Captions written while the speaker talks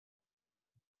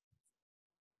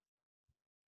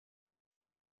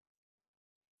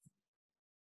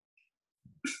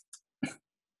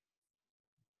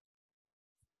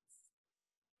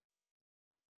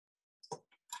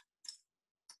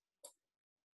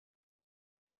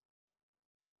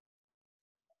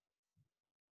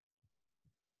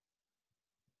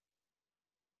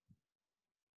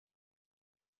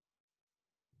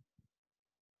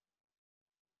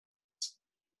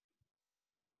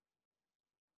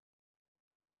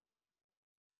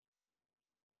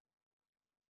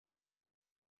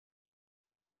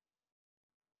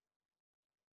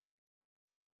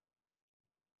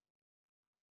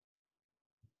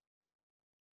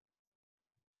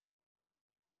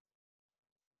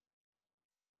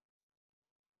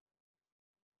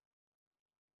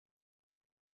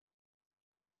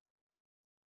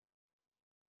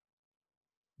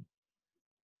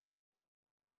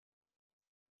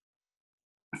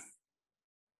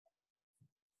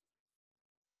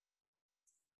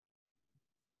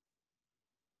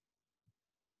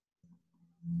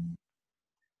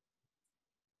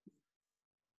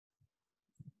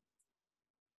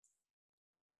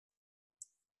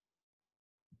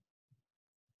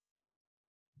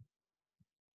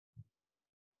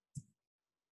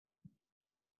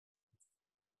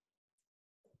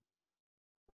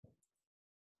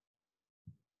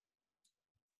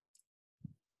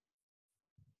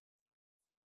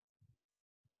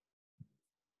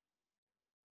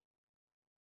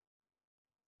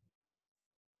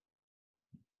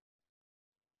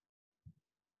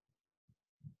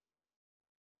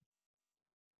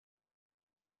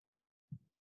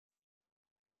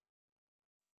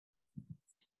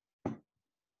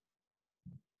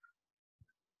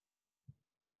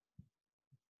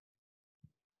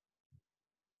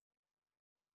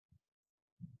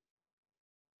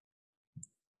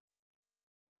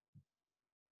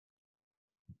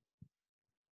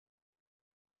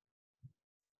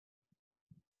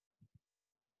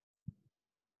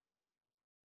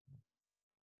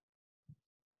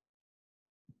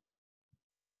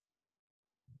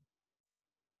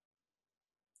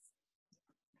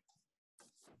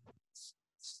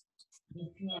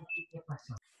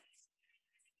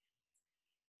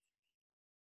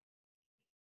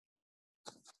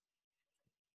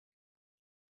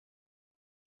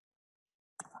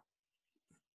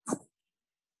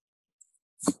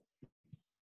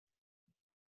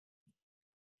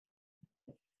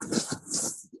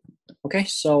Okay,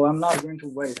 so I'm not going to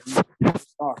wait. I'm going to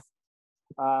start.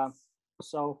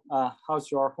 How's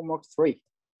your homework 3?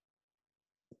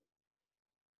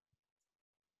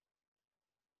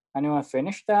 Anyone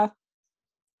finished that?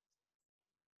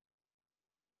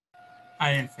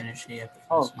 I didn't finish it yet.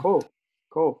 Oh,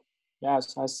 cool.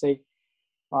 Yes, I see.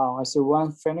 I see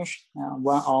one finished,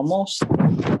 one almost.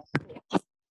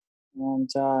 And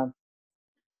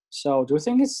so, do you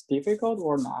think it's difficult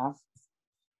or not?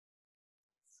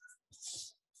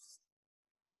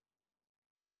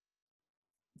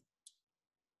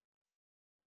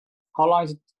 How long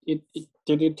did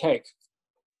it take?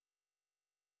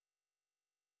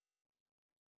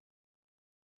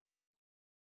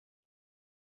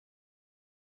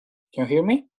 Can you hear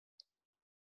me?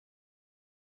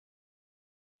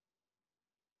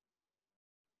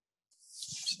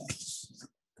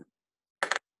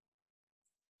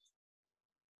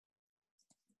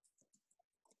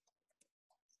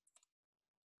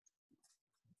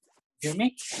 Hear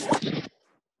me?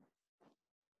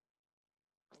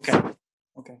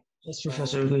 Okay. Yes,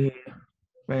 Professor, we can hear you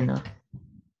right now.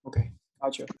 Okay,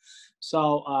 gotcha.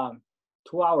 So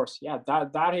 2 hours, yeah,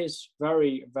 that is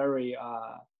very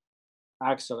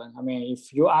excellent. I mean,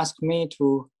 if you ask me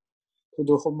to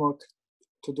do homework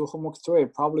 3,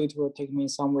 probably it will take me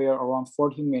somewhere around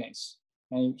 40 minutes,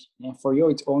 and for you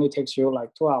it only takes you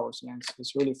like 2 hours, and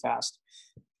it's really fast.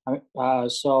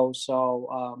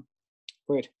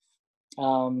 Great.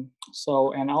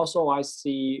 So, and also I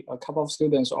see a couple of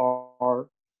students are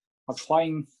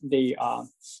applying the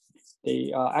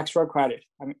extra credit.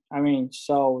 I mean,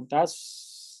 so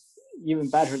that's even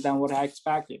better than what I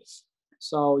expected.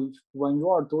 So when you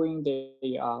are doing the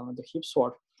heap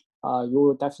sort, you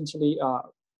will definitely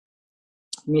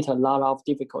meet a lot of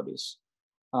difficulties.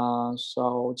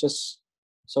 So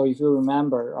if you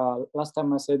remember, last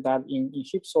time I said that in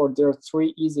heap sort there are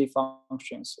 3 easy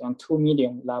functions and 2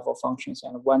 medium level functions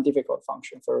and 1 difficult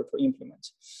function to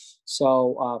implement.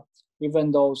 So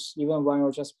even when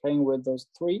you're just playing with those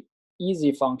 3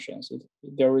 easy functions,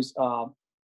 there is there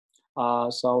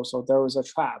is a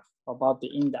trap about the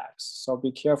index. So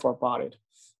be careful about it.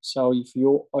 So if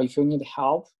you need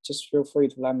help, just feel free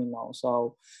to let me know. I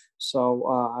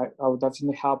will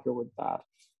definitely help you with that.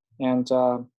 And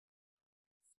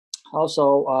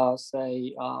also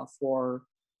for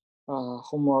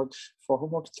homework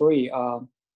 3, I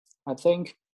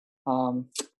think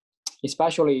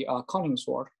especially counting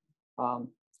sort,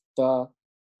 to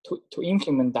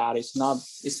implement that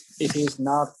it is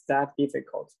not that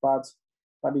difficult, but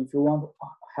if you want to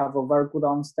have a very good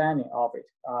understanding of it,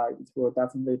 it will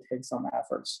definitely take some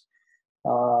efforts.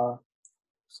 So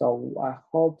I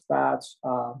hope that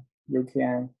you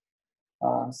can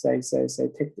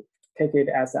take it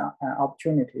as an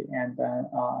opportunity, and then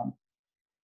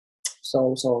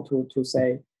to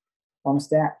say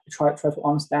understand, try to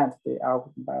understand the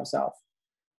algorithm by yourself.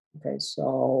 Okay,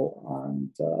 so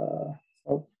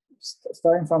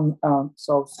starting from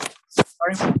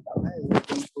today, we're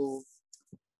going to,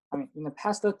 in the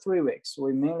past 3 weeks,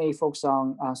 we mainly focus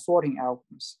on sorting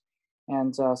algorithms,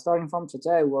 and starting from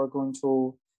today, we're going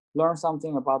to learn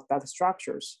something about data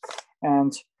structures.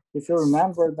 And if you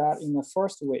remember that in the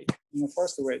first week,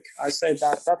 I said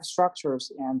that data structures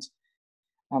and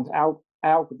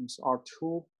algorithms are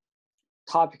two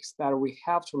topics that we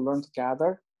have to learn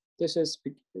together. This is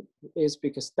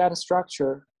because data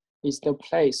structure is the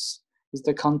place, is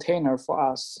the container for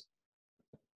us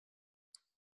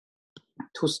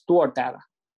to store data.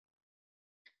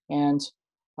 And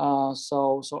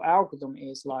so algorithm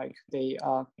is like the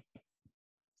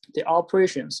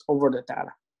operations over the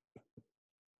data.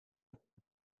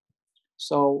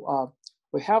 So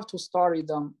we have to study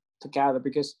them together,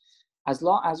 because as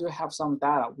long as you have some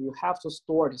data, you have to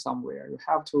store it somewhere. You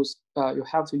have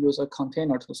to use a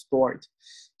container to store it.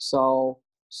 So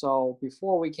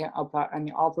before we can apply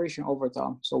any operation over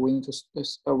them, so we need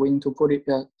to put it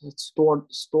store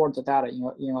the data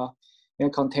in a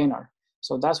container.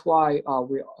 So that's why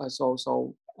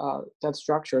data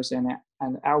structures and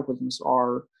algorithms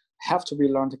have to be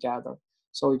learned together.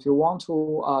 So if you want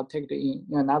to take it in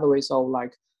another way, so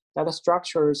like data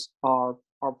structures are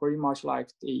pretty much like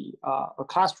a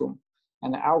classroom,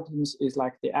 and the algorithms is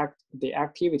like the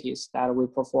activities that we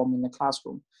perform in the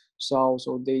classroom. So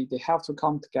they have to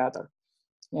come together.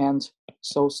 And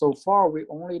so far we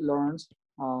only learned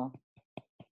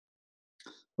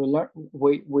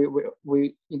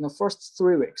we in the first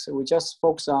 3 weeks we just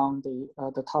focus on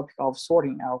the topic of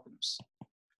sorting algorithms.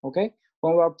 Okay,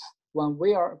 when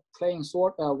we are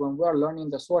learning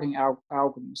the sorting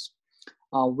algorithms,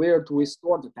 where do we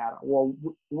store the data? Well,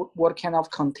 what kind of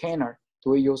container do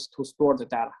we use to store the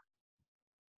data?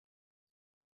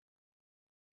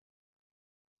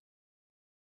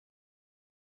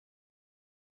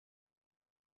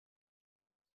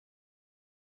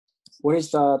 What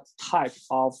is the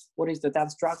data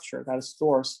structure that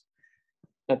stores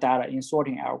the data in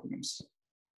sorting algorithms?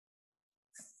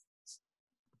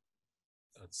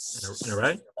 That's an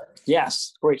array?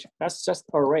 Yes, great. That's just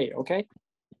array, okay?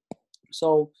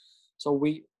 So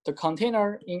the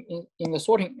container in the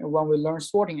sorting, when we learn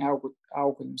sorting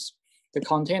algorithms, the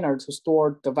container to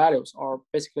store the values are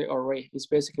basically array. It's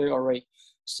basically array.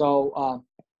 So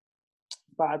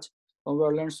but when we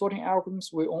learn sorting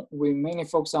algorithms, we mainly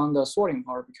focus on the sorting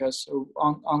part, because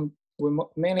we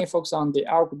mainly focus on the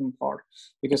algorithm part,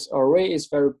 because array is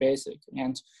very basic,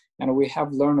 and we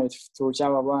have learned it through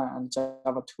Java 1 and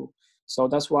Java 2. So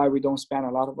that's why we don't spend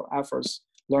a lot of efforts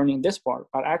learning this part.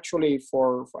 But actually,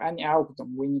 for any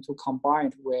algorithm, we need to combine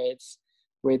it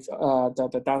with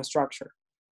the data structure.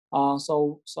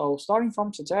 So starting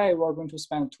from today, we're going to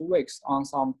spend 2 weeks on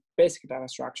some basic data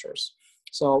structures.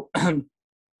 So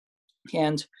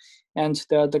and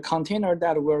the container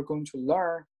that we're going to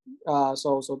learn,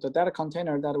 so the data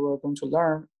container that we're going to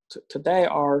learn today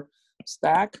are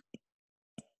stack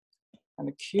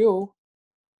and queue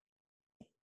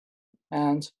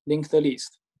and linked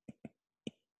list.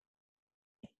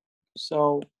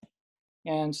 So,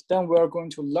 and then we're going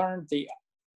to learn the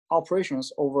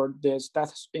operations over this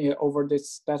data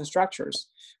structures,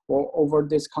 or over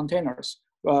these containers.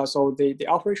 So the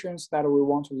operations that we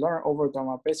want to learn over them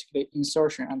are basically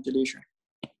insertion and deletion.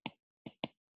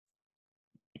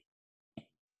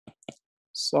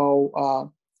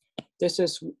 So this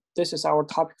is our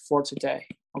topic for today.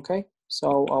 Okay,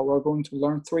 so we're going to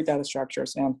learn 3 data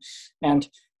structures, and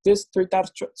these 3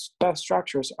 data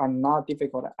structures are not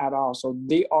difficult at all. So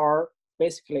they are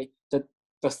basically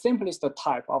the simplest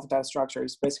type of data structure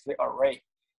is basically array,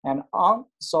 and on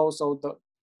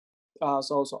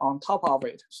on top of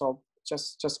it, so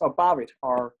just above it,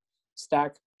 are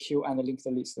stack, queue, and linked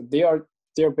list.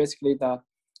 They're basically the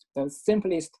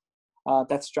simplest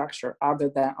data structure other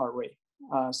than array.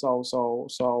 So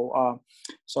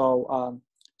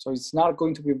it's not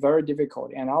going to be very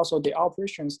difficult, and also the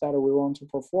operations that we want to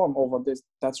perform over these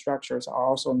data structures are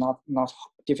also not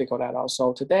difficult at all.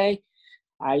 So today,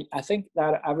 I think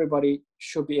that everybody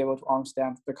should be able to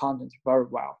understand the content very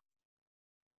well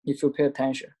if you pay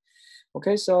attention.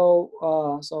 Okay, so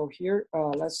here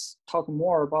let's talk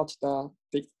more about the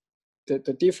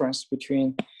difference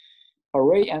between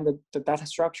array and the data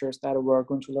structures that we're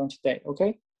going to learn today.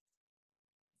 Okay,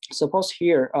 suppose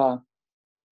here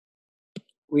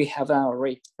we have an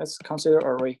array. Let's consider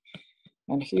array,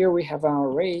 and here we have an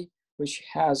array which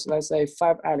has, let's say,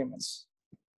 5 elements.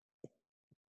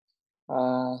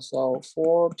 So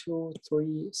 4, 2,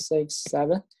 3, 6,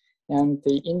 7, and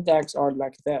the index are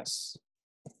like this.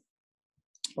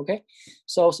 Okay,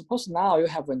 so suppose now you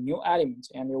have a new element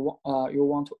and you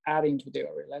want to add into the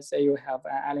array. Let's say you have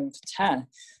an element 10.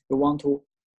 You want to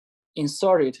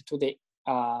insert it to the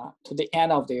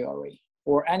end of the array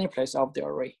or any place of the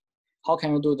array. How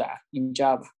can you do that in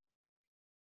Java?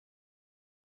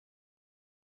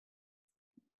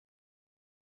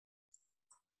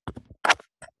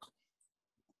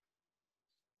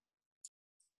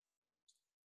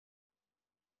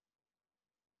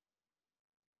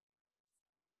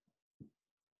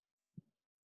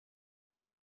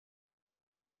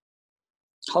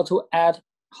 how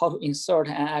to insert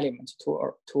an element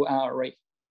to an array,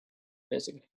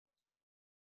 basically.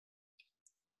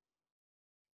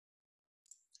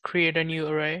 Create a new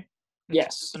array.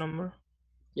 Yes. The number.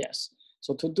 Yes.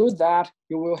 So to do that,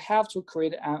 you will have to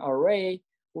create an array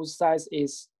whose size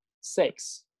is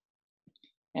 6,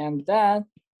 and then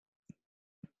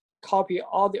copy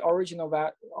all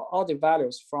the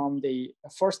values from the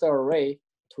first array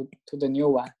to the new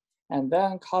one, and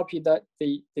then copy the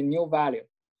new value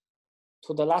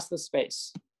to the last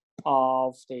space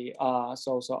of the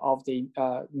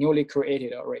newly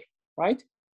created array, right?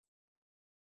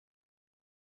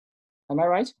 Am I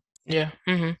right? Yeah.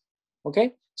 Mm-hmm.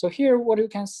 Okay. So here, what you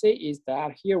can see is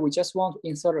that here we just want to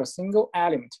insert a single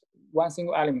element, one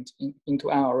single element into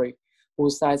an array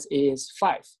whose size is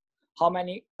 5. How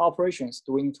many operations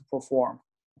do we need to perform?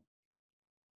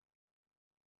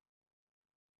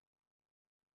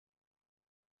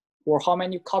 Or how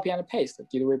many copy and paste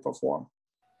did we perform?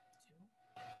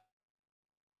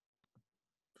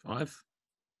 5.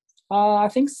 I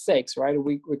think 6, right?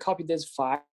 We copied this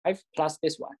 5 plus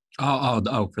this one.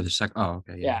 Oh, for the second. Oh,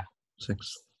 okay. Yeah.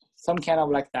 6. Some kind of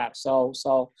like that. So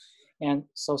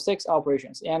 6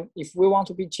 operations. And if we want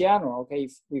to be general, okay,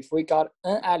 if we got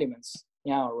n elements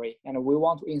in an array and we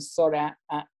want to insert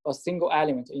a single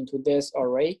element into this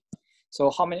array, so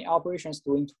how many operations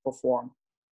do we need to perform?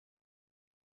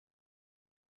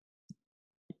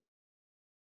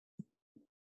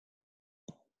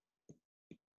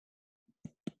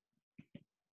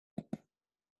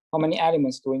 How many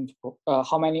elements do we need to,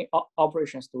 how many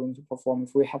operations do we need to perform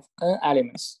if we have n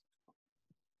elements?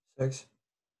 6.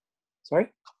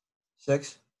 Sorry?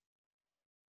 6.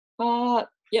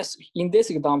 Yes, in this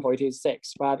example, it is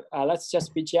 6, but let's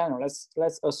just be general.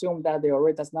 Let's assume that the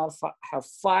array does not have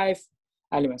 5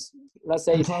 elements. Let's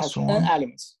say N it has plus 1. n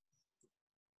elements.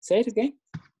 Say it again.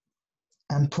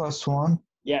 N plus 1.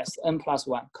 Yes, n plus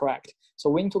 1, correct. So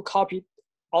we need to copy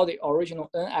all the original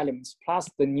n elements plus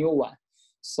the new one.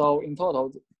 So in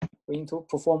total, we need to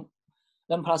perform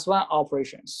n plus 1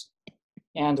 operations.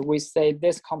 And we say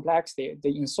this complexity,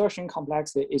 the insertion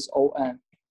complexity is O(n).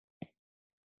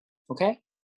 Okay?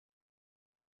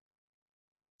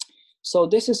 So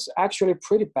this is actually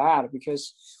pretty bad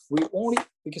because we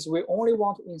only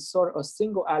want to insert a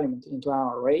single element into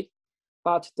an array,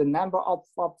 but the number of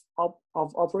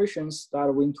operations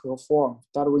that we need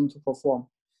to perform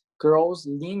grows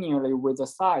linearly with the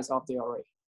size of the array.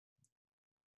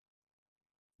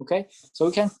 Okay, so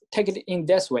we can take it in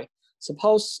this way.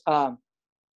 Suppose,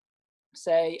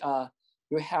 say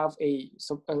you have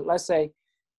let's say,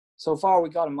 so far we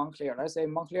got a Montclair. Let's say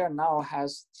Montclair now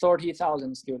has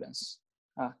 30,000 students.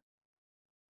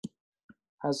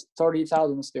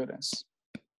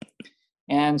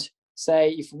 And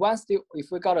say if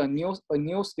we got a new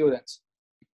student,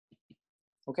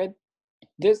 okay,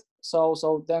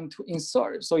 so then to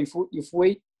insert, so if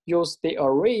we use the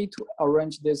array to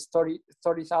arrange this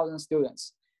 30,000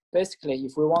 students, basically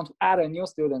if we want to add a new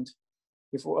student,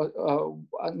 if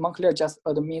Montclair just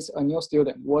admits a new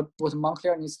student, what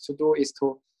Montclair needs to do is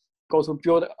to go to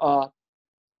build a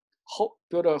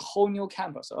whole new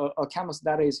campus, a campus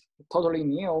that is totally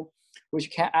new,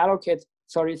 which can allocate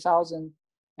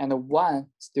 30,001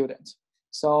 students.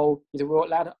 So it will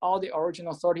let all the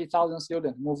original 30,000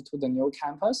 students move to the new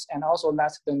campus, and also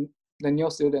let the new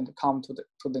student come to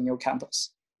the new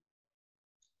campus.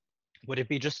 Would it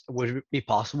be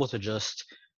possible to just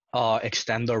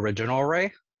extend the original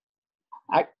array?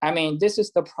 I mean, this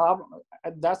is the problem.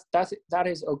 That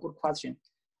is a good question.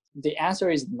 The answer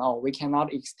is no. We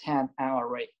cannot extend an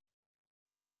array.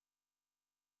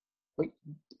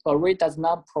 Array does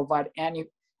not provide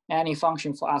any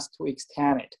function for us to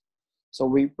extend it, so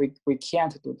we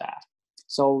can't do that.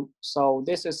 So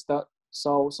this is the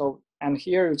and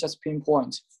here you just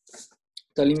pinpoint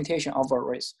the limitation of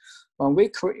arrays. When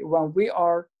we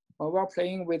are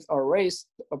playing with arrays,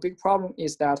 a big problem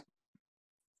is that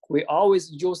we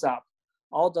always use up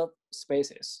all the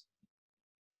spaces.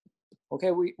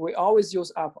 Okay, we always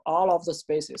use up all of the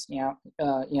spaces in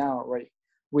our array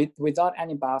without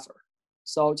any buffer.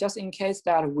 So just in case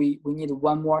that we need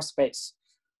one more space,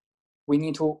 we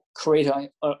need to create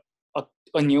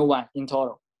a new one in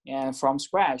total and from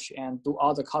scratch and do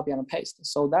all the copy and paste.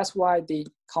 So that's why the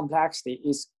complexity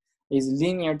is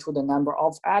linear to the number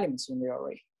of elements in the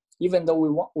array, even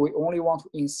though we only want to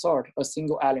insert a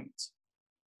single element.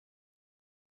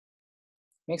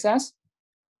 Make sense?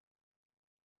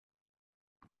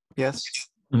 Yes.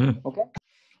 Mm-hmm. Okay.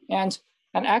 And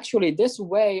actually this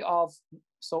way of,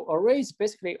 so arrays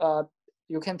basically,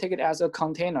 you can take it as a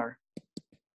container.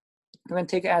 You can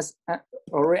take it as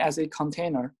array as a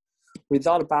container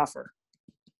without a buffer.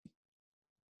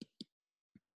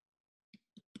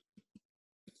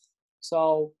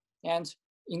 So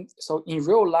in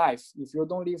real life, if you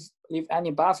don't leave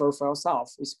any buffer for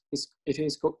yourself, it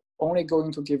is only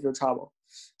going to give you trouble.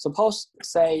 Suppose,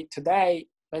 say today,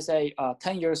 let's say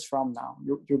 10 years from now,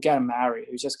 you get married,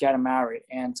 you just get married,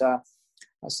 and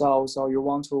so you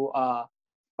want to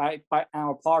buy an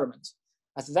apartment.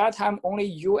 At that time, only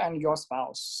you and your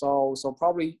spouse. So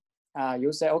probably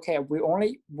you say, okay,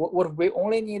 what we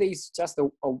only need is just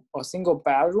a single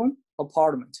bedroom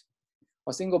apartment.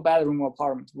 A single bedroom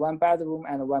apartment, 1 bedroom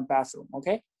and 1 bathroom.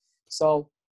 Okay, so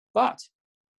but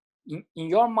in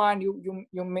your mind, you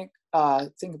make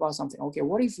think about something. Okay,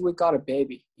 what if we got a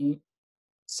baby in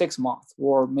 6 months,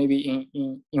 or maybe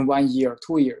in 1 year,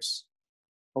 2 years?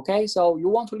 Okay, so you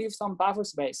want to leave some buffer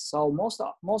space. So most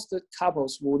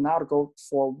couples will not go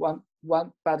for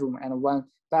one bedroom and 1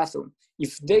 bathroom.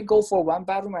 If they go for 1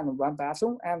 bedroom and 1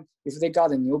 bathroom, and if they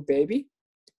got a new baby,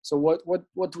 so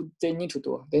what do they need to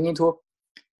do? They need to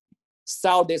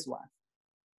sell this one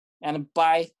and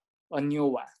buy a new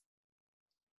one,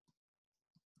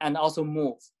 and also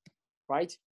move,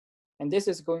 right? And this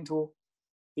is going to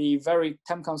be very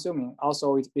time consuming.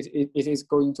 Also, it is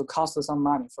going to cost some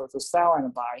money to sell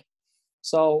and buy.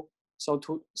 So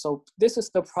this is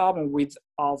the problem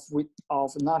of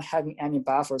not having any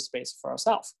buffer space for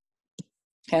yourself.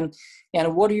 And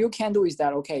what you can do is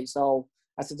that, okay, so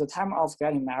at the time of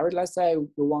getting married, let's say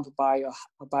you want to buy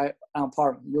an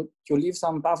apartment, you leave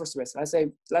some buffer space.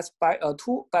 Let's buy a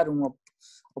 2-bedroom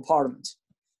apartment,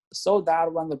 so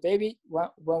that when the baby,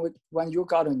 when you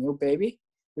got a new baby,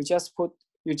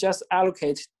 you just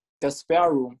allocate the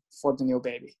spare room for the new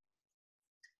baby.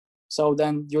 So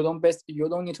then you don't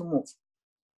need to move,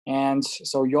 and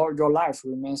so your life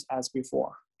remains as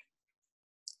before,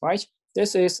 right?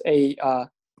 This is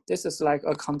like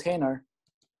a container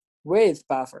with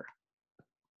buffer.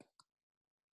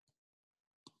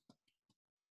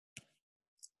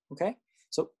 Okay,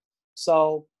 so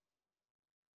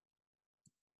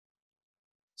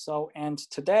and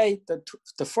today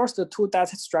the first 2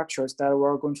 data structures that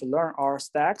we're going to learn are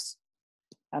stacks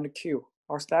and queue,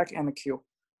 or stack and queue.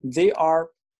 They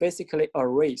are basically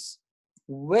arrays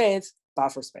with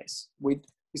buffer space.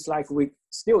 It's like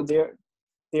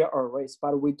they're arrays,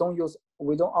 but we don't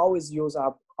always use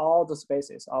up all the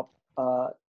spaces of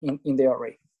in the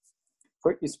array.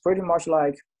 It's pretty much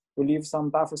like we leave some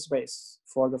buffer space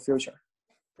for the future.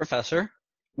 Professor,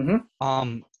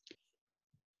 Mm-hmm.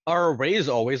 are arrays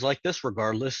always like this,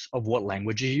 regardless of what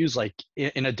language you use? Like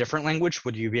in a different language,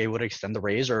 would you be able to extend the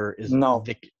arrays, or is No?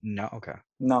 No, okay.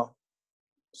 No.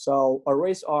 So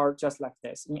arrays are just like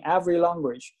this in every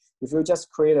language. If you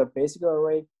just create a basic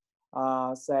array,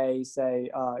 no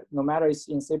matter it's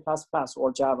in C++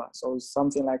 or Java, so it's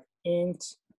something like int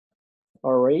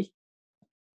array.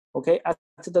 Okay, at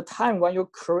the time when you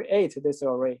create this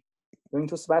array, you need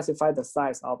to specify the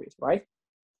size of it, right?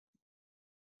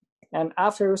 And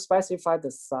after you specify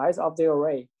the size of the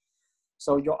array,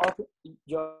 so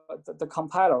the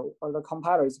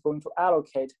compiler is going to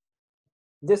allocate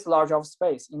this large of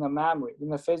space in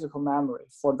the physical memory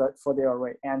for the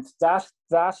array, and that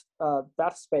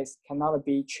space cannot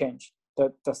be changed.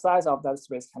 The size of that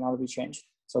space cannot be changed.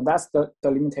 So that's the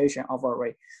limitation of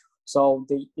array. So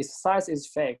its size is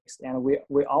fixed, and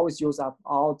we always use up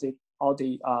all the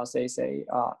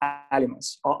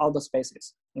elements, all the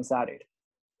spaces inside it,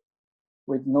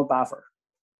 with no buffer.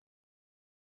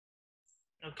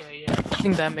 Okay, yeah. I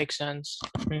think that makes sense.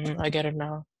 I get it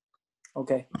now.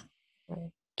 Okay.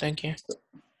 Thank you.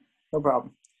 No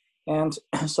problem. And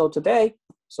so today,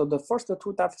 the first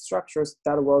 2 data structures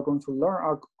that we're going to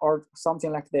learn are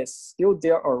something like this. Still,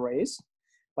 they're arrays,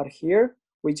 but here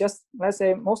we just, let's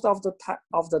say most of the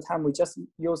time we just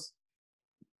use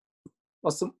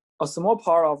a small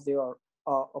part of the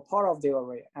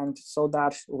array, and so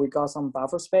that we got some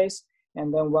buffer space.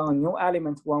 And then when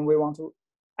we want to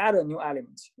add a new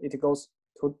element, it goes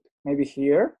to maybe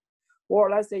here. Or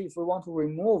let's say if we want to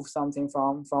remove something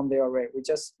from the array, we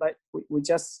just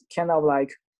kind of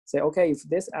like say, okay, if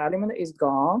this element is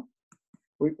gone,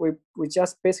 we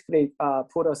just basically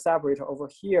put a separator over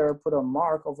here, put a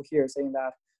mark over here saying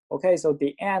that, okay, so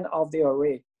the end of the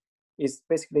array is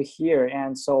basically here.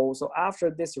 And so after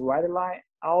this red line,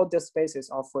 all the spaces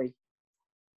are free.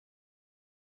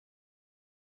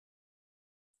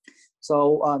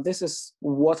 So this is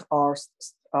what our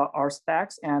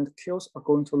stacks and queues are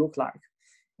going to look like.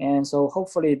 And so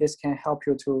hopefully this can help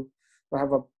you to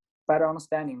have a better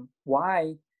understanding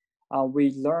why we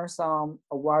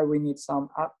need some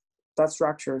data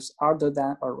structures other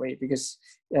than array, because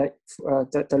the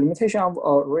limitation of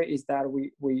array is that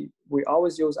we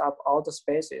always use up all the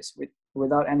spaces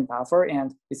without any buffer,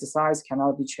 and its size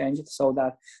cannot be changed, so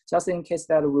that just in case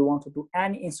that we want to do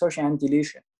any insertion and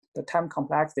deletion, the time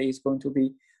complexity is going to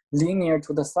be linear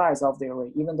to the size of the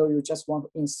array, even though you just want to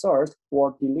insert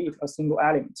or delete a single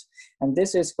element. And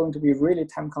this is going to be really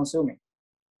time consuming,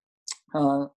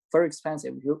 very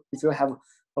expensive if you have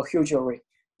a huge array.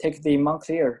 Take the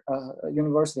Montclair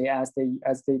University as the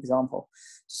example.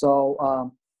 So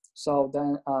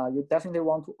then you definitely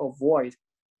want to avoid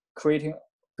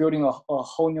building a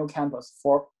whole new campus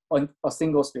for a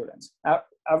single student.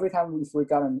 Every time if we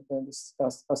got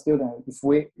a student,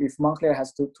 if Montclair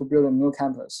has to build a new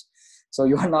campus, so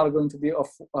you are not going to be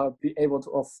able to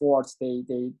afford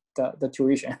the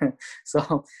tuition.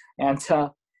 So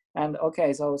and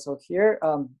okay, so here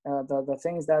the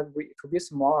thing is that to be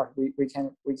smart, we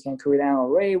can create an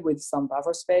array with some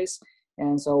buffer space,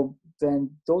 and so then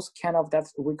those kind of that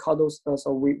we call those.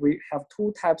 So we have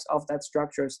two types of that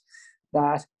structures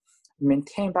that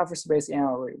maintain buffer space in an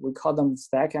array. We call them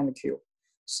stack and queue.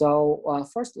 So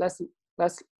first, let's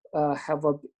have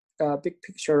a big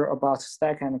picture about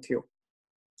stack and queue.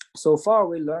 So far,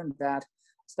 we learned that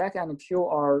stack and queue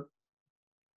are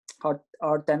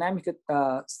dynamic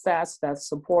sets that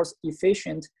supports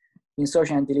efficient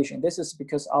insertion and deletion. This is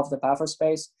because of the buffer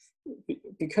space,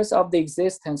 because of the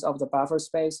existence of the buffer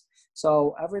space.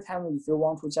 So every time if you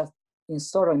want to just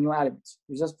insert a new element,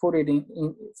 you just put it in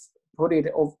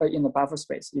the buffer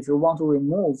space. If you want to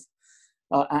remove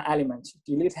an element,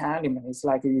 delete an element, it's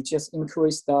like you just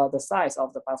increase the size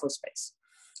of the buffer space.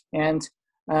 And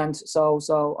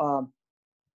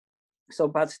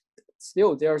but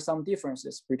still there are some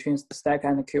differences between stack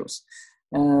and queues.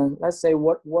 And let's say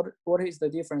what is the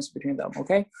difference between them,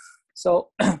 okay?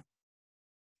 So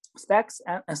stacks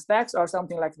are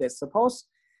something like this. Suppose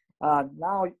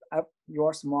now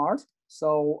you're smart,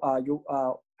 so you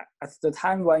at the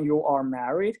time when you are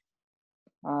married,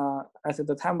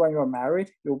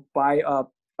 you buy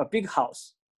a big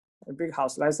house,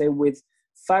 let's say with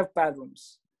 5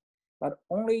 bedrooms, but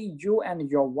only you and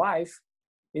your wife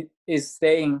is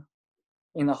staying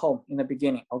in the home in the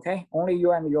beginning, okay? Only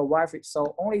you and your wife,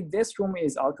 so only this room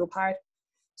is occupied.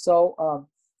 So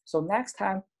next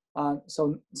time,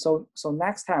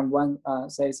 next time when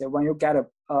say when you get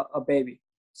a baby,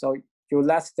 so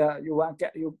let's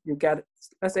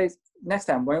say next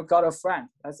time when you got a friend,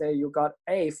 let's say you got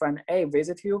friend A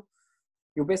visit you,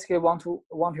 you basically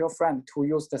want your friend to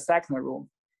use the second room.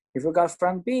 If you got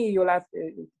friend B, you let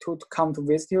to come to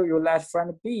visit you, you let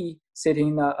friend B stay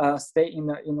in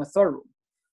the third room.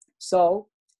 So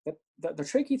the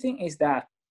tricky thing is that,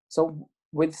 so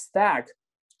with stack,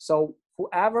 so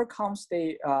whoever comes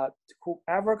to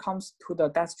the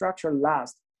data structure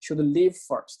last should leave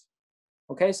first.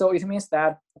 Okay, so it means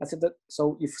that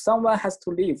so if someone has to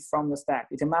leave from the stack,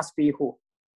 it must be who?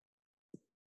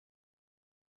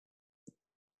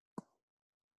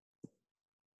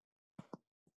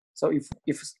 So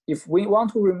if we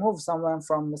want to remove someone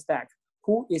from the stack,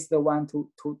 who is the one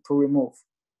to remove?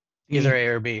 Either A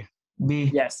or B.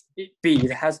 B. Yes, B.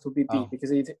 It has to be B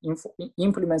because it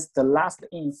implements the last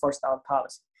in first out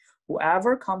policy.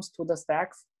 Whoever comes to the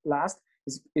stack last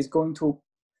is going to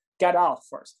get out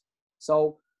first.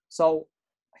 So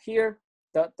here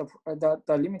the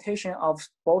limitation of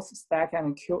both stack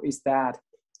and queue is that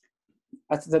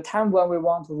at the time when we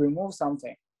want to remove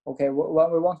something, okay,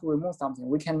 when we want to remove something,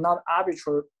 we cannot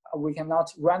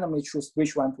randomly choose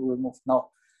which one to remove. No,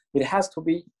 it has to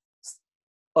be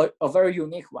a very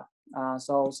unique one.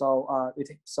 So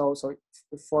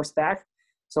for stack,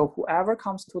 so whoever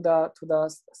comes to the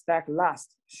stack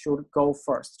last should go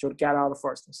first, should get out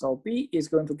first. So B is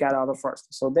going to get out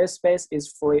first. So this space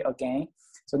is free again.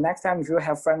 So next time if you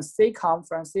have friend C come,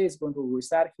 friend C is going to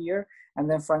reset here, and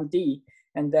then friend D.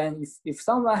 And then if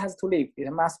someone has to leave,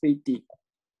 it must be D.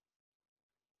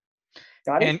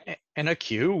 Got it? And in a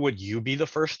queue, would you be the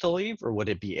first to leave or would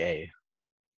it be A?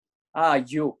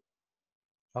 You.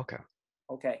 Okay.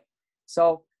 Okay.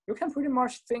 So you can pretty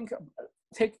much take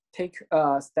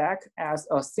stack as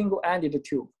a single-ended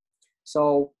tube.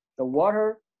 So the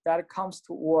water that comes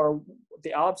to, or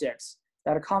the objects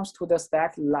that comes to the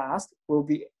stack last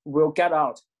will get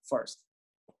out first.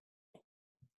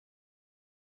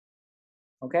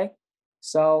 Okay.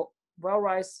 So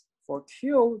whereas for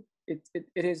queue, it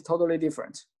is totally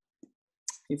different.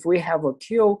 If we have a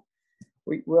queue,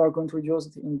 we are going to use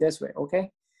it in this way.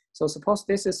 Okay. So suppose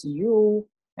this is U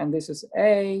and this is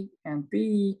A and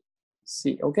B,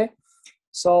 C. Okay.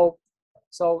 So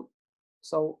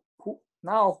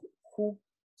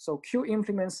so Q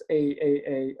implements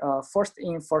a first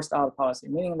in, first out policy,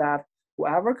 meaning that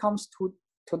whoever comes to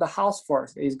the house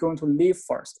first is going to leave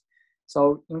first.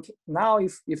 So now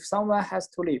if someone has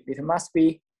to leave, it must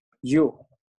be you.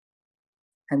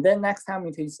 And then next time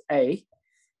it is A.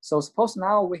 So suppose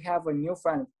now we have a new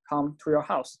friend come to your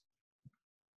house.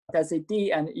 Let's say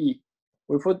D and E.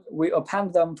 We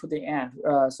append them to the end.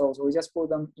 So we just put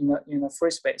them in a free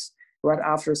space right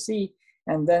after C.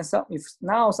 And then if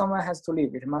now someone has to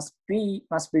leave, it must be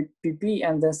B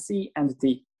and then C and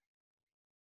D.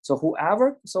 So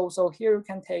whoever, so here you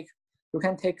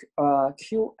can take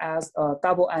Q as a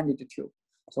double-ended Q.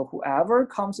 So whoever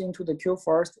comes into the Q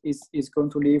first is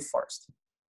going to leave first.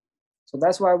 So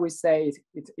that's why we say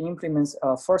it implements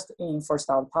a first in, first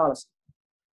out policy.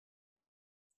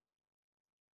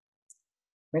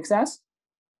 Make sense?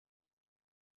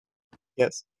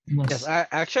 Yes. Yes, I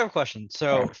actually have a question.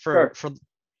 So Sure.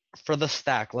 for the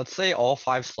stack, let's say all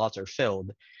 5 slots are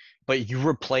filled, but you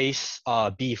replace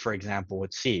B, for example,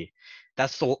 with C.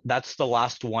 That's the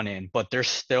last one in, but there's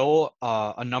still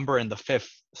a number in the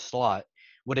 5th slot.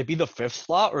 Would it be the 5th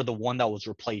slot or the one that was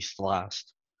replaced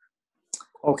last?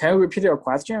 Oh, can you repeat your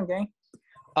question again?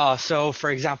 So for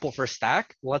example, for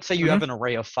stack, let's say you have an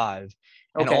array of 5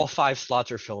 and Okay. all 5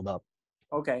 slots are filled up.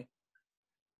 Okay.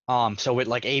 So with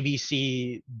like A, B,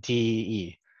 C, D,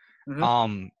 E.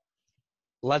 Mhm.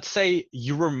 Let's say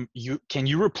can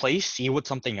you replace C with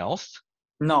something else?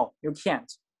 No, you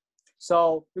can't.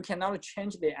 So you cannot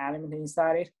change the element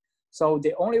inside it. So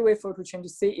the only way for to change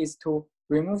C is to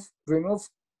remove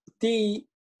D,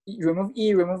 remove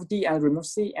E, remove D, and remove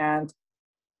C, and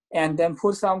then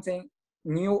put something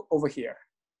new over here.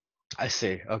 I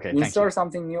see. Okay, thank you. Insert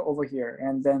something new over here,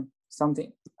 and then some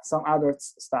other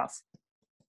stuff.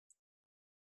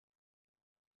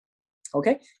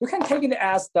 Okay, you can take it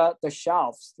as the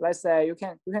shelves. Let's say you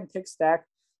can take stack.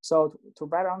 So to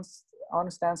better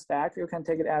understand stack, you can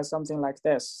take it as something like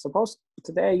this. Suppose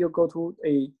today you go to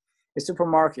a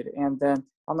supermarket, and then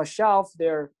on the shelf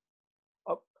there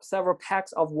are several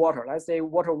packs of water. Let's say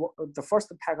the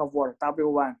first pack of water,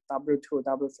 W1, W2,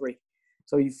 W3.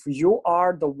 So if you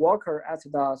are the worker at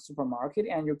the supermarket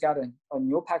and you get a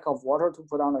new pack of water to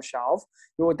put on the shelf,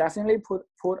 you will definitely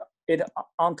put it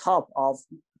on top of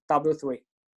W3,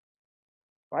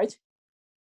 right?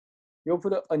 You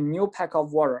put a new pack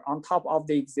of water on top of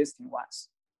the existing ones,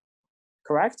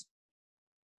 correct?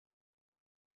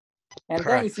 And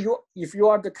Correct. then if you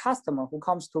are the customer who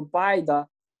comes to buy the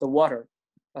water,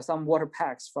 some water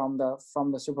packs from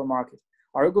the supermarket,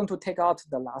 are you going to take out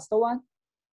the last one?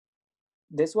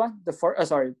 This one, the first,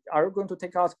 sorry, are you going to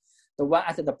take out the one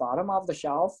at the bottom of the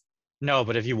shelf? No,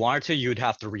 but if you wanted to, you'd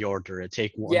have to reorder it.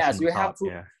 Take one Yes, from the you have top. to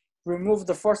Yeah. remove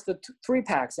the first 3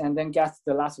 packs and then get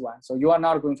the last one. So you are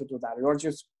not going to do that. You're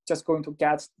just going to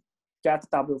get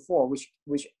W4,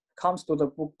 which comes to the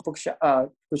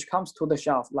which comes to the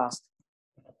shelf last.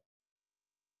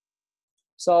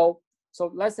 So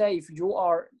let's say if you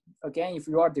are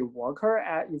the worker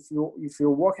if you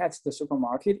work at the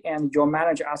supermarket and your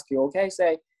manager asks you, okay,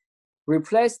 say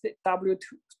replace the W2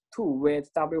 with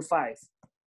W5,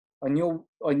 a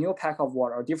new pack of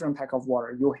water, a different pack of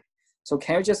water. So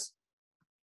can you just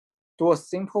do a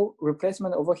simple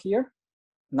replacement over here?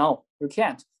 No, you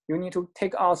can't. You need to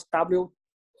take out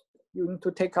You need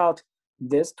to take out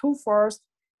this 2 first,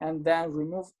 and then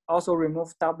remove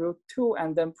W2,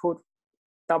 and then put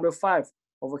W5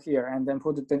 over here, and then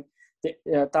put the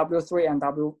W3 and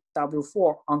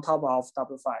W4 on top of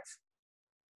W5,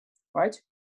 right?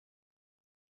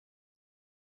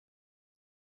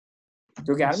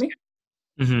 Do you get me?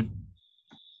 Mm-hmm.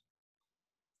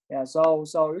 Yeah. So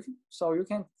you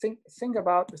can think of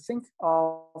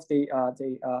the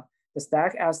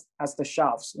stack as the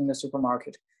shelves in the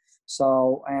supermarket.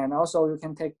 So, and also you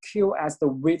can take Q as the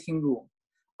waiting room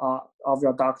of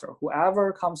your doctor.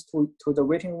 Whoever comes to the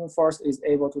waiting room first is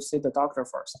able to see the doctor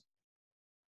first.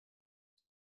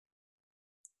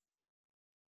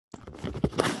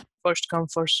 First come,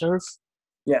 first serve.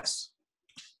 Yes.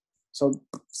 So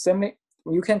simply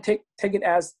you can take it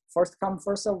as first come,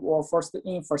 first serve, or first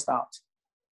in, first out.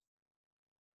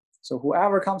 So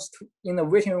whoever comes in the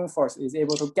waiting room first is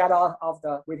able to get out of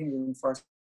the waiting room first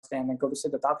and then go to see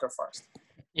the doctor first.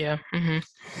 Yeah. Mm-hmm.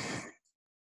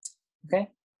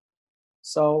 Okay.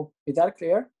 So is that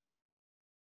clear?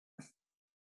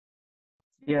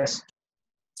 Yes.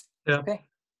 Yeah. Okay.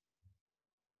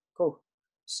 Cool.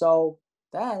 So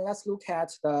then let's look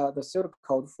at the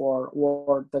pseudocode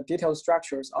or the detailed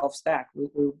structures of stack.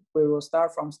 We will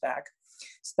start from stack.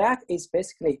 Stack is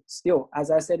basically still, as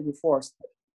I said before,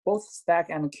 both stack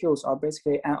and queues are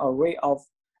basically an array.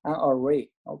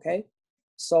 Okay.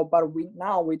 So, but we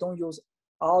don't use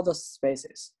all the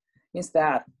spaces.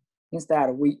 Instead,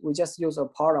 we just use a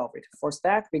part of it for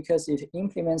stack because it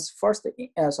implements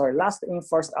last in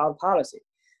first out policy.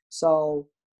 So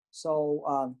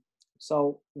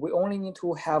we only need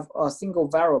to have a single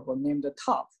variable named the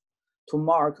top to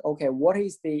mark, okay, where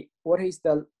is the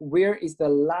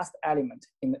last element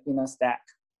in a stack?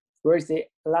 Where is the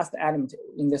last element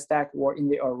in the stack or in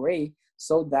the array,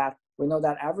 so that we know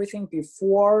that everything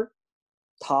before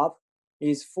top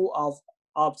is full of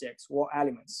objects or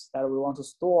elements that we want to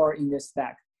store in this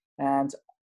stack. And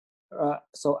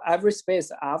so every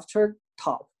space after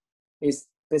top is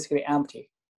basically empty.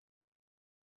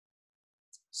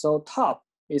 So top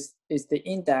is the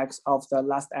index of the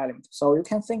last element. So you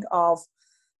can think of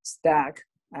stack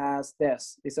as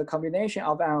this. It's a combination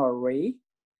of an array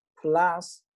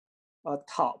plus a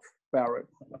top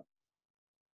variable.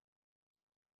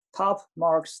 Top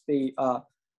marks the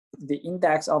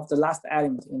index of the last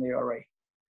element in the array.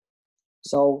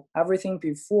 So everything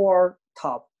before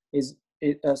top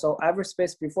so every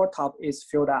space before top is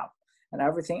filled up, and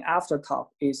everything after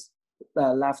top is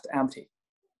left empty.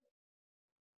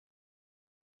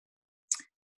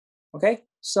 Okay,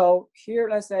 so here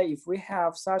let's say if we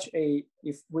have such a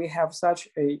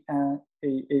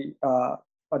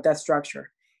data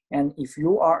structure, and if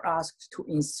you are asked to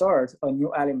insert a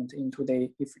new element into the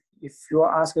if you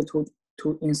are asked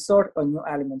to insert a new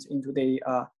element into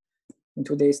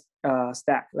this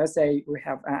stack, let's say we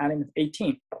have an element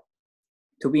 18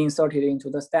 to be inserted into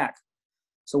the stack.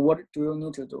 So what do you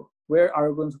need to do? Where are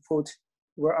you going to put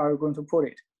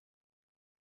it?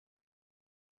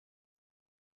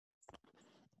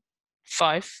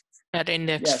 5 at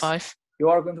index Yes. 5. You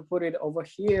are going to put it over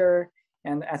here,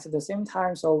 and at the same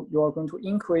time, so you are going to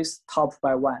increase top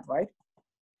by 1, right?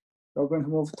 You're going to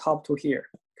move top to here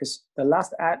because the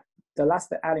last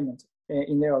element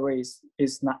in the array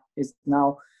is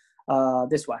now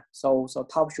this one. So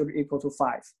top should equal to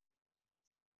 5,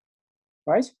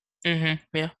 right?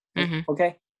 Yeah.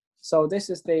 Okay. So this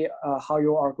is the how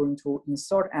you are going to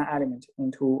insert an element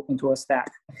into a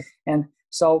stack. And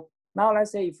so now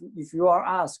let's say if you are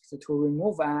asked to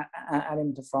remove an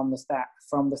element from the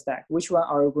stack, which one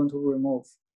are you going to remove?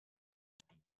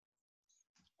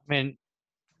 I mean,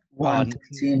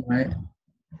 115, right?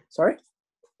 Sorry?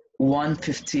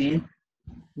 115.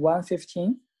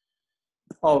 115?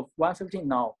 Oh, 115,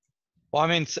 no. well, I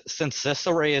mean, since this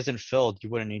array isn't filled, you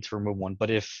wouldn't need to remove one. But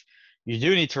if you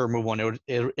do need to remove one,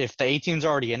 if the 18's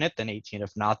already in it, then 18.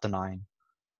 If not, the 9.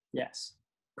 Yes,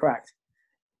 correct.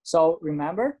 So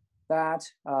remember that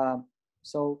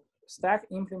so stack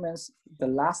implements the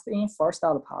last in first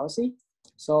out policy.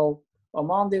 So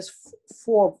among these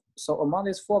four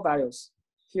values,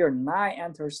 here 9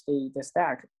 enters the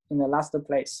stack in the last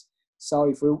place. So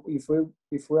if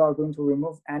we are going to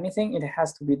remove anything, it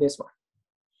has to be this one.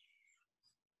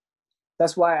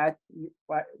 That's why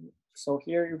so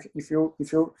here if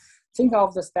you think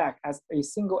of the stack as a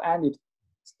single-ended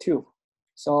tube,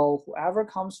 so whoever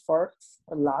comes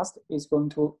last is going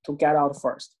to get out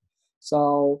first.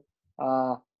 So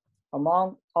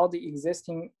among all the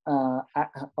existing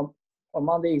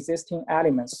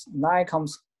elements, 9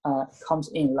 comes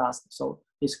in last, so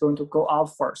it's going to go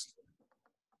out first.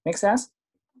 Make sense?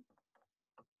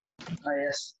 Oh,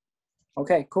 yes.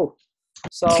 Okay, cool.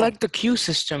 So It's like the queue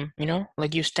system,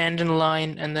 like you stand in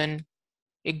line and then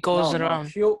it goes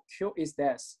around. Queue is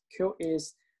this. Queue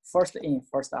is first in,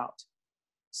 first out.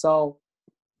 So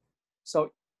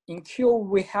in queue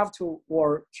we have to,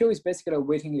 or queue is basically a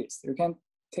waiting list. You can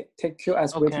take queue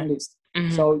as waiting list.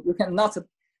 So you cannot,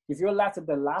 if you let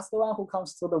the last one who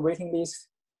comes to the waiting list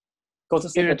go to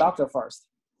see the doctor first.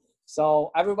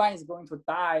 So everyone is going to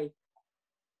die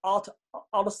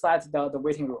outside the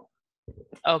waiting room.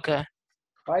 Okay.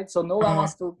 Right? So no one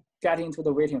wants to get into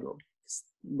the waiting room.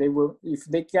 They will, if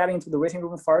they get into the waiting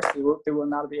room first, they will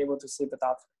not be able to see the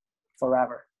doctor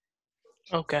forever.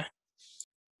 Okay.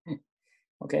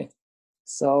 Okay.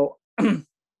 So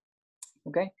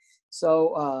okay.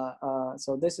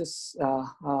 So this is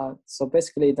so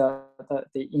basically the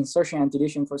insertion and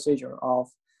deletion procedure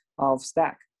of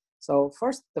stack. So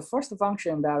the first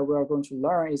function that we are going to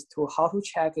learn is how to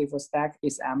check if a stack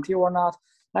is empty or not.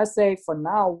 Let's say for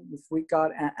now, if we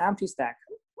got an empty stack,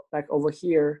 like over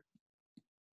here,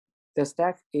 the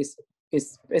stack is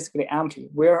basically empty.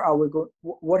 Where are we going?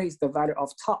 What is the value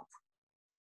of top?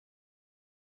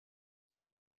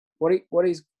 What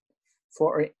is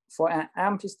for an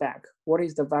empty stack? What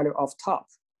is the value of top?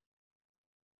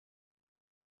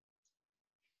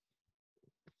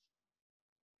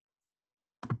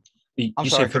 You I'm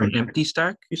said sorry. for an empty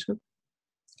stack, you said?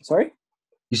 Sorry?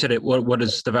 You said it. What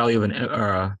is the value of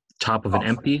an top of an Oh.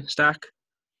 empty stack?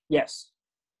 Yes.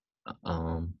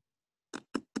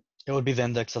 It would be the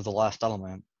index of the last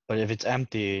element. But if it's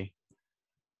empty,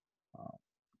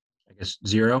 I guess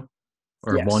 0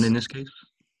 or Yes. 1 in this case.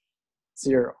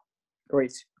 0.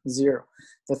 Great. 0.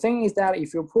 The thing is that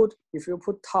if you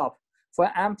put top for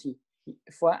an empty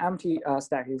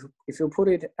stack, if you put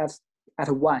it at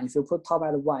 1, if you put top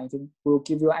at 1, it will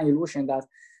give you an illusion that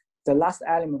the last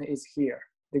element is here.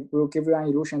 It will give you an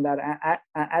illusion that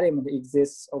an element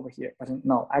exists over here, but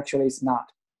no, actually it's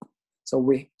not. So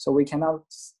we cannot,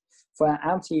 for an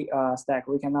empty stack,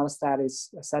 we cannot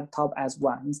set top as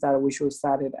 1. Instead, we should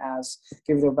set it as,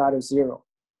 give the value 0.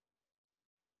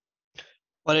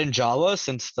 but in Java,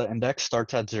 since the index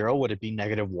starts at 0, would it be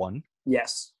 -1?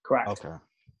 Yes, correct. Okay.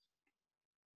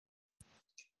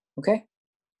 Okay.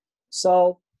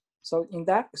 So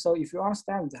if you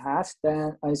understand that,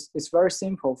 then it's very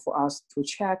simple for us to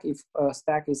check if a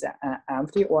stack is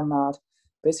empty or not.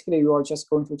 Basically, you are just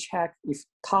going to check if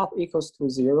top equals to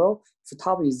 0. If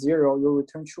top is 0, you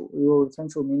return true. You will return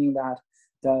true, meaning that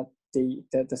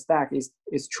the stack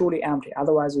is truly empty.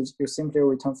 Otherwise, you simply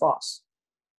return false.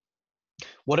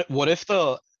 What if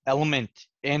the element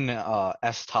in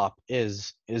S top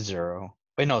is 0?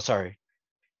 Wait, no, sorry.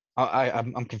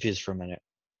 I'm confused for a minute.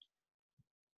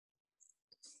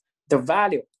 The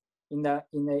value in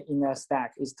the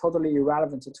stack is totally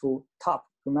irrelevant to top.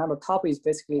 Remember, top is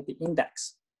basically the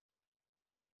index.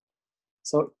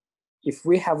 So if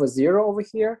we have a 0 over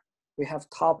here, we have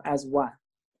top as 1.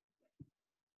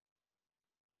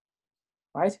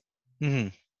 Right? Mm-hmm.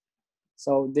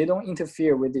 So they don't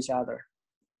interfere with each other.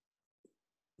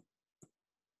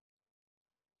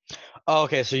 Oh,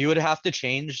 okay, so you would have to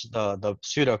change the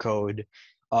pseudocode,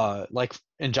 like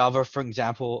in Java, for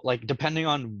example, like depending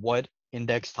on what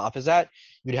index top is at,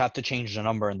 you'd have to change the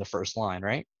number in the first line,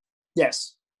 right?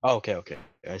 Yes. Oh, okay,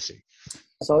 I see.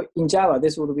 So in Java,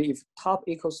 this would be if top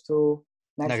equals to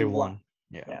 -1.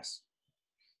 Yeah. Yes.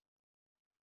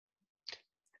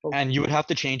 And you would have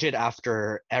to change it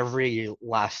after every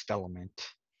last element.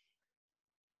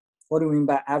 What do you mean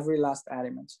by every last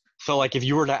element? So like if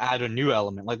you were to add a new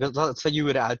element, like let's say you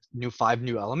would add 5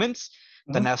 new elements,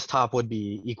 then S top would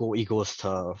be equals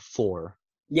to 4.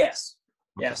 Yes.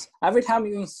 Okay. Yes. Every time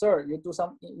you insert, you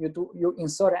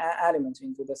insert an element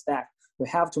into the stack, you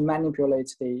have to manipulate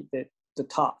the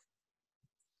top.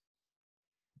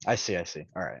 I see.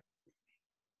 All right.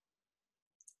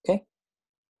 Okay.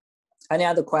 Any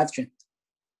other question?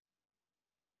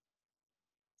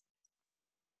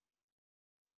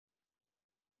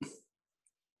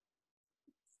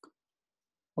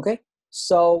 Okay.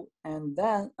 So and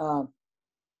then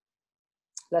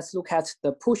let's look at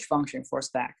the push function for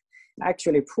stack.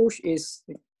 Actually, push is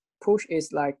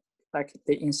like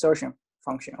the insertion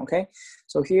function. Okay.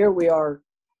 So here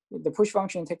the push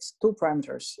function takes 2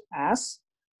 parameters: s,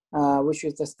 which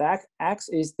is the stack; x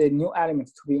is the new element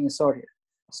to be inserted.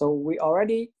 So we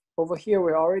already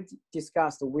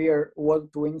discussed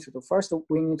what do we need to do. First,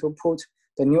 we need to put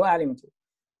the new element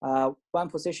 1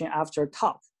 position after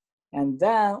top, and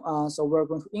then so we're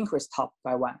going to increase top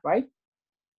by 1, right?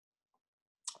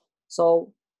 So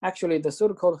actually, the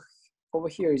pseudocode over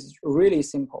here is really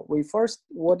simple.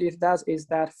 What it does is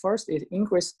that first it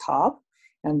increases top,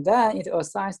 and then it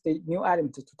assigns the new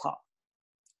element to top,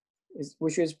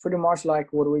 which is pretty much like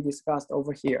what we discussed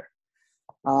over here.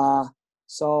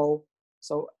 So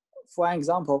for an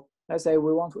example, let's say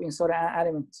we want to insert an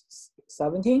element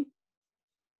 17.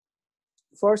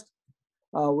 First,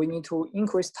 we need to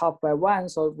increase top by 1,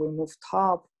 so we move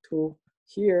top to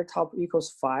here, top equals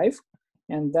 5,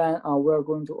 and then we're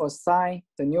going to assign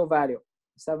the new value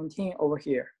 17 over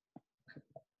here.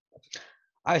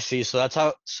 I see. So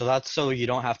that's so you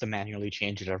don't have to manually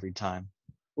change it every time.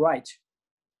 Right.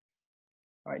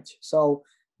 So,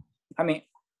 I mean,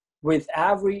 with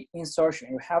every insertion,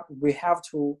 we have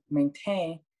to maintain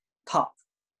top.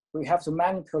 We have to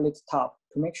manipulate top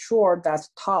to make sure that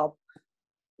top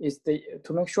is the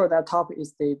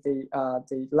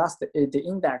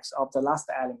index of the last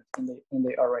element in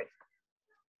the array.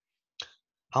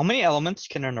 How many elements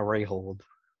can an array hold?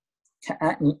 Can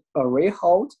an array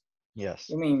hold? Yes.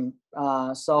 You mean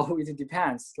so it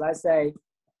depends. Let's say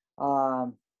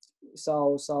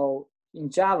so in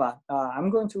Java, I'm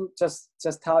going to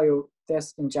just tell you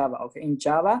this in Java. Okay, in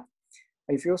Java,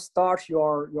 if you start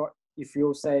if you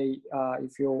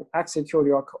execute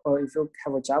if you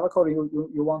have a Java code,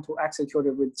 you want to execute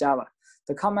it with Java.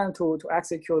 The command to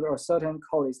execute a certain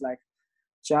code is like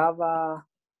Java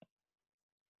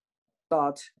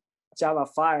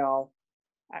file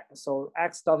So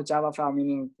x.java file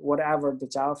meaning whatever the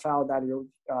Java file that you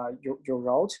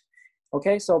wrote.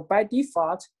 Okay, so by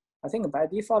default, I think by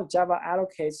default Java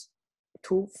allocates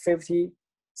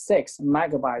 256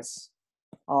 megabytes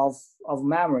of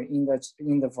memory in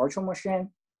the virtual machine.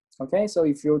 Okay, so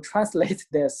if you translate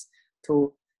this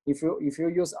to if you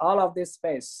use all of this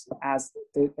space as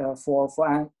the, for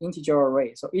an integer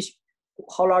array, so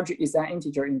how large is an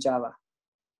integer in Java?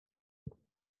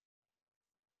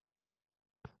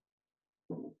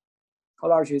 How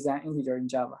large is an integer in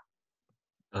Java?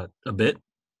 A bit?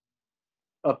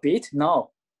 A bit? No.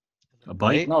 A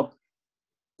byte? No. Is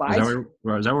that Byte?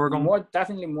 where we're going?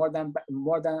 Definitely more than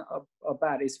a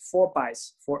byte is 4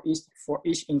 bytes for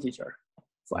each integer.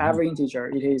 For every integer,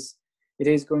 it is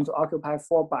going to occupy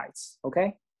 4 bytes.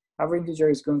 Okay, every integer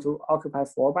is going to occupy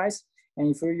 4 bytes, and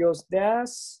if you use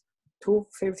this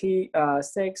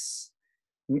 256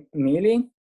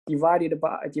 million divided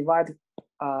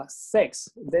 6,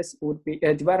 this would be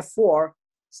divided 4.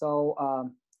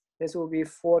 So this will be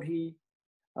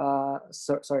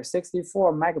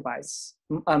 64 megabytes,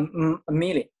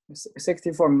 million,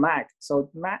 64 meg.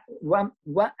 So one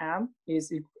M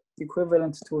is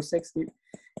equivalent to 60,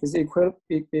 is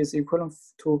equivalent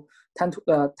to 2 to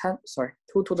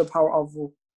the power of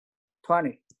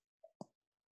 20.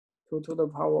 2 to the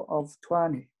power of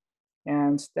 20.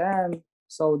 And then,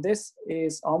 so this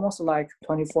is almost like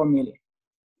 24 million.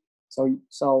 So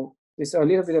it's a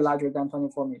little bit larger than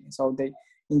 24 million. So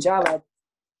in Java,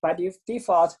 by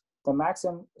default, the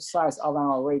maximum size of an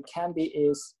array can be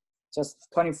is just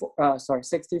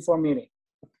 64 million.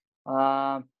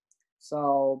 But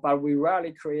we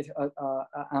rarely create an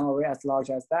array as large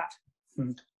as that.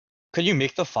 Could you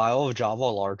make the file of Java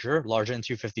larger than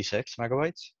 256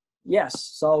 megabytes? Yes.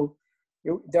 So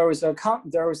there is an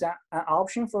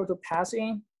option for to pass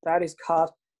in that is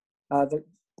called the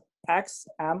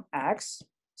XMX.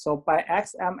 So by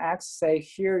XMX, say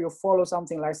here you follow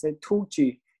something like say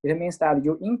 2G. It means that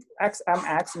you in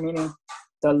XMX meaning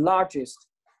the largest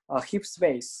heap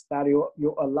space that you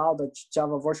allow the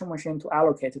Java virtual machine to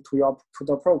allocate to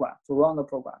the program, to run the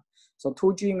program. So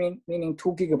 2G meaning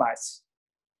 2 gigabytes.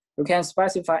 You can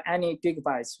specify any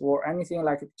gigabytes or anything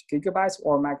like gigabytes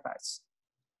or megabytes.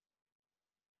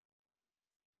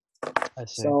 I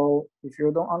see. So if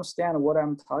you don't understand what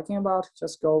I'm talking about,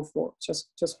 just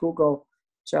Google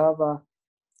Java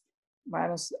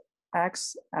minus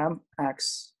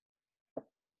XMX.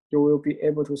 You will be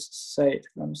able to say it.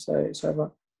 Let me say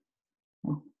Java.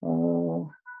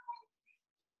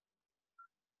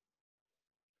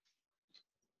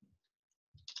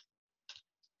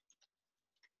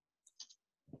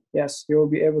 Yes, you will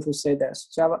be able to say this.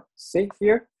 Java. See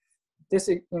here,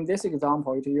 in this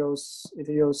example, it use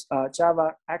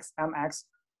Java XMX.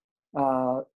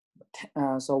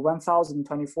 So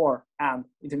 1024 M.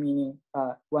 It meaning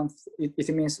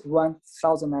it means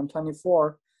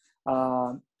 1024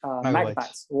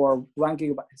 megabytes or 1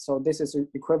 gigabyte. So this is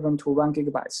equivalent to 1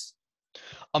 gigabytes.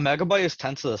 A megabyte is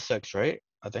 10 to the 6, right?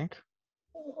 I think.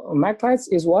 Megabytes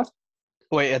is what?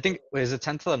 Wait, is it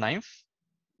 10 to the 9th?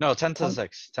 No, 10 to the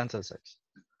 6. 10 to the 6.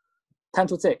 10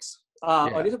 to 6.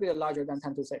 Yeah. A little bit larger than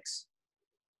 10 to 6.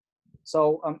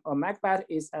 So a megabyte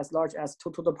is as large as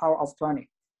 2 to the power of 20.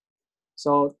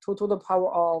 So 2 to the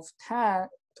power of 10,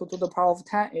 2 to the power of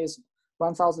 10 is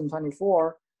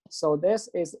 1024. So this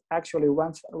is actually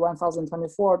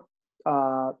 1024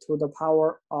 to the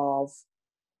power of,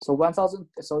 so 1000,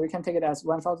 so we can take it as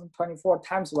 1024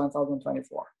 times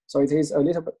 1024. So it is a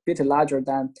little bit larger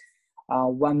than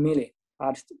 1 million,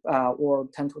 or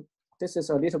 10 to, this is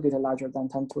a little bit larger than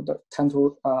 10 to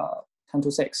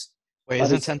 6. Wait, But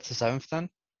isn't 10 to 7th then?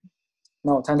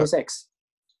 No, 10 to 6.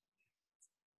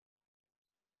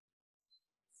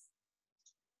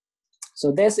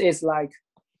 So this is like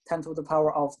 10 to the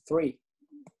power of 3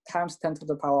 times 10 to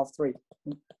the power of 3,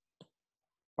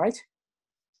 right?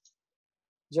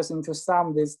 Just need to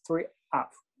sum these 3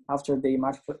 up after the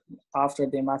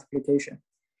multiplication.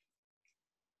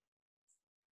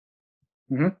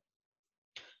 2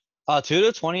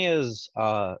 to 20 is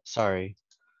like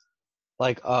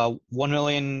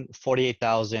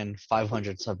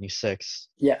 1,048,576.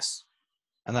 Yes.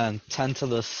 And then 10 to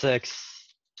the 6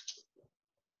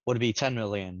 would be 10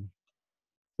 million.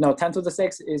 No, 10 to the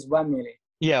 6 is 1 million.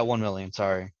 Yeah, 1 million.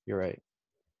 Sorry, you're right.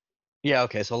 Yeah,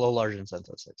 okay, so a little larger than 10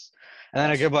 to the 6. And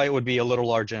then a gigabyte would be a little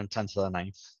larger than 10 to the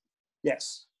 9th.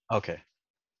 Yes. Okay.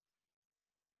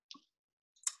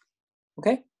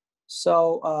 Okay.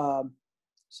 So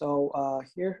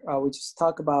here we just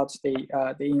talk about the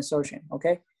insertion.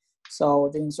 Okay.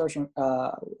 So the insertion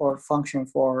or function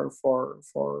for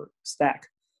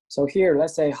stack. So here,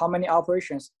 let's say how many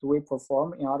operations do we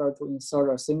perform in order to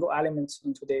insert a single element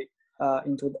into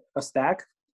a stack?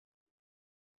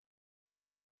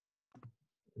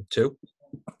 2.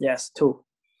 Yes, 2.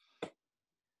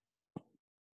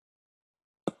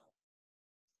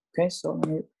 Okay, so let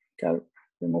me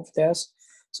remove this.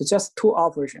 So just 2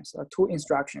 operations, 2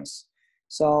 instructions.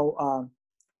 So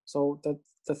so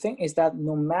the thing is that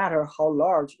no matter how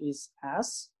large is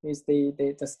S, is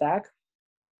the stack,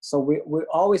 so we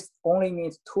always only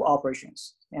need 2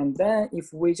 operations. And then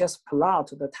if we just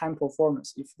plot the time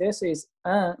performance, if this is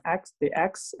n, the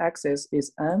x-axis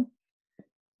is n,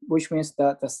 which means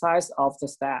that the size of the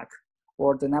stack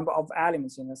or the number of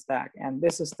elements in the stack, and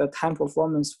this is the time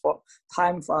performance for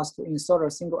us to insert a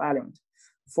single element.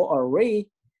 For array,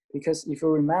 because if you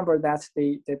remember that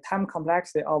the time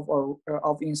complexity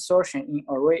of insertion in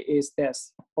array is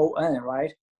this O(n),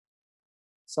 right?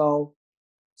 So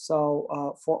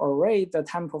for array, the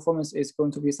time performance is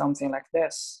going to be something like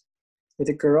this.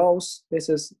 It grows. This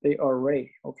is the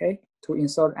array, okay? To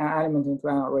insert an element into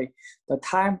an array, the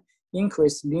time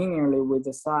increase linearly with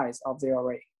the size of the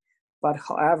array. But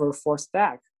however, for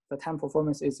stack, the time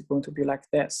performance is going to be like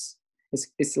this.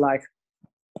 It's like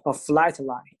a flat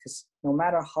line, because no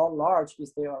matter how large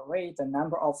is the array, the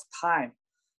number of time,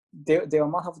 the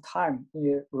amount of time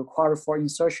required for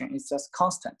insertion is just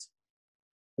constant.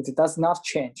 It does not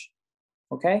change,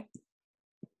 okay?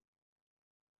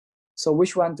 So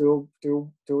which one do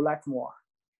you like more?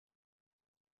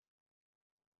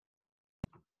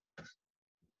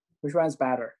 Which one is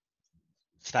better?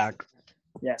 Stack.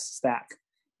 Yes, stack.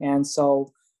 And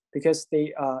so because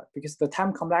the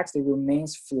time complexity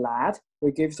remains flat,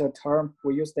 we give the term,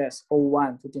 we use this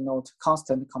O(1) to denote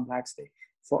constant complexity.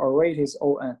 For array, it is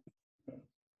O(n).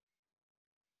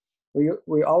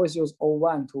 We always use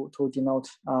O(1) to denote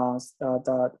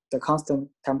the constant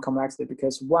time complexity,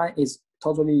 because 1 is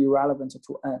totally irrelevant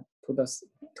to n, to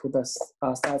the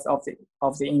size of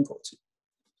the input.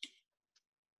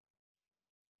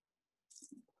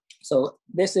 So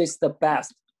this is the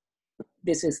best.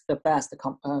 This is the best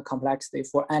complexity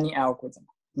for any algorithm,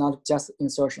 not just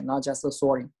insertion, not just the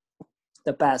sorting.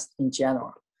 The best in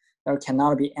general. There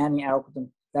cannot be any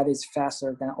algorithm that is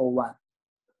faster than O(1).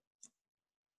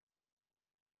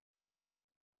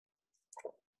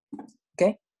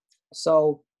 Okay,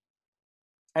 so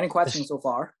any questions so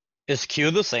far? Is Q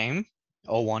the same?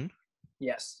 O(1)?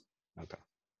 Yes. Okay.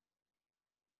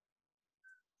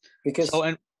 Because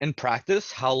So in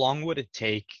practice, how long would it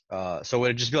take? So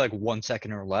would it just be like 1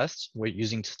 second or less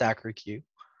using stack or queue?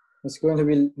 it's going to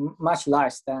be much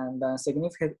less than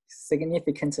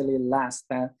significantly less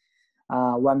than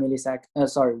 1 millisecond.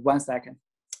 Sorry, 1 second.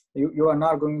 You are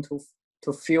not going to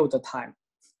feel the time.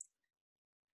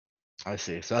 I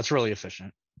see. So that's really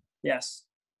efficient. Yes.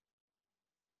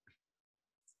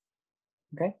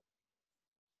 Okay.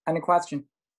 Any question?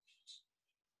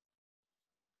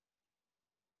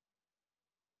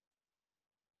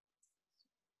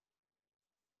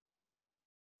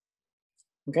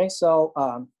 Okay, so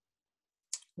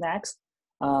next,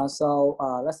 let's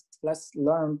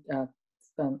learn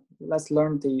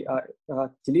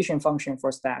the deletion function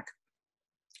for stack.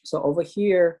 So over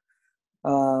here,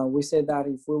 we say that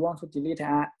if we want to delete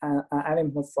an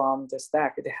element from the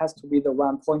stack, it has to be the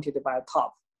one pointed by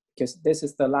top, because this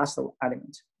is the last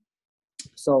element.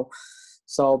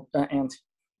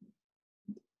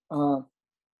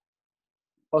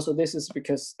 Also, this is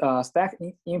because stack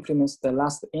implements the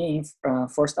last in,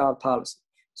 first out policy.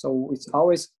 So it's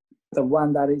always the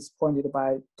one that is pointed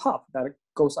by top that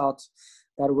goes out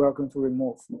that we're going to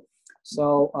remove.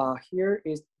 So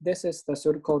this is the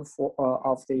pseudocode for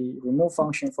of the remove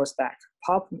function for stack.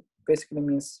 Pop basically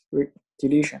means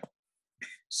deletion.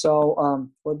 So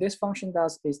what this function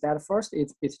does is that first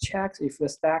it checks if the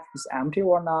stack is empty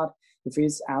or not. If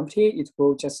it's empty, it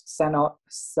will just send an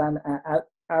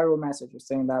error message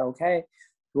saying that, okay,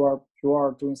 you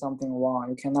are doing something wrong.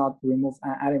 You cannot remove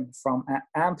an element from an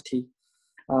empty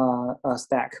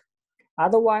stack.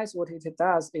 Otherwise, what it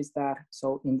does is that,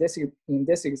 so in this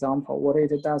example, what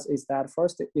it does is that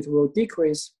first it will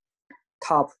decrease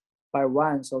top by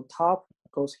 1. So top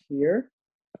goes here,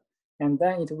 and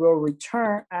then it will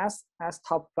return as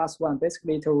top plus 1.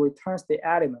 Basically, it returns the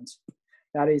element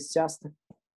that is just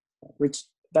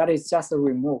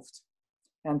removed.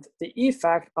 And the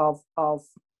effect of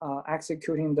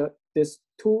executing these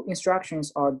 2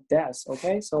 instructions are this.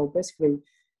 Okay, so basically,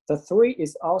 the 3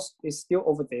 is still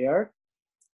over there,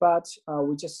 but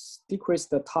we just decrease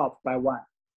the top by 1.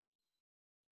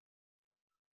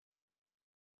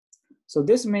 So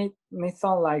this may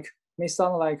sound like,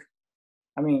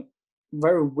 I mean,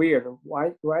 very weird,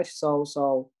 right? So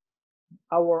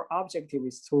our objective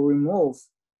is to remove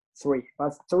 3,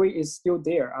 but 3 is still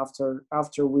there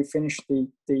after we finish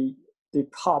the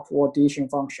top or addition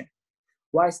function.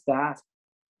 Why is that?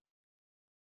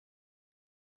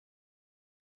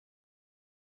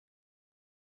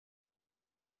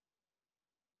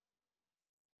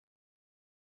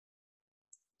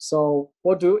 So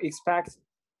what do you expect?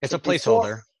 It's So a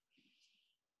placeholder.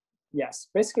 Yes,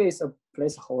 basically it's a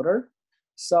placeholder.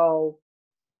 So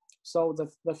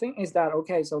the thing is that,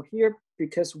 okay, so here,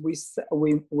 because we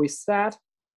set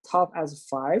top as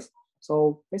 5,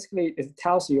 so basically it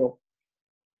tells you,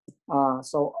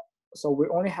 so we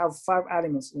only have 5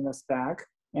 elements in the stack,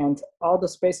 and all the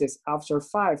spaces after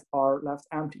 5 are left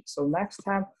empty. So next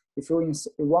time, if you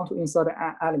want to insert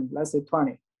an element, let's say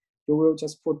 20, you will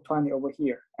just put 20 over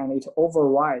here, and it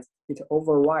overrides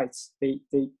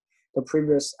the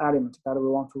previous element that we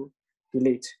want to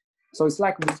delete. So it's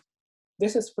like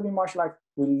this is pretty much like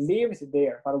we leave it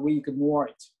there, but we ignore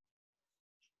it,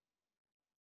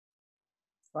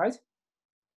 right?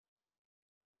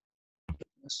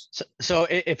 So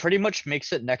it pretty much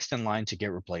makes it next in line to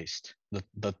get replaced.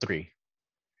 The 3.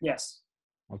 Yes.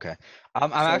 Okay.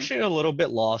 I'm So- actually a little bit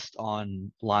lost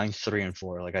on lines 3 and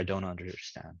 4. Like I don't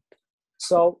understand.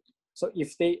 So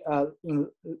if they in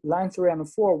line 3 and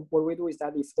 4, what we do is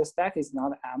that if the stack is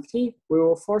not empty, we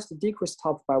will first decrease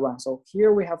top by 1. So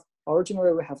here we have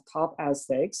originally we have top as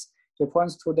 6. It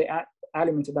points to the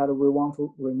element that we want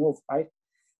to remove, right?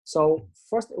 So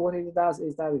first, what it does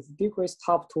is that it decreases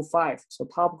top to 5. So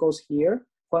top goes here,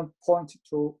 point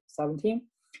to 17,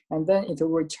 and then it will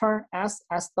return s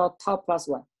dot top plus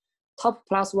 1. Top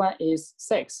plus 1 is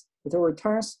 6. It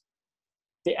returns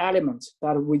the element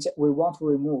that we want to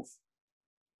remove.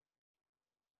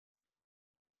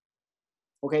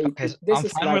 Okay, Okay, so this I'm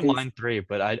is fine like with line 3,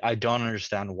 but I don't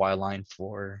understand why line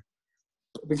 4.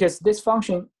 because this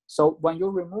function. So when you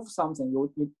remove something,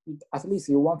 you at least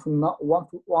you want to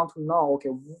know. Okay,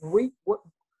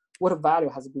 what value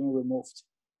has been removed?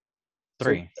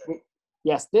 3. So,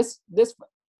 yes, this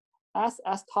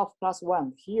as top plus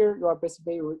 1. Here you are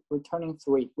basically returning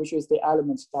 3, which is the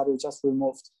element that we just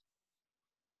removed.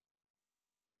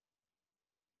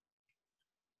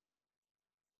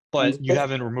 But And you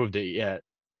haven't removed it yet.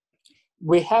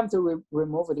 we haven't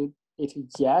removed it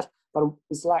yet, but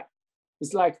it's like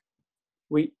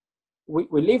we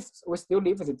still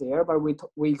leave it there, but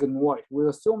we ignore it. We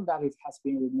assume that it has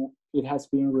been removed. It has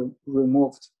been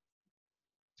removed.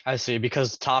 I see,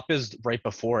 because top is right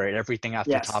before it. Everything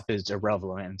after Yes. top is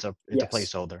irrelevant. It's Yes. a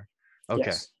placeholder.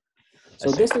 Okay. Yes. I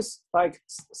So see. this is like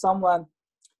someone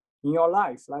in your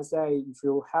life. Let's say if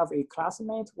you have a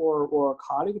classmate or a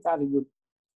colleague that you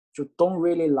don't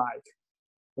really like,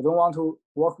 you don't want to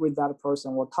work with that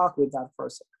person or talk with that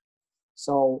person.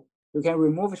 So you can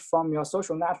remove it from your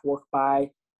social network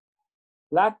by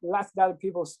let that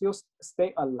people still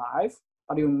stay alive,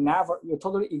 but you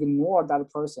totally ignore that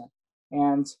person.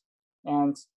 And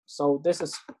so this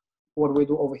is what we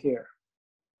do over here.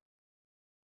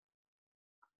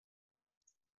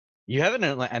 You have an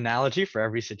analogy for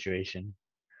every situation.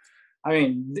 I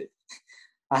mean,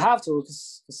 I have to,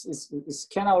 because it's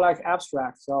kind of like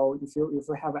abstract. So if you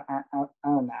have an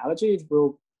analogy, it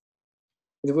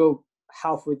will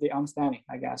help with the understanding,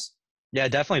 I guess. Yeah,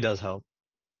 it definitely does help.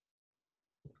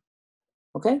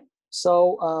 Okay,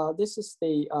 so this is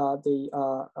the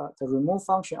remove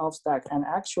function of stack, and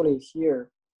actually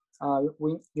here,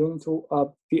 you need to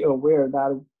be aware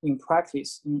that in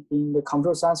practice, in the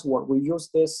computer science world, we use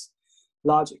this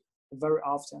logic very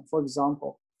often. For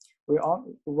example, we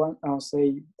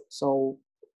say so.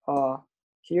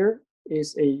 Here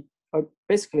is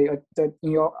basically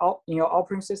in your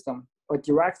operating system, a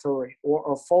directory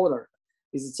or a folder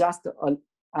is just an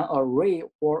array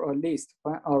or a list,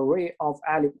 an array of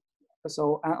elements.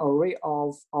 So an array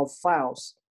of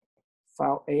files,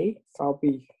 file A, file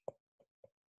B.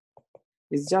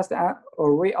 It's just an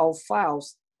array of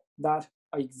files that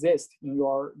exist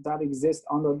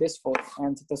under this folder.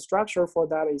 And the structure for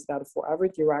that is that for every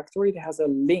directory, it has a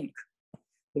link.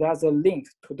 It has a link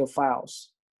to the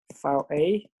files, file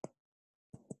A,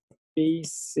 B,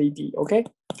 C, D. Okay,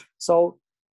 so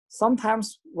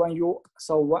sometimes when you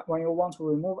want to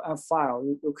remove a file,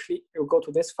 you go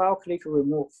to this file, click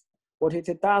remove. What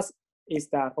it does is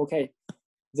that, okay,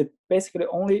 they basically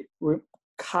only remove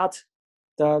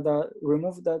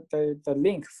the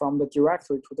link from the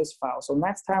directory to this file. So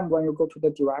next time when you go to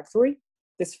the directory,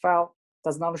 this file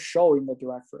does not show in the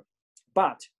directory,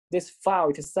 but this file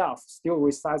itself still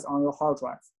resides on your hard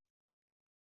drive.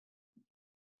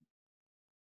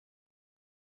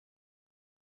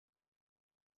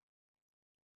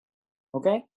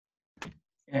 Okay?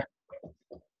 Yeah.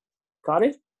 Got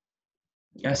it?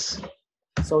 Yes.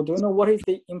 So do you know what is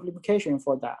the implication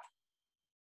for that?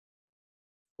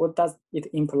 What does it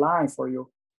imply for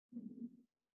you?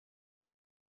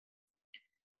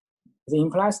 It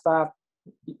implies that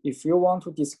if you want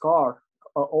to discard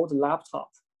an old laptop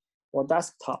or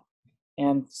desktop,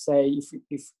 and say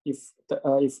if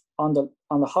on the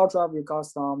hard drive you got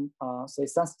some say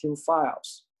sensitive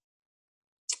files,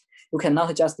 you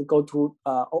cannot just go to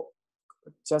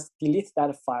just delete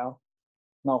that file.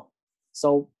 No.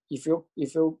 So if you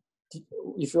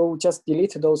just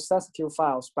delete those sensitive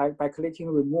files by clicking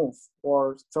remove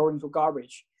or throw into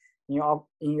garbage in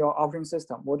your operating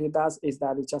system, what it does is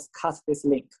that it just cuts this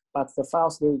link, but the file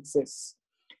still exists.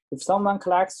 If someone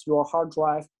collects your hard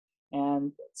drive,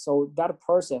 and so that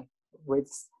person with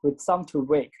some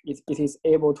tweak, it is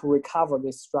able to recover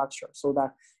this structure so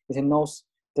that it knows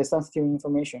the sensitive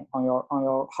information on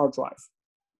your hard drive.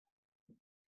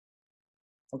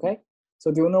 Okay,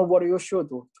 so do you know what you should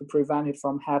do to prevent it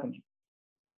from happening?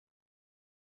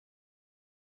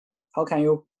 How can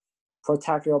you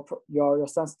protect your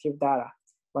sensitive data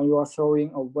when you are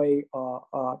throwing away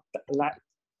a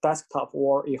desktop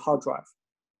or a hard drive?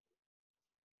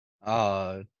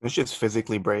 Let's just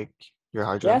physically break your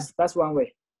hard drive. Yes, that's one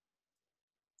way.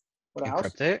 What else?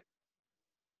 Encrypt it.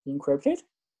 Encrypt it?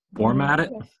 Format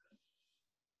it.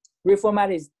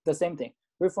 Reformat is the same thing.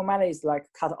 Reformat is like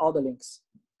cut all the links.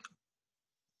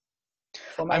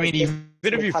 I mean, even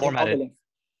if you format it, link.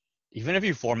 even if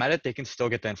you format it, they can still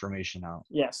get the information out.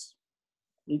 Yes.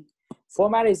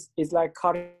 Format is like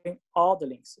cutting all the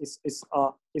links.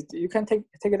 You can take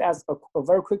it as a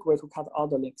very quick way to cut all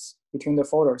the links between the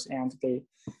folders and the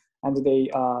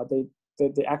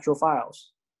actual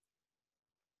files.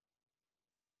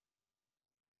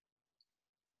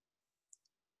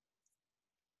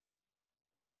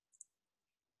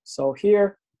 So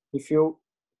here, if you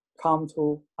come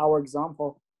to our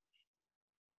example,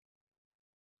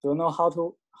 do you know how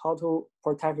to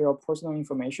protect your personal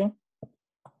information?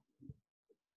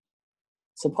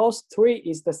 Suppose 3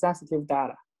 is the sensitive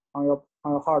data on your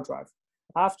hard drive.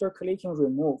 After clicking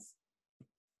remove,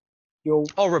 you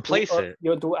replace it.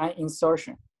 You do an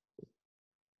insertion,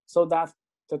 so that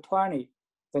the 20,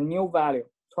 the new value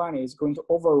 20 is going to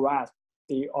override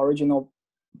the original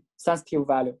sensitive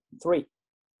value 3.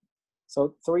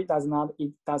 So 3 does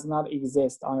not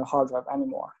exist on your hard drive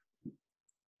anymore,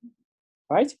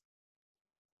 right?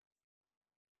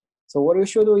 So what you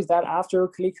should do is that after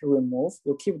click remove,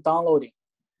 you keep downloading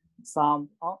some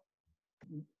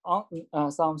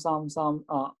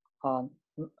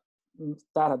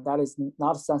data that is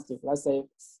not sensitive. Let's say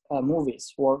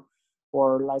movies or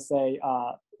let's say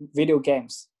video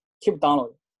games. Keep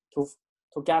downloading to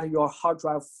get your hard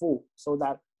drive full, so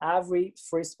that every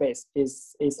free space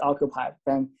is occupied.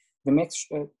 Then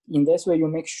in this way you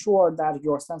make sure that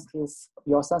your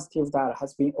sensitive data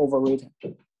has been overwritten.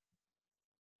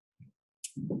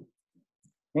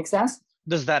 Make sense?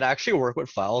 Does that actually work with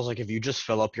files? Like if you just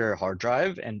fill up your hard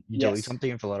drive and you delete something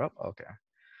and fill it up? Okay.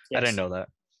 Yes. I didn't know that.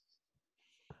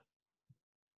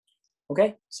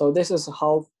 Okay, so this is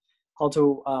how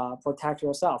to protect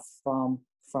yourself from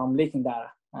leaking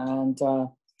data. And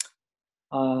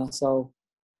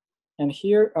and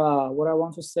here what I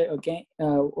want to say again,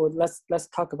 let's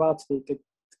talk about the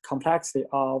complexity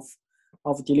of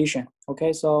deletion.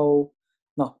 Okay, so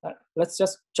no, let's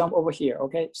just jump over here.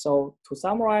 Okay, so to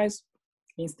summarize,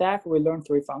 in stack we learned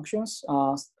 3 functions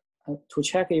to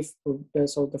check if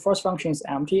so the first function is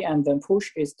empty, and then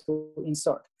push is to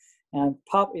insert, and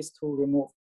pop is to remove.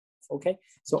 Okay,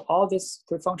 so all these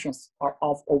 3 functions are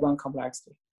of O1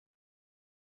 complexity.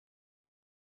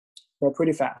 They're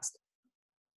pretty fast.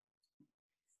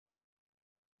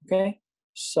 Okay,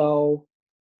 so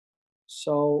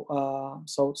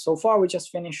far we just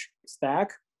finished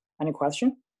stack. Any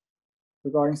question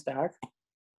regarding stack?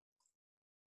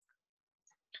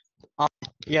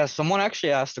 Yeah, someone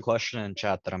actually asked a question in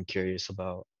chat that I'm curious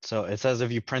about. So it says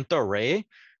if you print the array,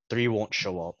 3 won't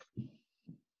show up.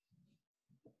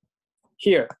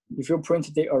 Here, if you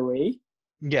print the array.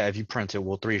 Yeah, if you print it,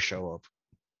 will 3 show up?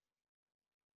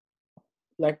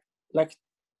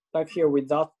 Like here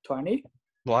without 20?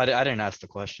 Well, I didn't ask the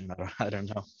question. I don't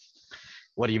know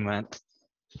what you meant.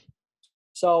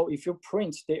 So if you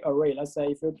print the array, let's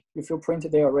say if you print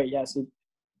the array, yes,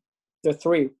 the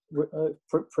 3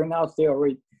 print out the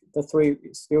array, the 3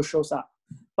 still shows up.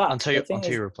 But until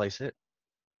you replace it.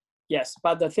 Yes,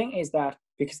 but the thing is that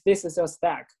because this is a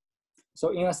stack, so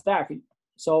in a stack,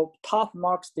 so top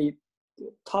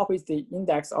is the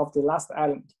index of the last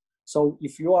element. So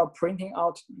if you don't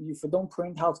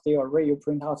print out the array, you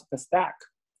print out the stack.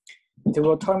 It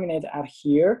will terminate at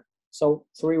here, So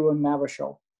 3 will never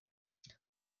show.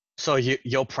 So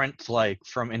you'll print like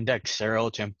from index 0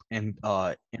 to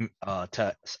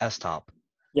to S top.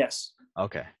 Yes.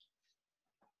 Okay.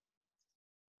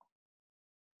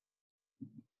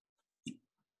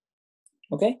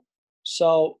 Okay.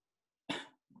 So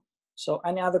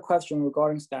any other question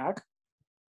regarding stack?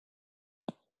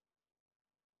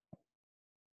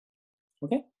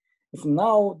 Okay. If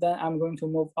no, then I'm going to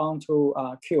move on to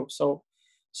queue. So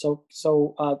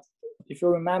if you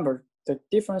remember, the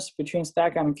difference between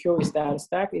stack and queue is that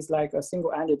stack is like a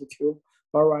single-ended queue,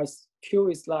 whereas queue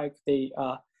is like the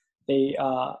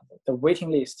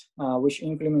waiting list, which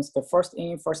implements the first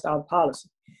in, first out policy.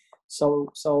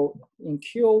 So in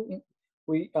queue,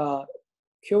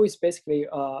 queue is basically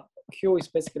an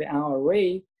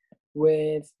array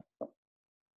with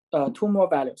 2 more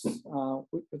values.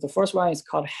 The first one is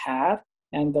called head,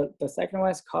 and the second one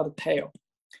is called tail.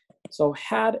 So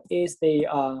head is the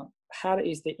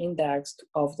index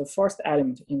of the first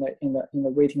element in the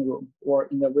waiting room or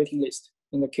in the waiting list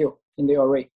in the queue in the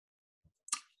array.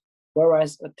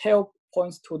 Whereas a tail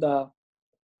points to the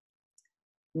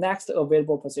next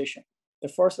available position, the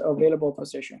first available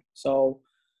position. So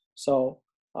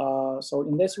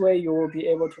in this way, you will be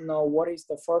able to know what is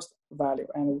the first value,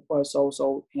 and also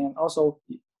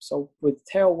with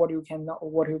tail, what you can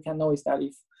know is that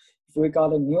if we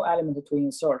got a new element to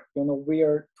insert, you know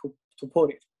where to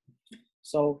put it.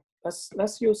 So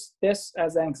let's use this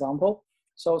as an example.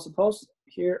 So suppose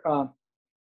here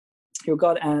you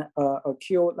got a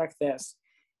queue like this,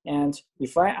 and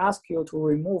if I ask you to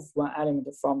remove one element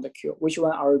from the queue, which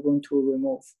one are you going to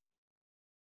remove?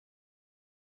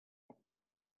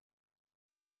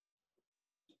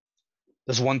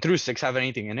 Does 1 through 6 have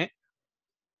anything in it?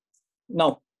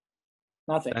 No,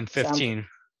 nothing. And It's empty. 15.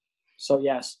 So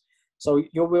yes, so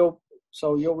you will say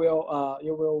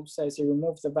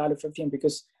remove the value 15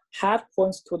 because head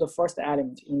points to the first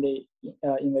element in the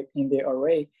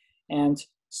array, and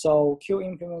so queue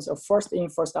implements a first in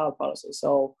first out policy.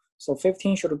 So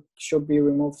 15 should be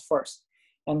removed first.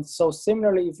 And so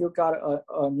similarly, if you got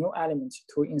a new element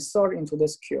to insert into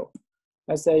this queue,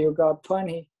 let's say you got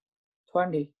 20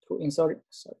 to insert.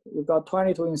 Sorry, you got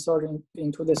 20 to insert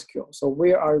into this queue. So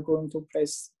where are you going to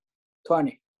place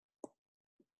 20?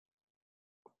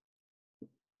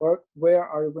 Or where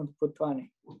are you going to put 20?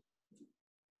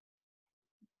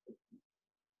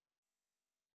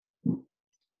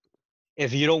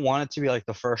 If you don't want it to be like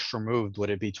the first removed, would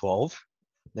it be 12?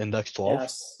 The index 12?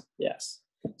 Yes.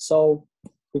 So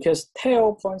because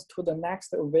tail points to the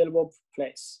next available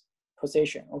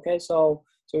position. Okay, so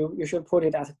you should put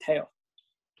it as a tail.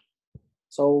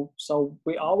 So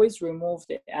we always remove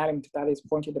the element that is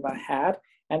pointed by head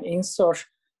and insert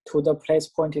to the place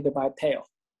pointed by tail.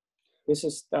 This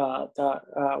is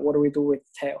what we do with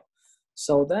tail.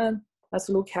 So then let's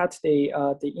look at the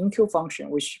enqueue function,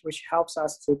 which helps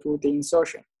us to do the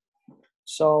insertion.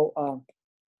 So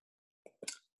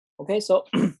okay, so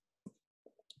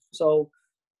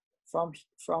from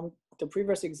the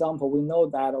previous example, we know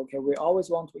that okay, we always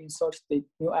want to insert the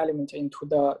new element into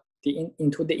the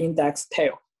index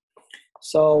tail.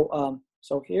 So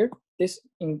here, this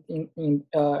in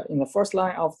the first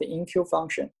line of the enqueue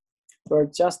function, we're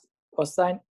just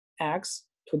assign x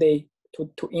to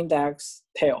index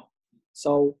tail.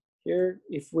 So here,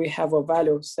 if we have a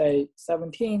value, say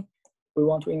 17, we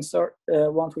want to insert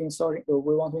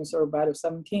value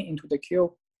 17 into the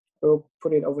queue. We'll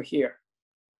put it over here.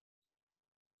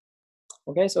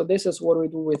 Okay, so this is what we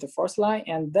do with the first line,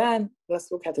 and then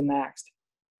let's look at the next.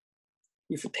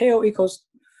 If tail equals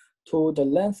to the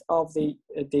length of the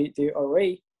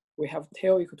array, we have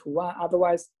tail equal to 1.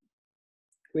 Otherwise,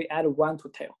 we add 1 to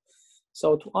tail.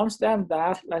 So to understand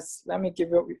that, let me give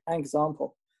you an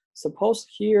example. Suppose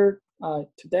here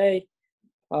today,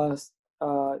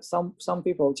 some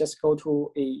people just go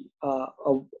to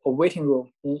a waiting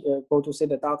room, go to see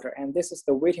the doctor, and this is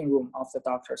the waiting room of the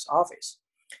doctor's office.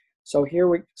 So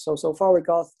here so far we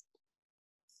got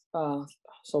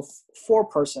 4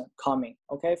 person coming.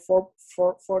 Okay, four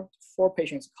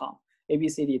patients come. A, B,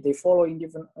 C, D. They follow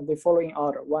in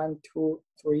order. 1, 2,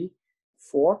 3,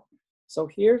 4. So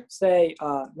here,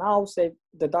 now say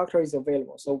the doctor is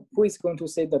available. So who is going to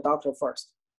see the doctor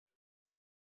first?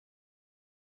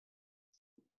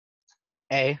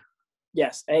 A.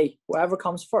 Yes, A. Whoever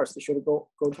comes first should go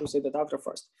to see the doctor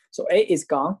first. So A is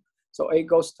gone. So A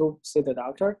goes to see the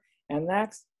doctor. And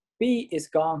next, B is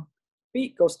gone.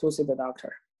 B goes to see the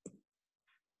doctor.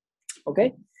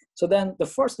 Okay. So then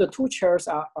the 2 chairs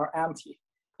are empty.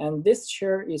 And this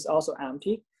chair is also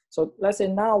empty. So let's say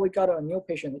now we got a new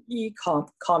patient, E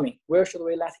coming. Where should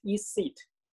we let E sit?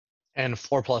 And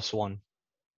 4 plus 1.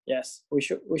 Yes, we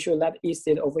should let E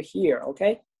sit over here,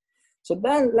 okay? So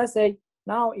then let's say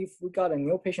now if we got a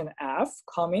new patient F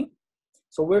coming,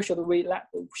 so where should we let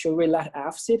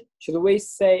F sit? Should we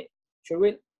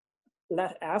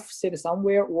let F sit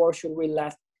somewhere, or should we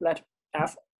let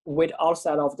F wait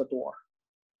outside of the door?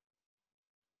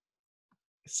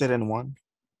 Sit in 1.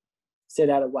 Sit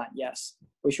at 1, yes.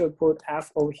 We should put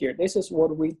F over here. This is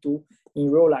what we do in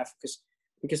real life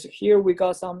because here we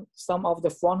got some of the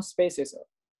front spaces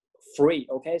free,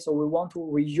 okay? So we want to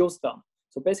reuse them.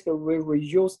 So basically we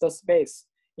reuse the space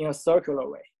in a circular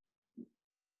way.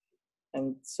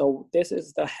 And so this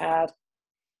is the head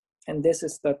and this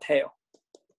is the tail.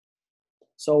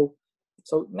 So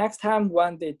next time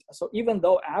so even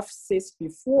though F sits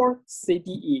before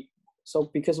CDE,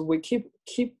 so because we keep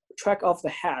track of the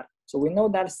head, so we know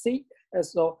that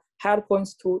so head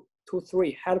points to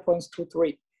 3, head points to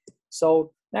 3.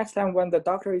 So next time when the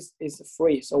doctor is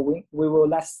free, so we will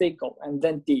let C go and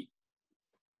then D,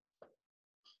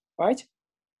 right?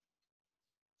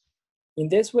 In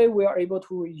this way, we are able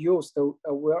to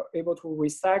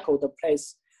recycle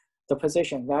the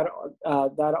position that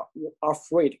are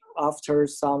freed after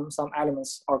some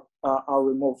elements are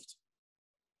removed.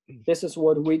 This is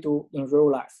what we do in real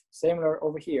life. Similar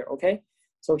over here, okay?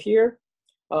 So here,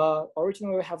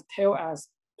 originally we have tail as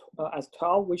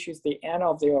 12, which is the end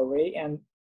of the array, and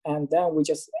then we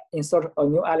just insert a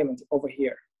new element over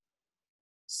here.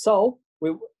 So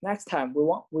next time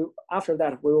after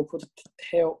that we will put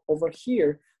tail over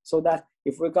here, so that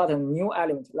if we got a new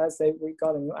element, let's say we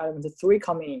got a new element 3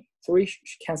 coming in, 3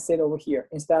 can sit over here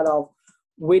instead of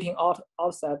waiting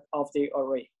outside of the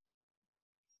array.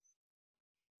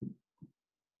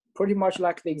 Pretty much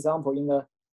like the example in the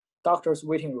doctor's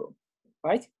waiting room,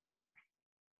 right?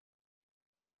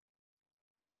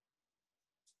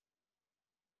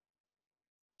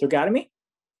 You got me?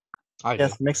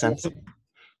 Yes, makes sense.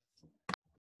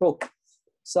 Cool.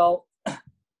 So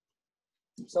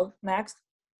next,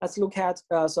 let's look at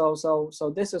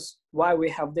so this is why we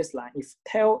have this line. If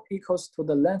tail equals to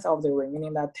the length of the array,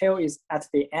 meaning that tail is at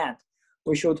the end,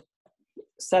 we should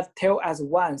set tail as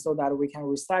 1 so that we can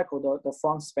recycle the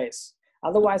front space.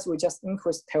 Otherwise, we just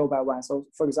increase tail by 1. So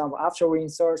for example, after we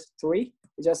insert 3,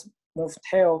 we just move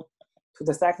tail to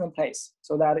the second place,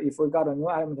 so that if we got a new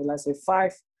element, let's say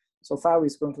 5, so 5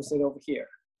 is going to sit over here.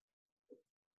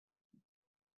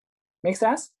 Make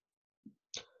sense?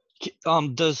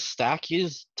 Does stack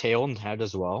use tail and head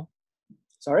as well?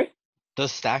 Sorry?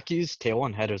 Does stack use tail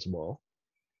and head as well?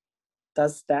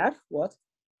 Does that what?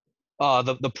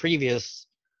 The previous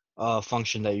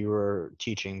function that you were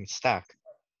teaching, stack.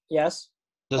 Yes.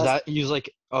 Does that use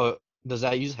does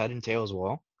that use head and tail as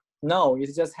well? No,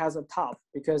 it just has a top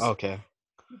because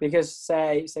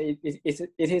say it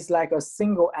is like a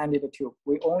single-ended tube.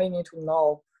 We only need to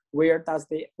know where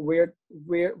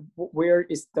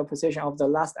is the position of the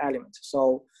last element.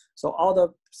 So all the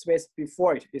space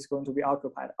before it is going to be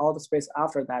occupied. All the space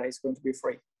after that is going to be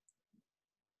free.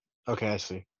 Okay, I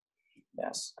see.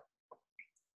 Yes.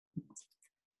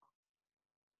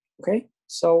 Okay,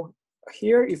 so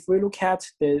here if we look at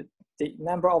the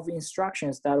number of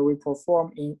instructions that we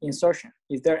perform in insertion,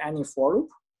 is there any for loop?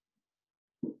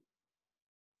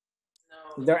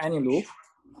 Is there any loop?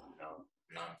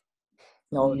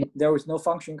 No, there is no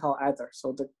function call either.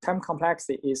 So the time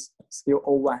complexity is still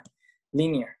O1,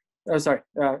 linear.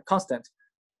 Constant.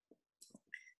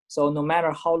 So no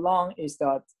matter how long is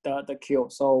the queue,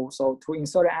 so to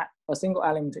insert a single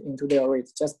element into the array,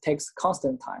 it just takes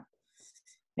constant time.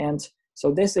 And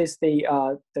so this is the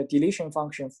deletion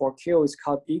function for queue is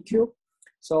called EQ.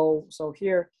 So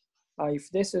here, if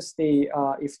this is the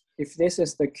if this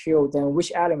is the queue, then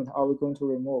which element are we going to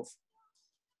remove?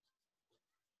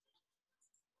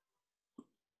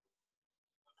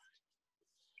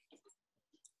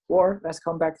 Or let's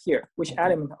come back here. Which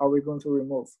element are we going to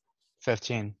remove?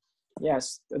 15.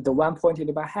 Yes, the one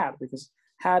pointed by head, because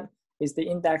head is the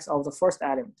index of the first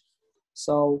element.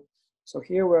 So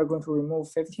here we're going to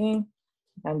remove 15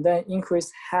 and then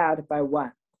increase head by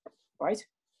 1, right?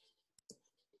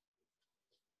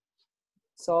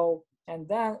 So, and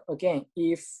then again,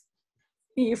 if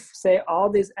say all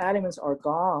these elements are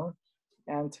gone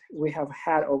and we have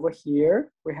head over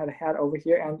here, we had head over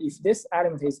here, and if this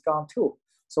element is gone too,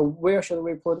 so where should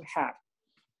we put head?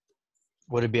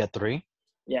 Would it be at 3?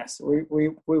 Yes, we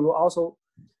will also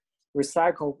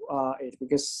recycle it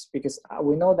because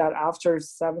we know that after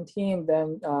 17,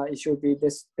 then it should be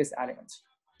this element.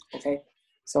 Okay,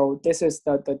 so this is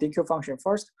the DQ function.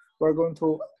 First, we're going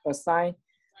to assign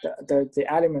the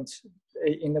element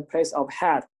in the place of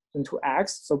head into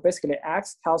X. So basically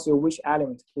X tells you which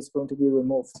element is going to be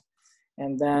removed.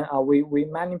 And then we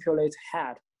manipulate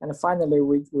head. And finally,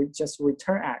 we just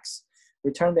return X,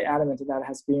 return the element that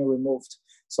has been removed.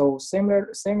 So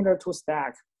similar to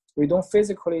stack, we don't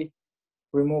physically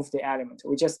remove the element,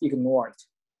 we just ignore it.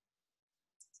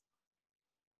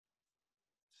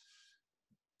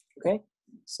 Okay,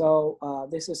 so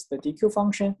this is the DQ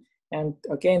function. And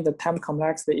again, the time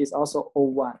complexity is also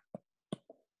O1.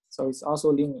 So it's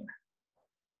also linear.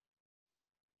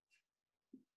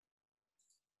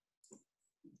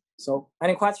 So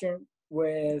any question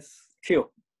with Q?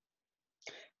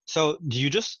 So do you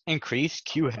just increase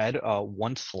Q head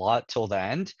one slot till the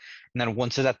end, and then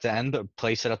once it's at the end,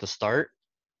 place it at the start?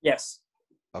 Yes.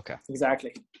 Okay.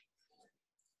 Exactly.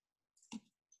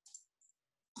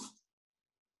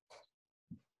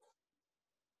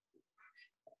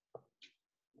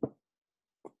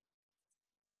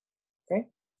 Okay.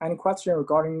 Any question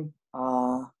regarding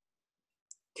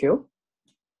Q?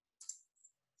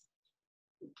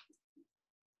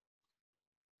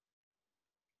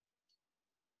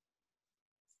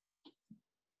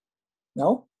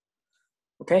 No?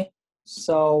 Okay,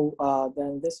 so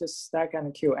then this is stack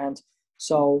and queue. And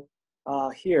so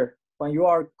here, when you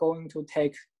are going to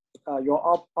take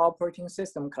your operating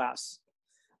system class,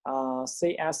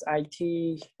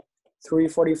 CSIT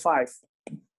 345,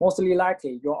 mostly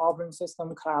likely your operating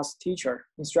system class teacher,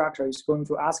 instructor is going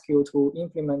to ask you to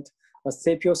implement a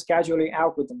CPU scheduling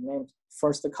algorithm named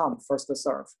first come, first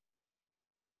serve.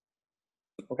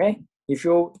 Okay, if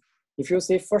you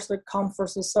say first come,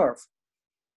 first serve,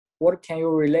 what can you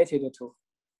relate it to?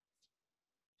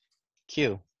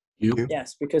 Q. Q.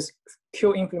 Yes, because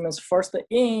Q implements first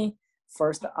in,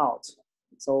 first out.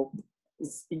 So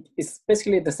it's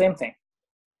basically the same thing.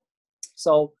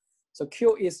 So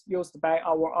Q is used by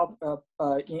our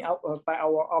by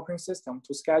our operating system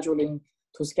to schedule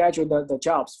the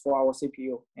jobs for our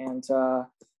CPU. And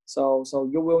so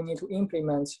you will need to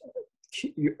implement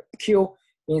Q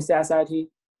in CSIT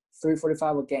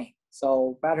 345 again.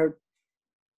 So better.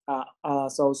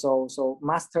 So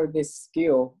master this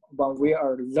skill when we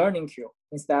are learning Q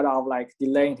instead of like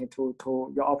delaying it to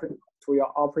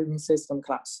your operating system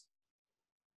class.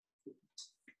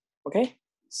 Okay,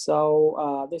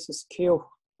 so this is Q,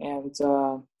 and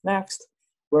next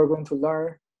we're going to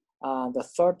learn the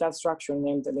third data structure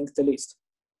named linked list.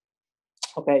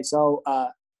 Okay, so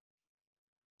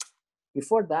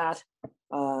before that,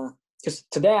 because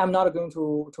today I'm not going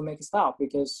to make a stop,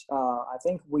 because I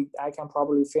think I can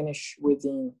probably finish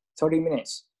within 30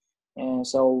 minutes, and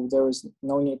so there is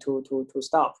no need to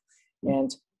stop.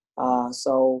 And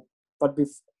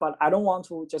but I don't want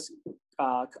to just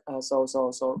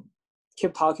so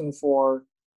keep talking for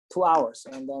 2 hours,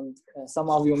 and then some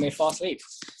of you may fall asleep.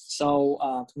 So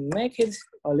to make it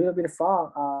a little bit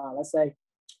fun, let's say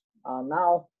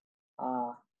now,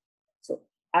 so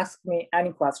ask me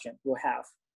any question you have.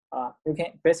 You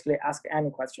can basically ask any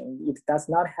question. It does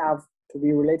not have to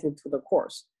be related to the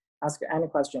course. Ask any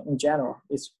question in general,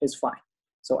 it's fine.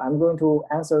 So I'm going to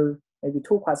answer maybe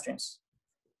 2 questions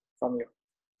from you.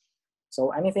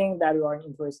 So anything that you are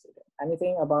interested in,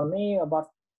 anything about me, about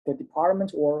the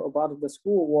department, or about the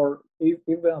school, or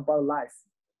even about life,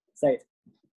 say it.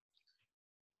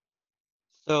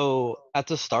 So at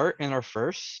the start in our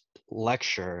first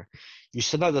lecture, you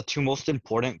said that the 2 most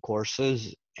important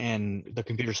courses in the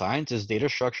computer science is data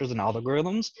structures and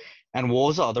algorithms. And what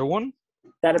was the other one?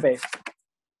 Database.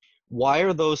 Why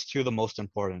are those 2 the most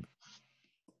important?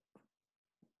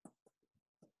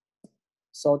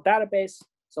 So database,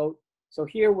 so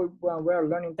here we're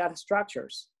learning data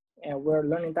structures, and we're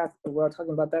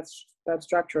talking about data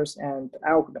structures and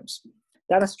algorithms.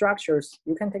 Data structures,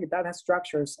 you can take data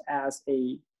structures as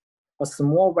a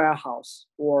small warehouse,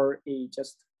 or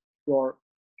just your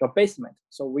basement.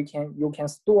 So you can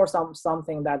store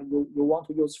something that you want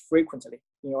to use frequently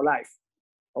in your life.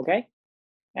 Okay,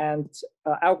 and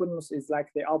algorithms is like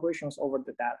the operations over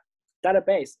the data.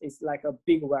 Database is like a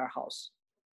big warehouse.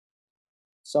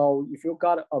 So if you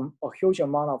got a huge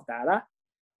amount of data,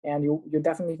 and you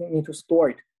definitely need to store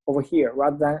it over here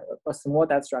rather than a small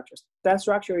data structure. Data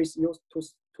structure is used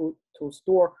to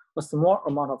store a small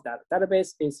amount of data.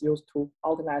 Database is used to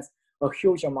organize a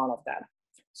huge amount of data.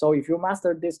 So if you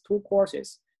master these 2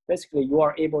 courses, basically you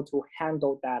are able to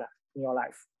handle data in your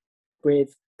life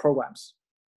with programs,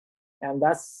 and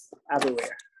that's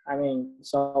everywhere. I mean,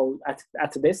 so at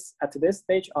this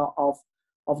stage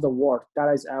of the world,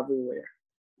 data is everywhere.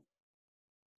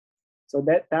 So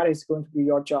that is going to be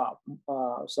your job.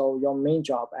 So your main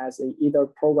job as either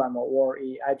programmer or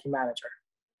a IT manager.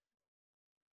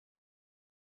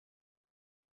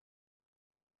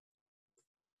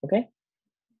 Okay,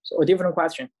 so a different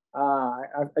question.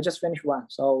 I just finished one.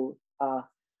 So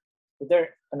is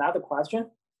there another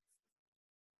question?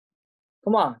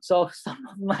 Come on. So some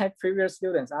of my previous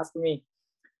students asked me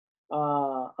a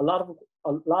lot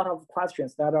of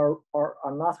questions that are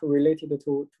not related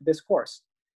to this course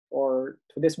or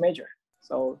to this major.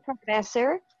 So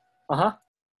Professor, uh-huh.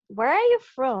 where are you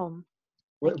from?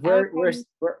 Like,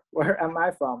 Where am I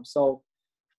from? So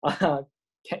can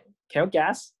you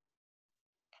guess?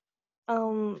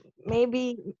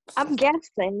 Maybe I'm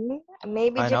guessing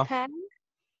maybe I know. Japan.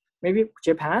 Maybe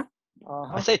Japan? I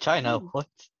Uh-huh. say China. What?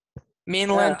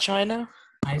 Mainland Yeah. China?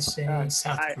 I say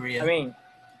South Korea. I mean,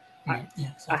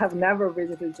 yeah, I have never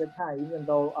visited Japan, even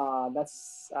though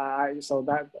that's so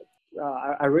that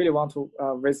I really want to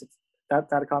visit that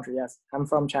country. Yes, I'm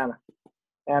from China,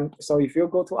 and so if you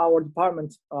go to our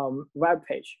department web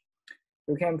page,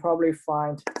 you can probably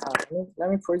find. Let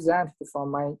me present from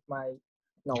my.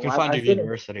 No, You can find your didn't-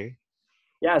 university.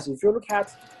 Yes, if you look at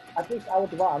least our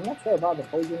department, I'm not sure about the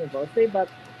whole university, but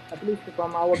at least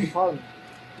from our department,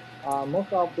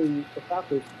 most of the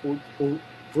faculty who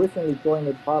recently joined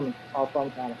the department are from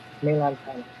China, mainland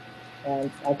China. And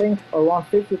I think around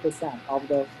 50% of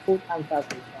the full-time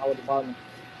faculty in our department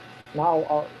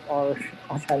now are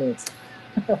Chinese.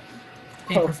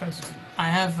 Hey, Professor, I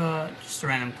have just a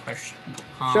random question.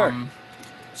 Sure.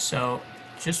 So,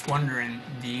 just wondering,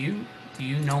 do you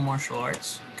know martial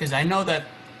arts? Because I know that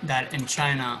in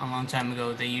China a long time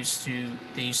ago they used to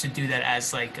do that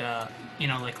as like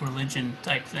like religion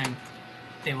type thing.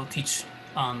 They will teach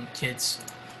kids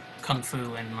kung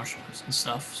fu and martial arts and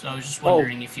stuff. So I was just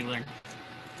wondering if you learned.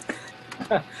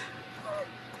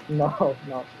 No.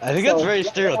 I think it's very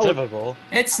stereotypical.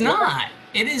 It's not.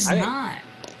 It is not.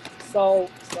 So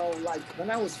like when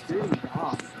I was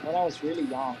really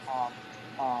young,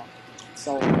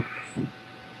 so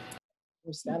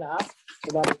stand up so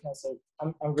that I can say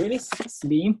I'm really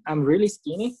slim, I'm really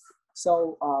skinny.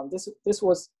 So this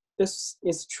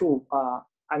is true.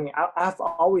 I mean I've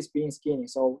always been skinny.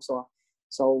 So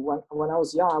when I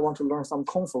was young, I want to learn some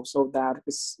kung fu so that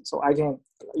so I can,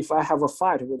 if I have a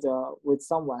fight with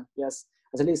someone, yes,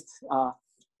 at least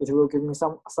it will give me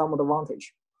some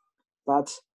advantage.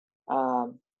 But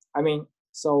I mean,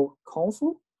 so kung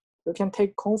fu, you can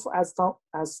take kung fu as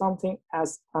something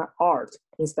as an art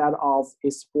instead of a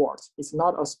sport. It's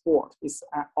not a sport; it's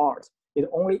an art. It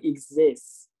only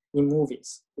exists in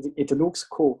movies. It looks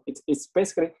cool. It's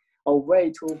basically a way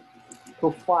to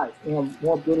fight in a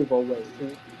more beautiful way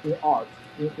in art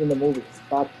in the movies.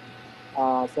 But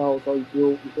so if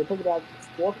you talk about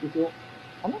sport,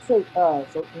 I'm not sure.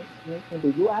 So in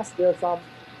the U.S. there's some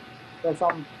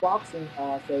boxing.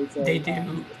 They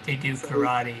do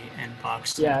karate and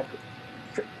boxing. Yeah,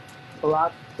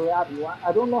 karate.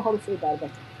 I don't know how to say that,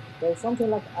 but there's something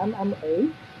like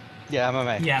MMA. Yeah,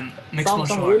 MMA. Yeah, mixed martial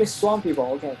Some arts. really strong people.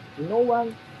 Okay, no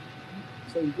one.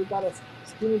 So if you got a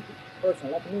skinny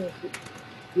person like me,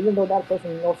 even though that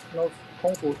person knows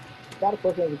kung fu, that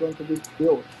person is going to be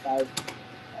killed by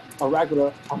a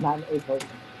regular MMA person.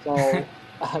 So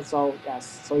so yes,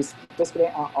 so it's basically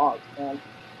an art, and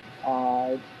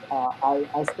I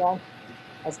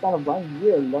spent 1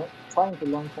 year trying to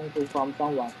learn kung fu from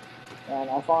someone, and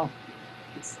I found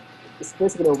it's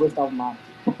basically a waste of money.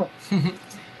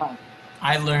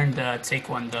 I learned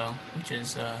Taekwondo, which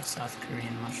is South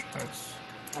Korean martial arts,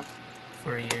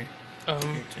 for a year.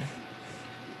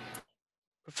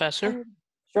 Professor,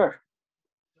 Sure.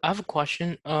 I have a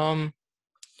question.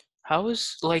 How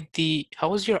was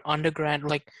your undergrad,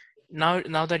 like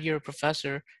now that you're a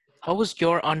professor, how was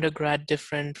your undergrad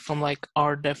different from like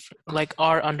our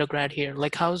undergrad here?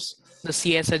 Like how's the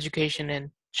CS education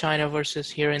in China versus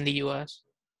here in the US?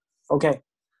 Okay,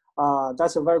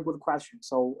 that's a very good question.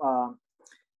 So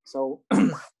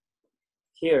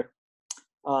here,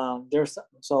 there's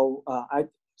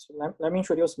let me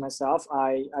introduce myself.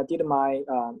 I did my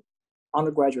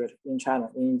undergraduate in China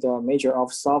in the major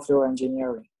of software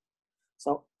engineering.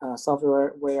 So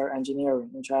software engineering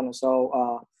in China.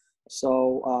 So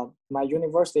my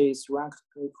university is rank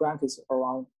is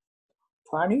around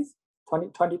 20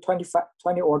 or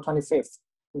 25th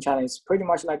in China. It's pretty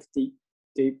much like the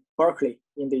Berkeley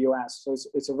in the US. So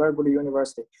it's a very good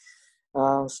university.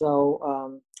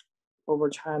 Over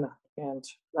China, and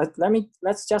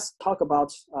let's just talk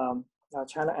about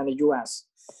China and the US.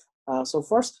 So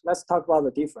first, let's talk about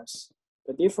the difference.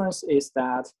 The difference is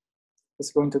that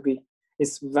it's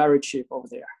very cheap over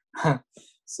there.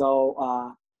 So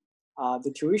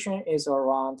the tuition is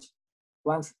around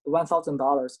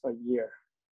 $1,000 a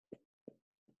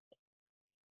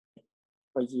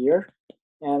year,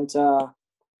 and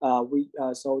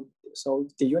so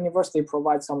the university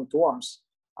provides some dorms.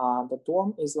 The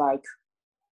dorm is like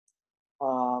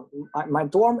my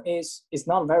dorm is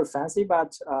not very fancy,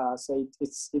 but say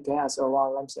it has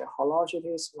around, let me say how large it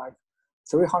is, like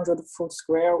 300 foot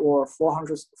square or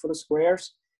 400 foot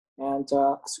squares and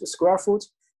square foot,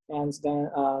 and then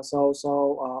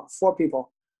four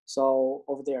people. So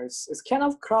over there, it's kind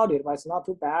of crowded, but it's not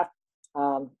too bad.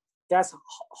 That's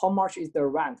how much is the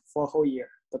rent for a whole year,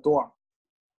 the dorm?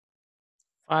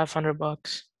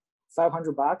 $500.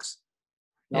 $500?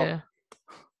 No. Yeah.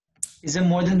 Is it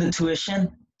more than the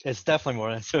tuition? It's definitely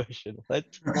more than tuition. What?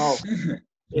 No.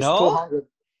 It's No? 200.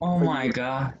 Oh per my year.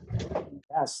 God.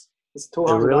 Yes, it's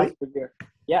 $200 really? per year.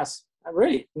 Yes,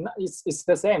 really. It's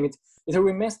the same. It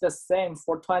remains the same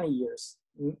for 20 years.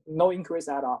 No increase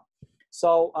at all.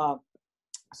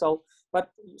 But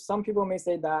some people may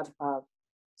say that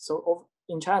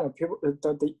in China, people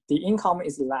the income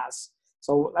is less.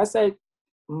 So let's say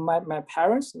my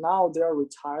parents now they're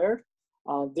retired.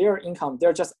 Their income,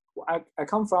 I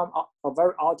come from a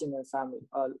very ordinary family,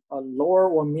 a lower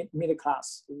or middle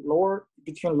class,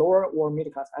 between lower or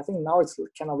middle class. I think now it's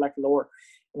kind of like lower.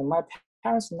 And my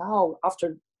parents now,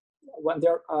 after when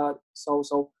they're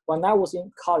when I was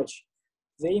in college,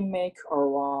 they make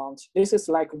around, this is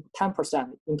like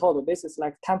 10% in total. This is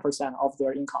like 10% of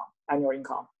their income, annual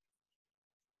income.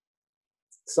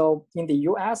 So in the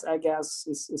U.S., I guess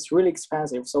it's really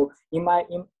expensive. So I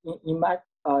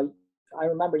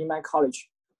remember in my college,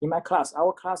 in my class,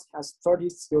 our class has 30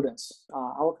 students.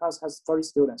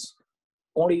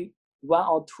 Only one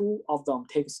or two of them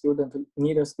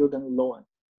need a student loan.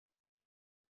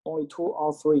 Only two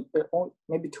or three,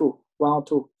 maybe two, one or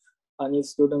two need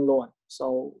student loan.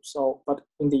 But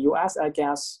in the US, I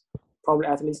guess probably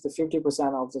at least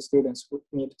 50% of the students would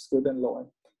need student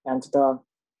loan. And the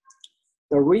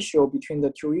ratio between the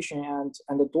tuition and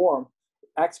the dorm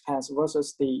expense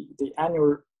versus the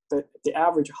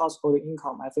average household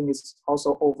income, I think is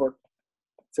also over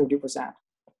 50%.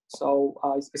 So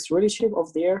it's really cheap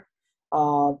over there.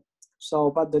 The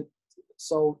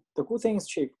good thing is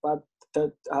cheap, but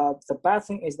the bad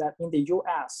thing is that in the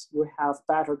US, you have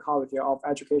better quality of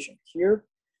education. Here,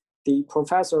 the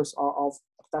professors are of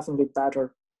definitely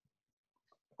better.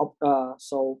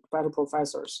 Better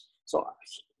professors. So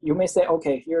you may say,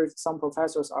 okay, here some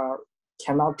professors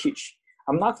cannot teach.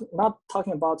 I'm not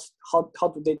talking about how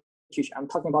do they teach. I'm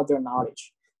talking about their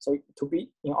knowledge. So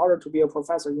in order to be a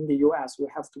professor in the US, you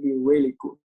have to be really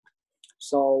good.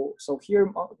 So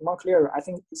here Montclair, I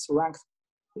think it's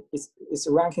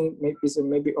ranking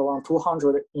maybe around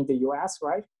 200 in the US,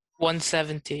 right?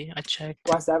 170, I checked.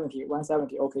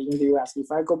 170. Okay, in the US.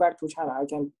 If I go back to China, I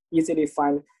can easily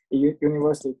find a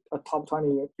university, a top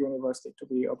 20 university to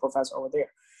be a professor over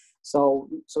there. So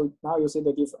now you see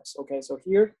the difference. Okay, so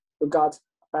here you got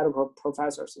better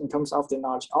professors in terms of the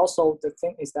knowledge. Also, the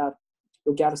thing is that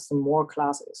you get some more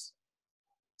classes,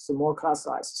 some more class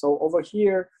size. So over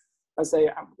here, let's say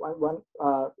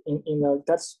in the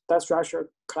that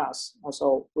structure class,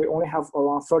 so we only have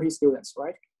around 30 students,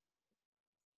 right?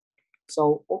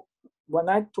 So when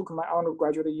I took my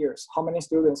undergraduate years, how many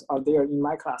students are there in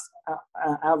my class?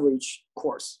 An average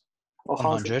course,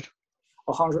 100.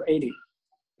 180.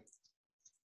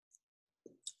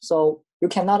 So you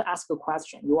cannot ask a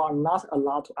question. You are not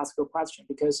allowed to ask a question,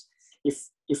 because if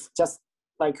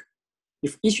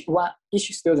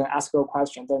each student asks a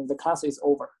question, then the class is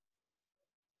over.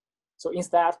 So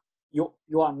instead,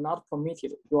 you are not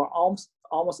permitted. You are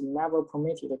almost never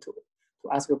permitted to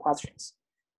ask your questions.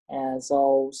 And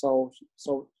so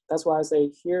that's why I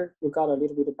say here you got a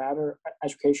little bit better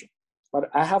education. But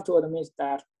I have to admit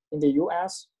that in the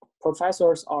US,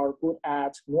 professors are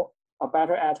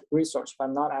better at research, but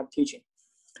not at teaching.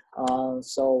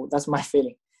 So that's my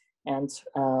feeling. And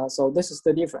so this is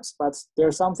the difference. But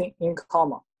there's something in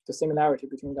common. The similarity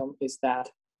between them is that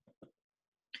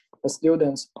the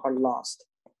students are lost.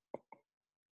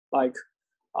 Like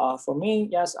for me,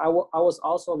 yes, I was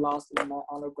also lost in my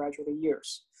undergraduate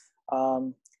years. I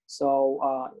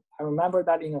remember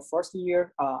that in the first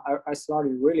year, I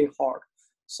started really hard.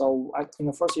 So in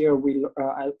the first year, we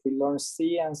learned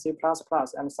C and C++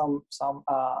 and some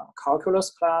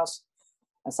calculus class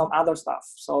and some other stuff.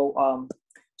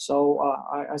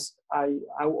 I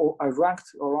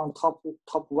ranked around top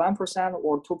 1%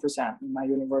 or 2% in my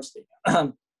university.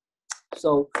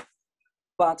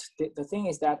 But the thing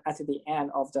is that at the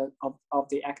end of the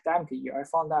academic year, I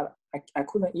found that I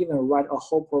couldn't even write a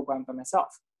whole program by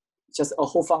myself, just a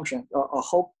whole function, a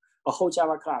whole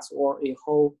Java class or a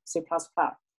whole C++ class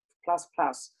by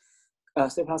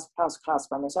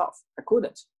myself. I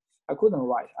couldn't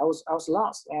write. I was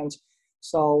lost, and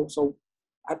So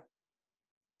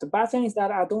the bad thing is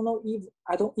that I don't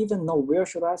even know where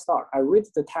should I start. I read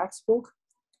the textbook,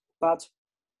 but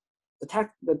the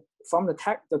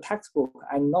textbook,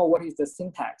 I know what is the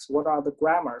syntax, what are the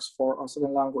grammars for a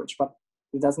certain language, but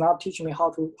it does not teach me how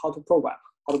to program,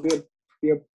 how to be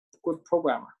a good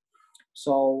programmer.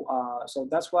 So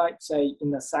that's why, say, in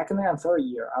the second and third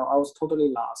year, I was totally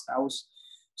lost.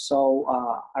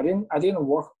 I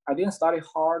didn't study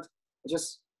hard.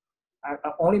 I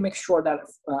only make sure that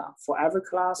for every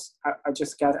class, I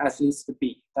just get at least a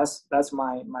B. That's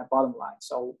my bottom line.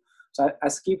 So I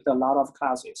skipped a lot of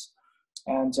classes,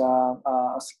 and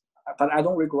but I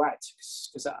don't regret,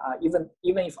 because even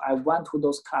if I went to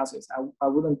those classes, I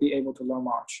wouldn't be able to learn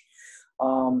much.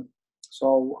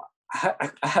 So I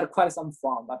had quite some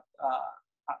fun, but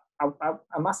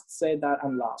I must say that I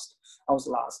was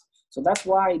lost. So that's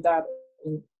why that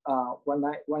when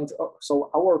I went, so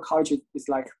our college is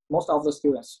like most of the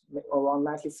students, around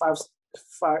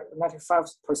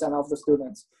 95% of the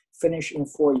students finish in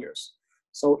 4 years.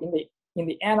 So in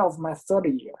the end of my third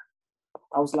year,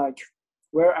 I was like,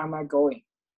 where am I going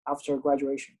after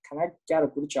graduation? Can I get a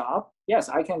good job? Yes,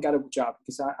 I can get a good job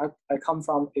because I come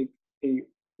from a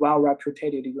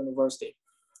well-reputed university.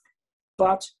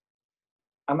 But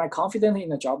am I confident in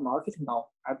the job market? No,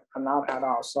 I'm not at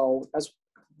all. So at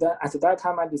that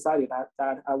time, I decided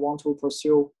that I want to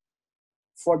pursue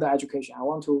further education. I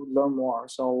want to learn more.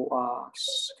 So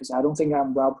because I don't think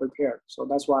I'm well prepared. So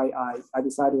that's why I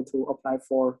decided to apply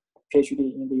for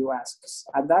PhD in the US. 'Cause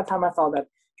at that time, I thought that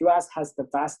US has the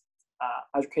best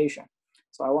education.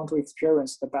 So I want to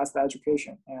experience the best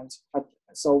education. And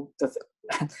so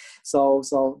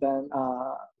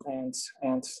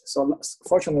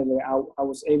fortunately, I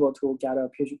was able to get a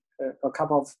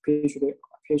couple of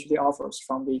PhD offers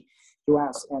from the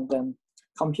US, and then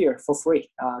come here for free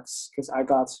because I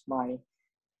got my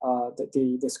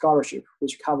the scholarship,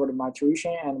 which covered my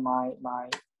tuition and my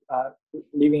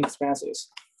living expenses.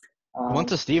 You went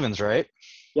to Stevens, right?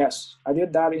 Yes, I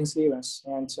did that in Stevens,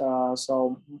 and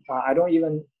so I don't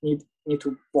even need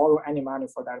to borrow any money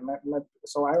for that.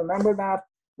 So I remember that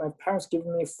my parents gave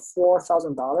me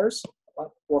 $4,000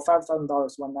 or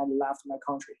 $5,000 when I left my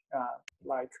country.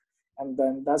 And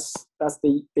then that's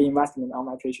the investment on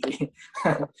my PhD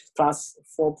plus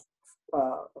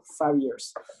 5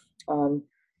 years.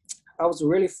 I was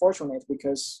really fortunate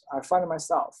because I found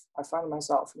myself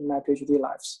in my PhD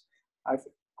lives.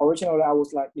 Originally, I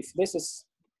was like, if this is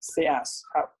CS,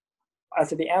 at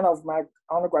the end of my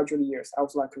undergraduate years, I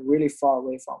was like really far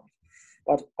away from it.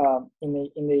 But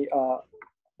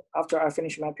after I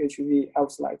finished my PhD, I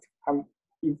was like,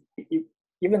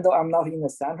 even though I'm not in the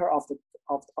center of the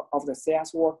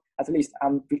CS world, at least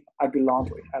I belong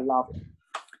to it. I love it.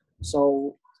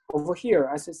 So over here,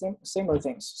 I see similar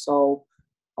things. So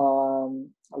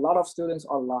a lot of students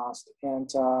are lost, and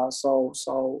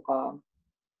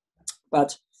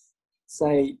but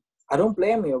say I don't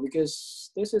blame you,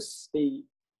 because this is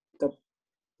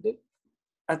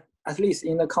at least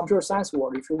in the computer science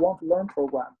world, if you want to learn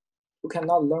program, you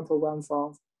cannot learn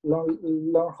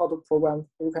how to program.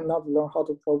 You cannot learn how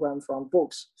to program from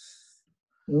books,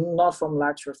 not from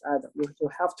lectures either. You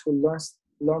have to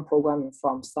learn programming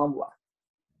from someone.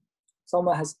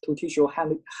 Someone has to teach you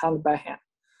hand by hand,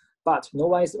 but no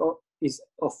one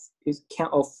can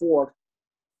afford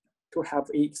to have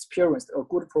a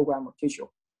good programmer teach you.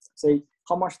 Say,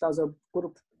 how much does a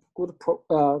good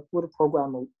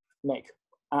programmer make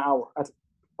an hour? At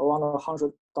around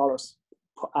 $100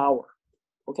 per hour.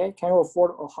 Okay, can you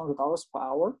afford $100 per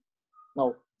hour?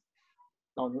 No,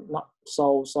 not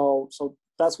so.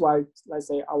 That's why, let's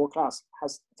say, our class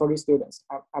has 30 students.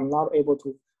 I'm not able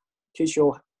to teach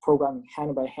you programming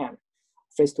hand by hand,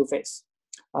 face to face.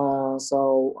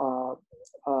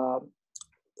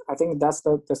 I think that's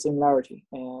the similarity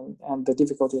and the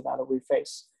difficulty that we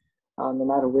face, no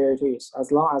matter where it is,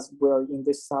 as long as we're in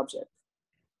this subject.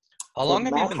 How long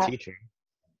have you been teaching?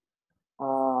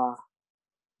 Let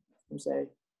me say,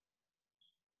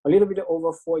 a little bit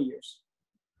over 4 years.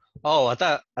 Oh, I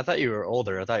thought you were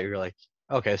older. I thought you were like,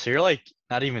 okay, so you're like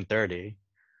not even 30.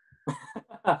 You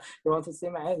want to see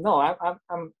my age? No,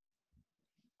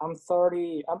 I'm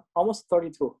 30. I'm almost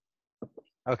 32.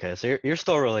 Okay, so you're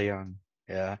still really young.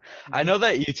 Yeah, I know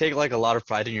that you take like a lot of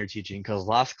pride in your teaching, because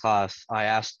last class I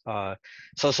asked,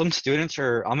 so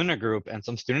I'm in a group and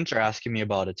some students are asking me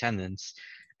about attendance,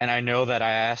 and I know that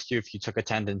I asked you if you took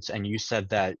attendance, and you said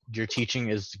that your teaching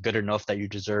is good enough that you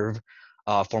deserve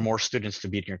for more students to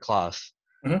be in your class.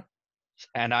 Mm-hmm.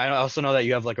 And I also know that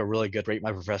you have like a really good Rate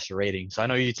My Professor rating, so I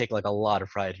know you take like a lot of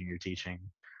pride in your teaching.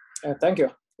 Thank you.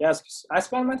 Yes, I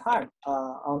spend my time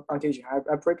on teaching.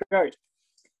 I prepare it.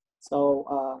 So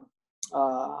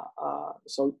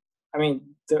so I mean,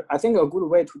 I think a good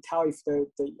way to tell if the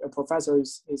professor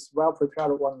is well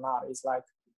prepared or not is like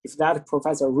if that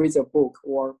professor reads a book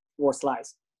or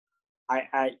slides.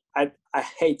 I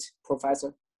hate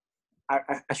professor.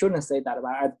 I shouldn't say that,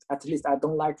 but at least I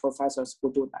don't like professors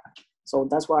who do that. So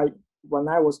that's why when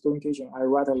I was doing teaching, I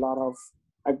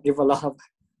give a lot of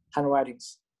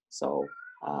handwritings. So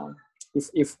if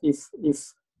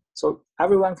so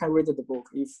everyone can read the book.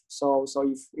 If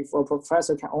a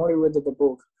professor can only read the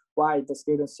book, why the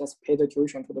students just pay the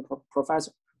tuition to the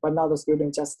professor, but now the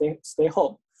student just stay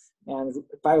home and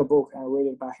buy a book and read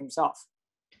it by himself.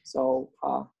 So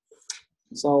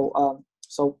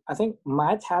so I think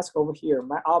my task over here,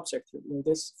 my objective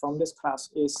from this class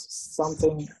is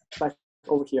something like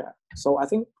over here. So I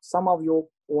think some of you,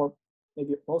 or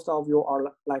maybe most of you,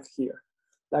 are like here,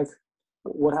 like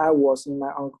what I was in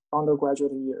my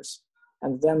undergraduate years.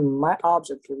 And then my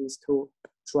objective is to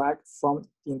drag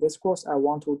in this course, I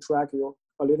want to drag you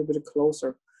a little bit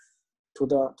closer to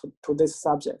this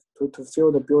subject, to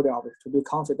feel the beauty of it, to be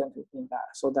confident in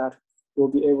that, so that you'll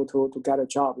be able to get a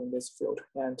job in this field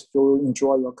and you'll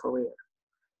enjoy your career.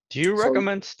 Do you So-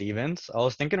 recommend Stevens? I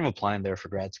was thinking of applying there for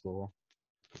grad school.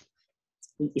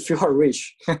 If you are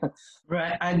rich.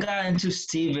 Right, I got into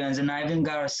Stevens and I even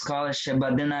got a scholarship,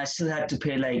 but then I still had to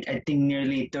pay like I think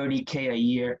nearly 30K a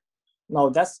year. No,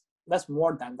 that's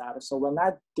more than that. So when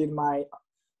I did my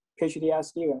PhD at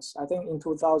Stevens, I think in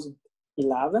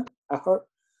 2011, I heard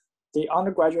the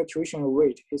undergraduate tuition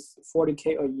rate is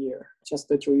 40K a year, just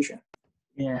the tuition.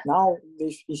 Yeah. Now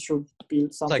it should be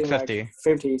something like 50.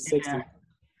 50, 60. Yeah.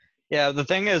 Yeah, the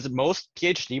thing is, most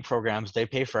PhD programs, they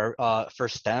pay for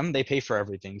STEM, they pay for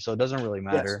everything, so it doesn't really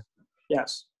matter.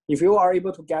 Yes. If you are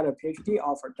able to get a PhD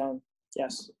offer, then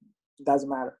yes, it doesn't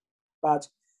matter. But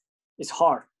it's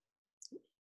hard.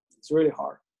 It's really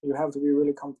hard. You have to be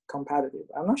really competitive.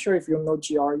 I'm not sure if you know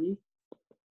GRE.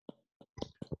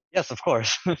 Yes, of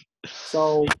course.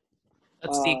 So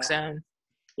That's the Uh, exam.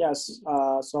 yes,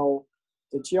 so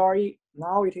the GRE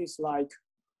now it is like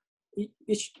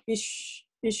each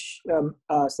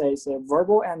say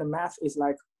verbal and math is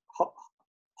like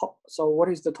so what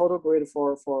is the total grade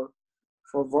for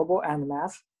verbal and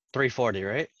math? 340,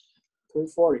 right?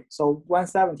 340. So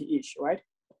 170 each, right?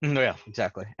 Yeah,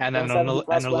 exactly. And then 170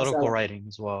 plus analytical 170. writing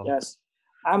as well. Yes,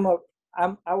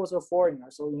 I was a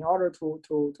foreigner, so in order to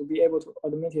be able to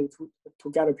admit it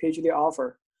to get a PhD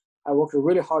offer, I worked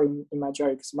really hard in my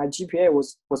GRE because my GPA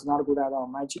was not good at all.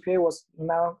 My GPA was in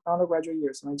my undergraduate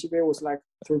years. My GPA was like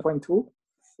 3.2.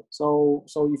 So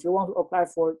if you want to apply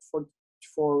for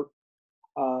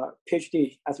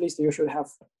PhD, at least you should have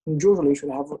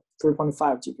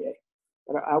 3.5 GPA.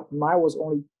 But mine was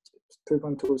only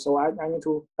 3.2. So I need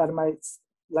to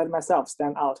let myself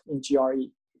stand out in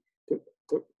GRE.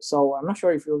 So I'm not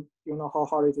sure if you know how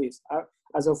hard it is.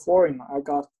 As a foreigner, I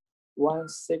got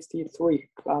 163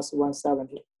 plus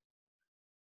 170.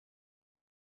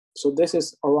 So this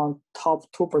is around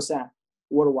top 2%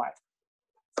 worldwide.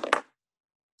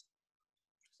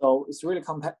 So it's really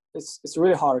it's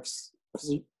really hard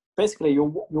because basically you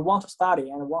want to study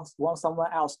and want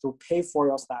someone else to pay for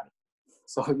your study.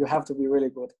 So you have to be really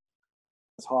good.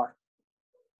 It's hard.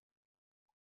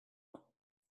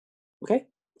 Okay,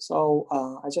 so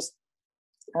I just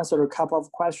answered a couple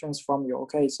of questions from you.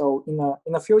 Okay, so in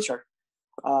the future,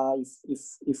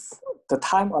 if the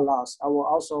time allows, I will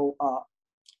also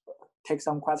take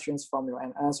some questions from you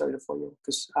and answer it for you,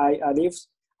 because I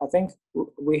think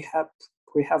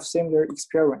we have similar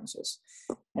experiences,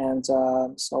 and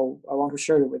so I want to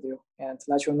share it with you and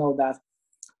let you know that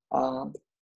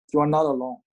you are not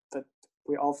alone. That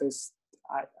we all face.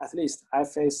 At least I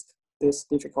faced this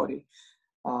difficulty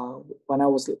when I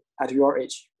was at your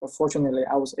age. But fortunately,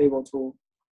 I was able to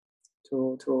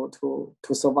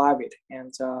survive it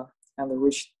and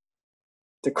reach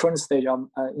the current stage of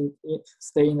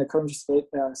stay in the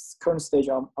current stage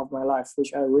of my life,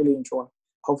 which I really enjoy.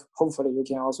 Hopefully, you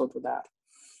can also do that.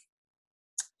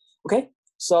 Okay,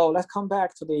 so let's come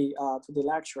back to the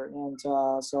lecture, and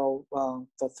so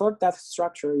the third data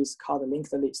structure is called a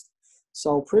linked list.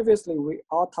 So previously, we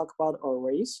all talked about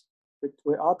arrays.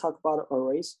 We all talk about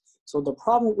arrays. So the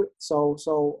problem with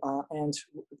and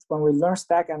when we learn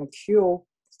stack and queue,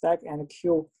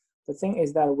 the thing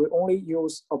is that we only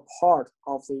use a part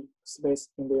of the space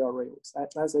in the array.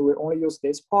 Let's say we only use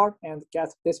this part and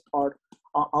get this part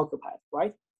unoccupied,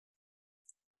 right?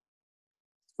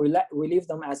 We leave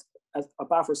them as a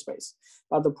buffer space.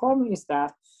 But the problem is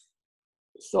that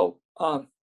so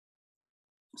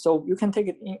you can take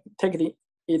it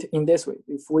it in this way.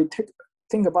 If we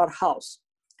think about house,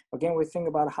 again, we think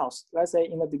about house. Let's say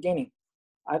in the beginning,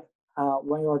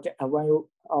 when you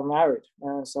are married,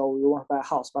 so you want to buy a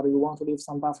house, but you want to leave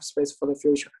some buffer space for the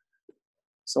future.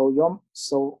 So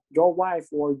your wife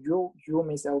or you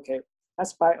may say, okay,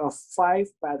 let's buy a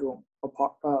 5-bedroom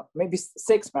maybe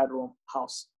 6-bedroom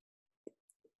house.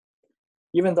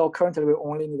 Even though currently we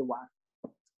only need 1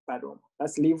 bedroom,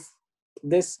 let's leave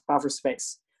this buffer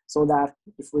space so that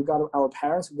if we got our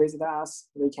parents visit us,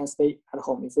 they can stay at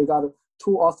home. If we got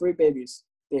 2 or 3 babies,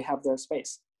 they have their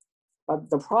space. But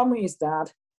the problem is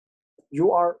that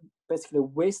you are basically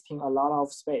wasting a lot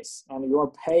of space, and you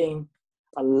are paying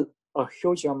a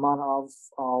huge amount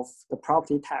of the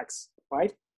property tax,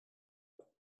 right?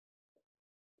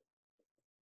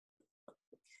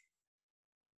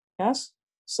 Yes.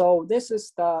 So this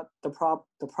is the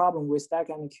problem with stack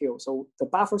and queue. So the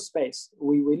buffer space,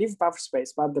 we leave buffer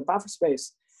space, but the buffer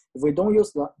space, if we don't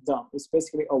use them, it's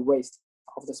basically a waste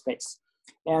of the space.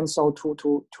 And so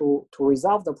to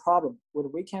resolve the problem,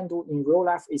 what we can do in real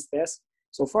life is this.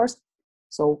 So first,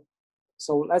 so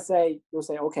let's say you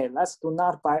say, okay, let's do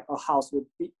not buy a house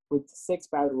with 6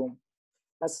 bedroom.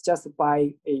 Let's just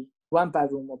buy a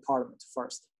 1-bedroom apartment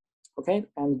first, okay?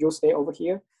 And you stay over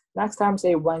here. Next time,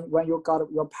 say when you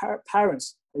got your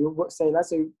parents, you say, let's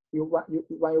say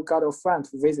when you got a friend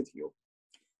to visit you,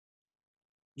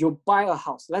 you buy a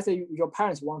house. Let's say your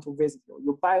parents want to visit you,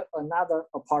 you buy another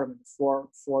apartment for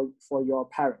your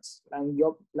parents, and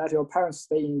you let your parents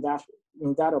stay in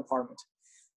that apartment.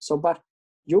 So, but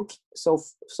you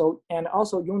and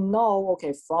also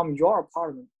okay, from your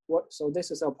apartment, so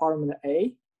this is apartment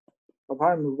A,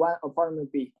 apartment 1, apartment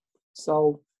B.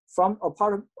 So from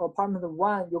apartment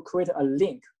 1, you create a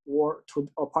link or to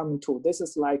apartment 2. This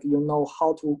is like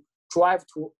how to drive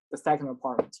to the second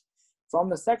apartment. From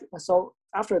the second, so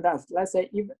after that, let's say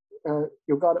if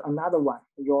you got another one,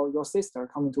 your sister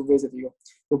coming to visit you,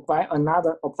 you buy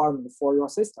another apartment for your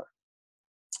sister.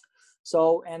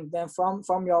 So and then from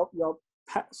your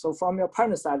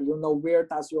parents' side,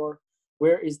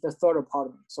 where is the third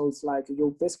apartment. So it's like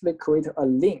you basically create a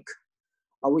link,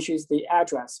 which is the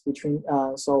address between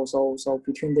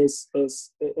between this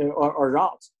or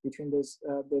route between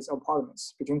these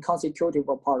apartments, between consecutive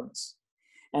apartments.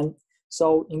 And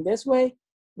so in this way,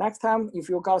 next time if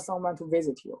you got someone to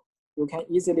visit you, you can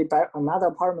easily buy another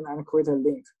apartment and create a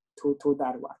link to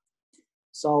that one.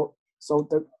 So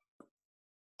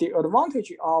the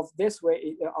advantage of this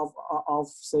way of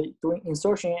say doing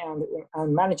insertion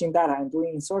and managing data and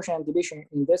doing insertion and deletion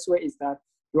in this way is that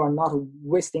you are not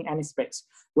wasting any space.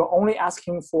 You're only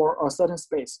asking for a certain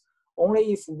space,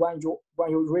 only if when you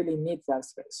really need that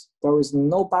space. There is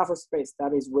no buffer space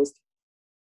that is wasted.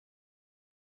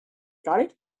 Got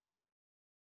it?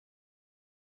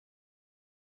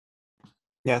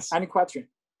 Yes. Any question?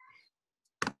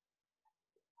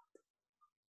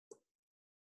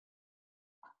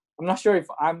 I'm not sure if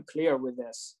I'm clear with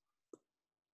this.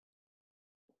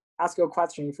 Ask your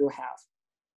question if you have.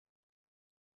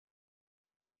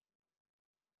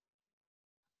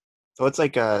 So it's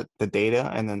like the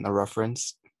data and then a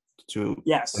reference to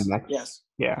Yes. the next. Yes.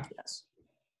 Yeah. Yes.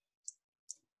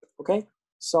 Okay.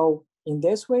 So in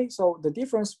this way, so the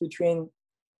difference between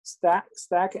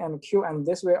stack and queue and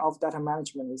this way of data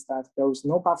management is that there is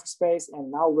no buffer space,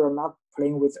 and now we're not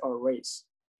playing with arrays.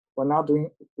 We're not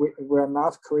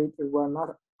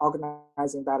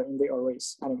organizing data in the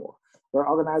arrays anymore. We're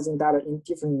organizing data in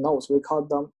different nodes. We call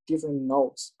them different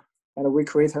nodes, and we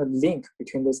create a link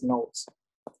between these nodes.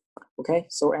 Okay,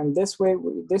 so and this way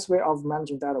of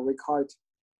managing data, we call it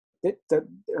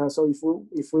so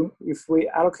if we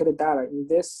allocate data in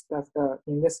this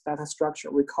data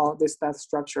structure, we call this data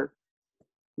structure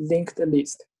linked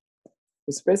list.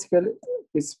 It's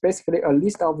basically a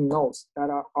list of nodes that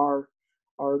are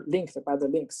linked by the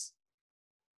links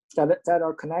that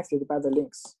are connected by the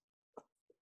links.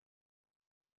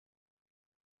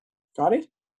 Got it?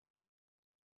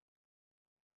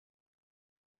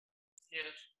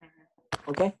 Yes.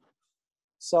 Okay,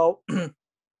 so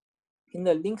in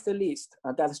the linked list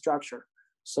data structure,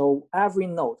 so every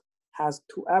node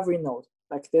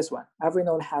like this one, every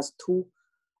node has 2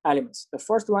 elements. The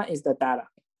first one is the data,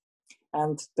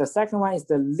 and the second one is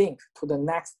the link to the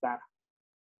next data.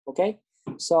 Okay,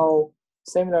 so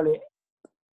similarly,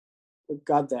 we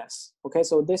got this. Okay,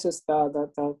 so this is the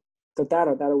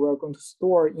data that we're going to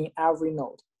store in every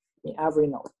node,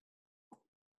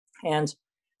 and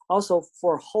also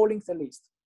for whole linked list,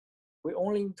 we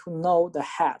only need to know the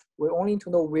head. We only need to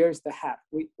know where is the head,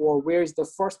 or where is the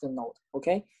first node.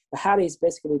 Okay, the head is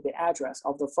basically the address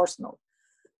of the first node.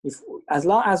 As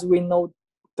long as we know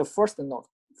the first node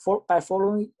by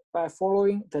following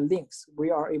the links,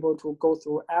 we are able to go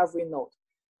through every node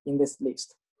in this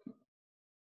list.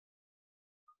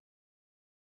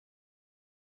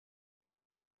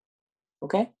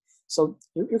 Okay, so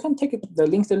you can take the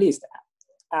linked list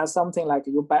as something like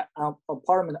you buy an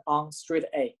apartment on street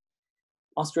A,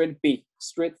 on street B,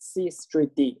 street C,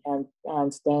 street D, and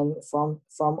then from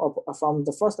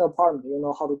the first apartment, you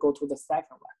know how to go to the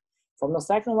second one. From the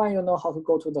second one, you know how to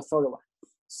go to the third one.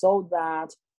 So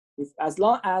that as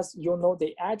long as you know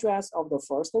the address of the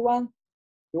first one,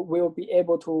 you will be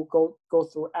able to go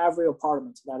through every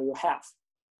apartment that you have.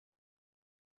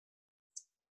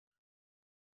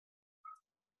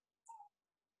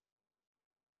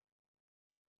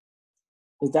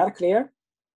 Is that clear?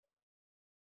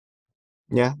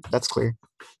 Yeah, that's clear.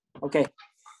 Okay,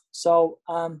 so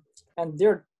and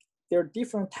there are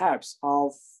different types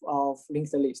of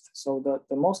linked list. So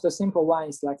the most simple one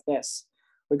is like this.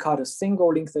 We call it a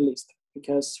single linked list,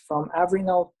 because from every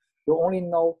node you only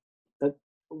know that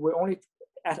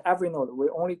at every node we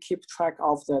only keep track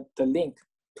of the link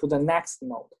to the next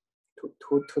node,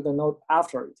 to the node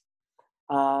after it.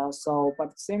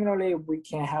 But similarly we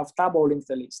can have double linked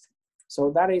list.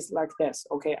 So that is like this.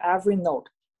 Okay, every node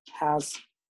has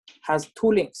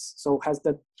two links. So has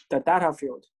the data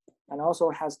field, and also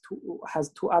has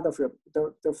two other fields.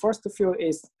 The first field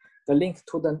is the link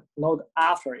to the node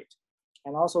after it,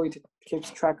 and also it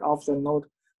keeps track of the node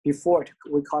before it.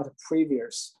 We call it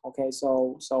previous. Okay,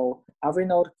 so every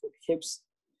node keeps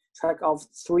track of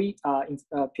three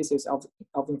pieces of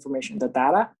information: the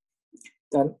data,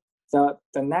 the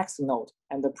next node,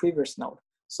 and the previous node.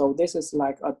 So this is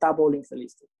like a double linked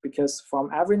list, because from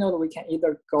every node we can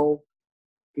either go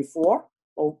before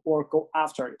or go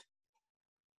after it.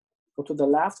 Go to the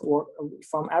left, or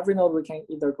from every node we can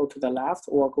either go to the left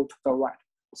or go to the right.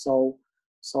 So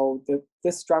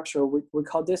this structure, we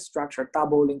call this structure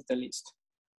double linked list.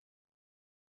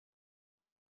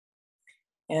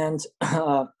 And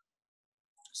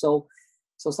so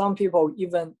some people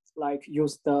even like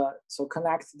use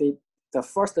connect the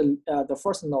first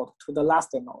node to the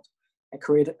last node, and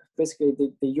create, basically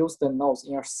they use the nodes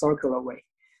in a circular way,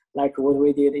 like what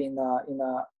we did in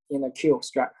a queue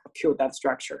that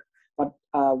structure. But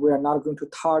we are not going to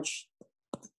touch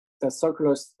the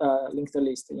circular linked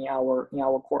list in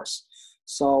our course.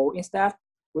 So instead,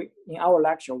 in our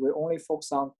lecture we only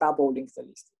focus on double linked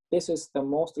list. This is the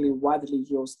mostly widely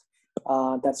used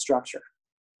that structure.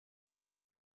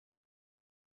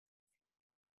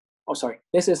 Oh, sorry.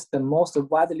 This is the linked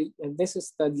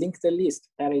list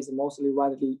that is mostly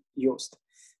widely used.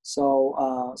 So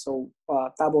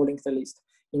double linked list.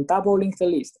 In double linked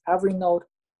list, every node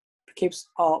keeps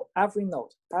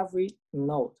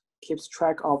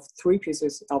track of three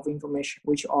pieces of information,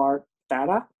 which are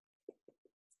data,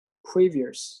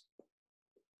 previous.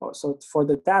 So for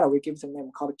the data, we give the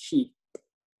name called key,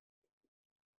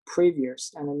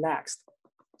 previous, and the next.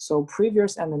 So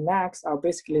previous and the next are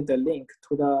basically the link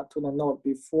to the node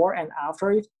before and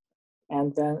after it,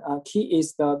 and then key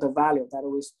is the value that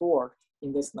we store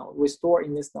in this node.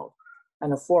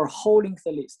 And for a whole linked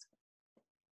list,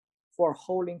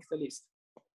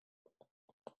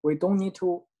 we don't need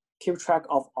to keep track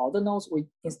of all the nodes.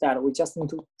 Instead we just need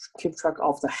to keep track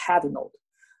of the head node,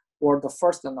 or the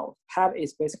first node. Head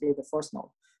is basically the first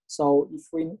node. So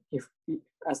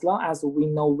as long as we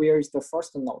know where is the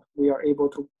first node, we are able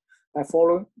to, by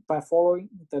following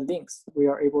the links, we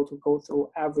are able to go through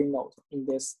every node in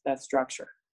that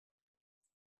structure.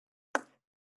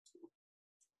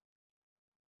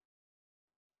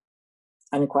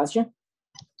 Any question?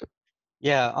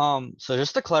 Yeah, so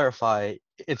just to clarify,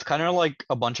 it's kind of like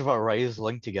a bunch of arrays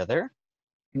linked together?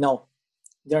 No,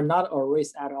 they're not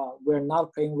arrays at all. We're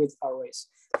not playing with arrays.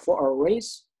 For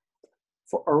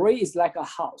array is like a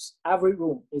house. Every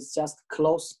room is just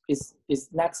close, is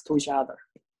next to each other.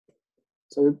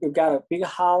 So you got a big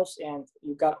house and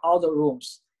you got all the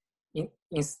rooms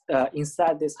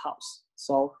inside this house.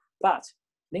 So, but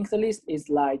linked list is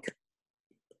like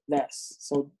this.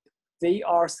 So they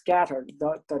are scattered.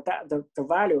 The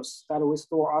values that we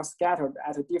store are scattered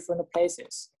at different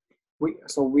places.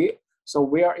 So we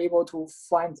are able to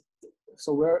find.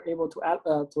 So we're able to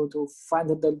find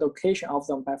the location of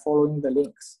them by following the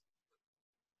links.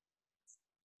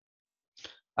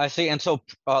 I see. And so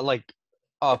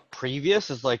previous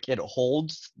is like it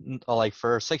holds like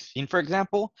for 16, for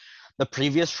example, the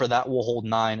previous for that will hold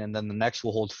 9, and then the next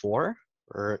will hold 4,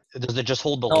 or does it just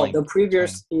hold the link? No, the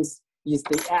previous is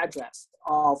the address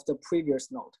of the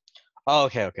previous node. Oh,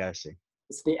 okay, I see.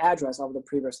 It's the address of the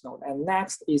previous node, and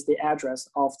next is the address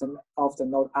of the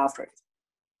node after it.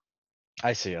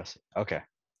 I see. Okay.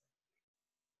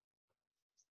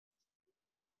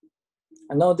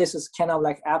 I know this is kind of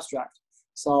like abstract.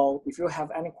 So if you have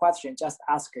any question, just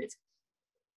ask it.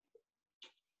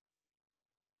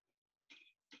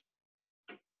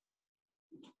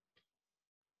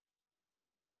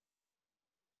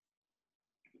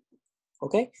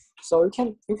 Okay, so you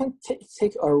can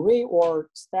take array or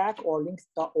stack or link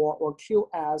or queue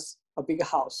as a big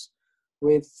house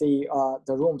with the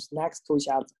rooms next to each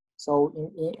other. So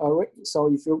in array,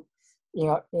 so if you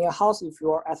in a house, if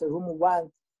you are at room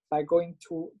 1, by going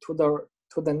to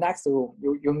the next room,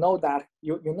 you know that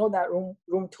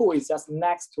room 2 is just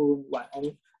next to room 1,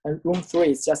 and room 3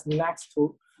 is just next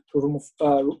to room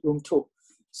 2.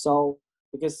 So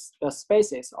because the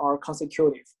spaces are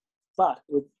consecutive. But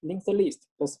with linked list,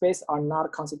 the spaces are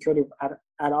not consecutive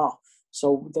at all.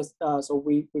 So so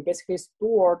we basically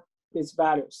store these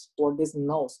values or these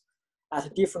nodes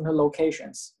at different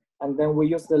locations, and then we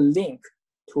use the link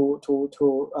we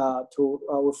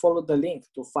follow the link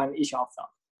to find each of them.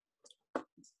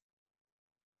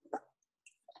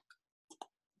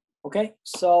 Okay,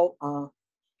 so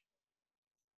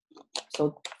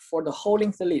so for the whole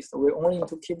linked list, we only need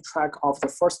to keep track of the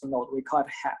first node. We call it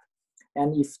head.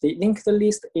 And if the linked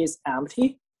list is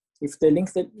empty, if the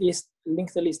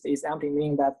linked list is empty,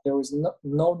 meaning that there is no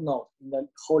node in the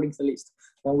whole linked list,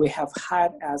 then we have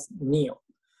head as nil.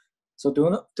 So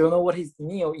do you know what is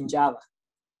nil in Java?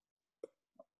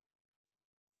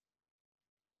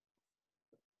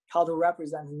 How to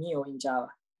represent nil in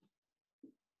Java?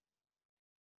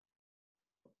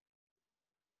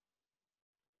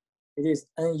 It is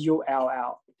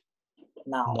null.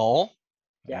 Now. Null?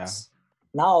 Yes.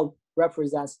 Yeah. Null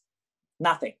represents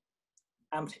nothing,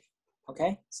 empty.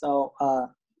 Okay. So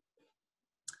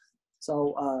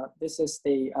this is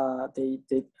the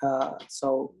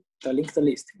linked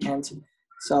list, and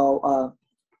so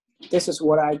this is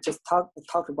what I just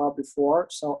talked about before.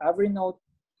 So every node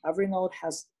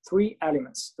has 3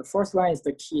 elements. The first one is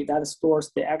the key that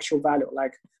stores the actual value.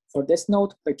 Like for this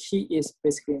node, the key is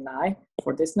basically 9.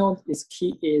 For this node, its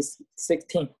key is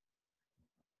 16.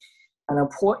 And a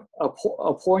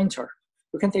pointer.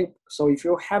 You can take, so if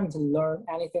you haven't learned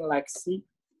anything like C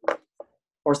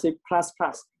or C++,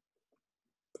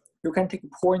 you can take a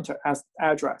pointer as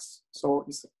address. So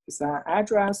it's an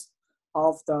address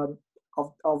of the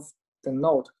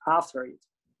node after it,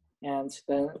 and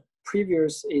the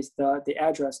previous is the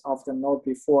address of the node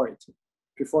before it,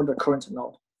 before the current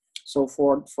node. So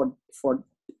for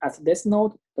at this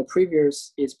node, the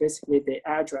previous is basically the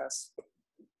address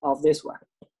of this one.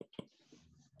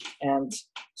 And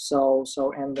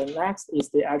and the next is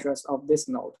the address of this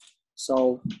node.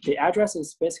 So the address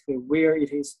is basically where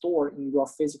it is stored in your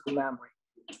physical memory.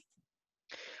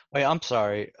 Wait, I'm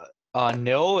sorry.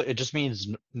 Nil, it just means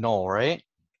null, right?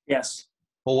 Yes.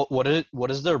 Well, what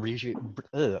does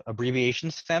the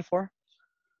abbreviation stand for?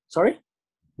 Sorry?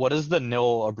 What does the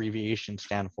nil abbreviation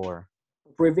stand for?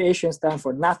 Abbreviation stands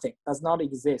for nothing, does not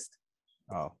exist.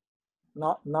 Oh.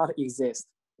 Not exist.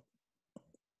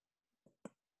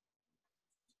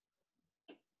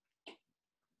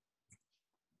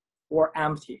 Or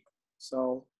empty.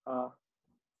 So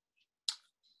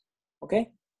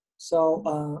okay.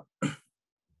 So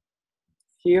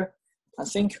here, I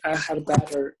think I had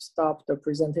better stop the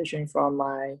presentation from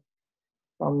my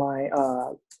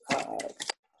iPad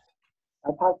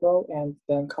Pro and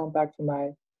then come back to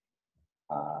my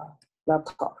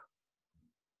laptop.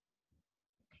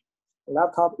 The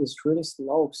laptop is really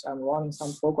slow because I'm running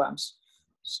some programs.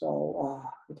 So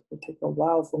it will take a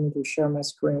while for me to share my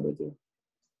screen with you.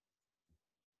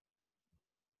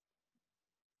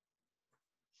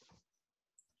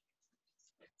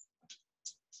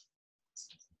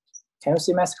 Can you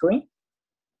see my screen?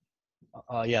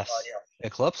 Yes.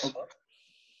 Eclipse?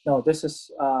 No, this is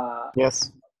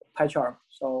Yes. PyCharm.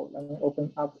 So let me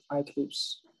open up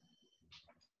Eclipse.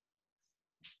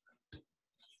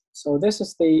 So this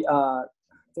is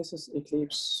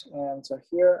Eclipse, and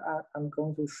here I'm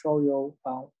going to show you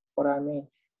what I mean.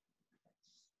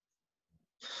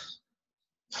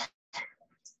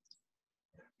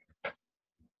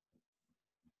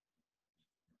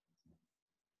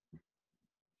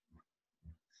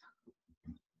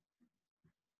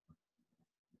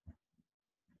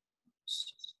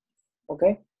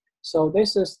 Okay, so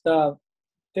this is the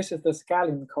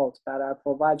scaling code that I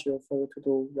provide you for you to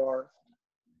do your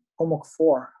homework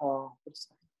for. It's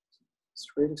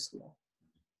really slow.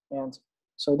 And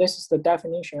so this is the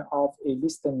definition of a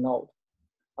listed node.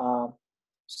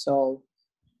 So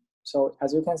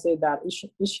as you can see that each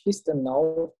listed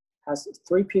node has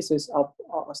 3 pieces of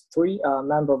 3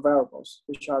 member variables,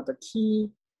 which are the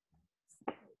key.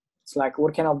 It's like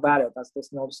what kind of value does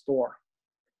this node store?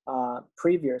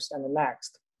 previous and the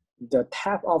next, the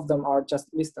tab of them are just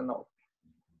list node.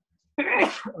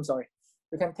 I'm sorry.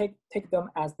 You can take them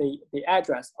as the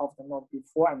address of the node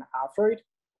before and after it.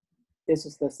 This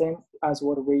is the same as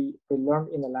what we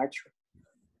learned in the lecture.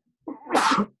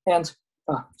 And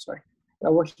sorry,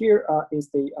 over here is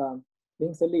the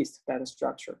linked list data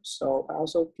structure. So I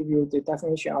also give you the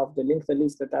definition of the linked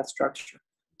list data structure.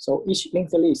 So each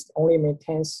linked list only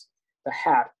maintains the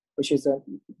head, which is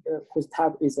whose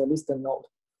tab is a list node.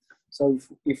 So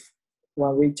if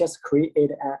when we just create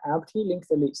an empty linked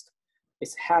list,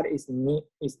 its head is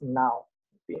null,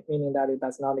 meaning that it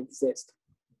does not exist.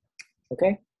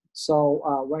 Okay.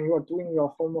 So when you are doing your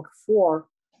homework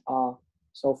to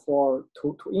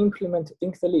implement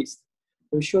linked list,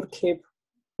 you should keep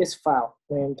this file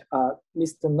named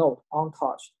list node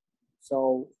untouched.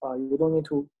 So you don't need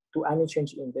to do any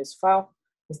change in this file.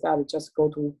 Instead, just go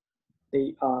to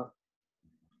the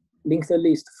linked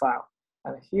list file,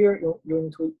 and here you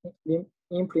need to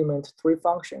implement 3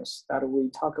 functions that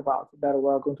we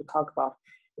are going to talk about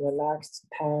in the next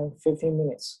 10-15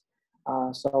 minutes.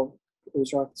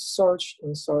 Which are search,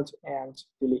 insert, and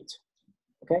delete.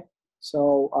 Okay,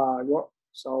 so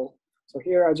so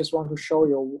here I just want to show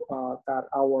you that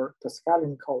the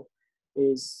scaling code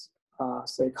is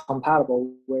say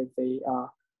compatible with the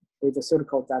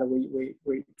pseudocode that we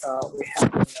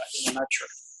have in the lecture.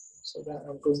 So then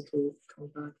I'm going to come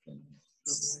back and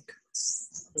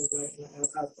my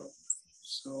iPad.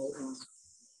 So.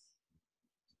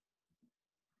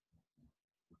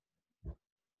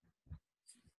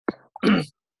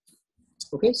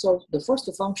 Okay, so the first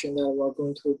function that we're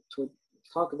going to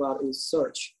talk about is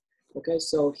search. Okay,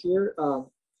 so here,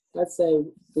 let's say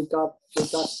we got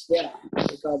this like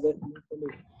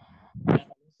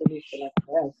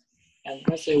that, and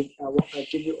let's say I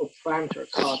give you a parameter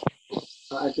called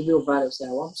I give you a value. Say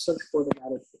I want to search for the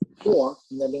value 4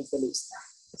 in the linked list,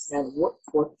 and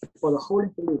for the whole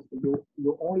linked list,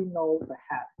 you only know the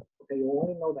head. Okay, you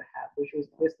only know the head, which is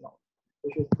this node,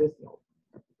 which is this node.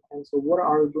 And so what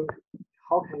are you going to,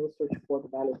 how can you search for the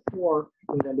value 4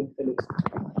 in the linked list?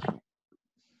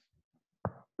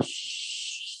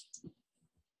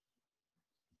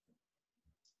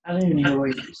 I don't even hear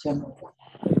what you said.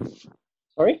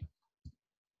 Sorry?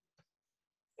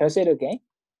 Can I say it again?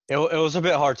 It was a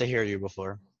bit hard to hear you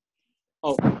before.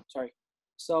 Oh, sorry.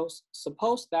 So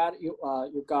suppose that you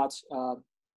got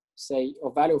say a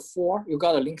value 4, you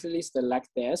got a linked list like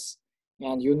this,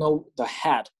 and you know the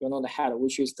head,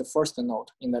 which is the first node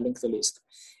in the linked list,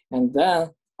 and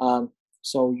then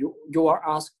so you are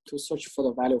asked to search for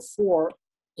the value 4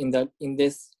 in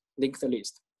this linked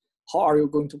list. How are you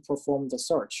going to perform the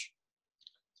search?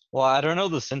 Well, I don't know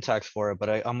the syntax for it,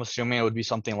 but I'm assuming it would be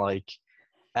something like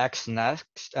X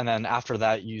next, and then after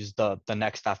that, use the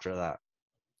next after that.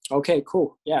 Okay,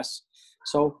 cool. Yes.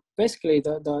 So basically,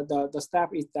 the step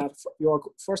is that you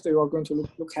are going to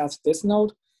look at this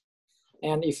node,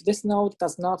 and if this node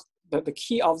does not, the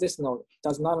key of this node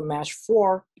does not match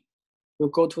 4, you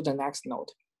go to the next node.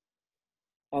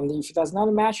 And if it does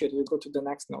not match it, you go to the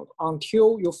next node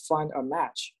until you find a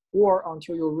match, or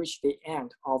until you reach the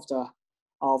end of the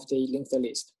linked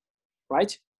list,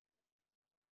 right?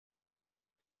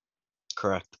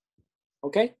 Correct.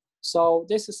 Okay, so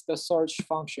this is the search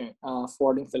function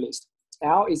for linked list.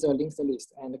 L is a linked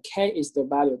list, and K is the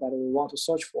value that we want to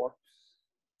search for.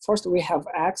 First, we have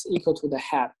X equal to the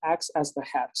head, X as the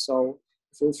head. So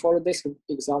if we follow this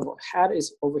example, head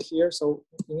is over here. So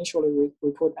initially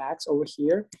we put X over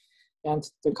here, and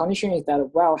the condition is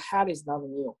that, well, head is not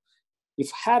new.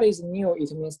 If head is new,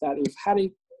 it means that if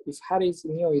head is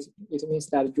new, it means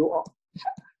that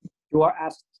you are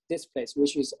at this place,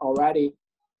 which is already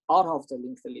out of the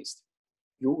linked list.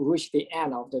 You reach the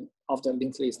end of the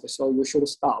linked list, so you should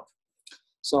stop.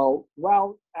 So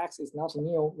while X is not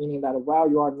new, meaning that while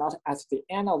you are not at the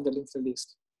end of the linked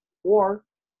list, or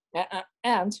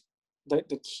and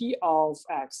the key of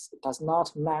X does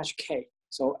not match K.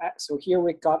 So here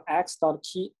we got X dot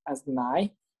key as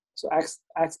 9. So X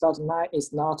dot 9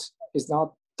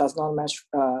 does not match.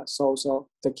 So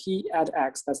the key at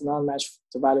X does not match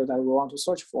the value that we want to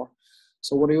search for.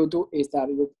 So what you do is that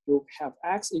you have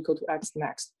X equal to X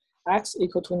next. X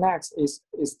equal to next is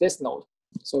this node.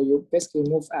 So you basically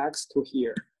move X to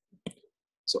here.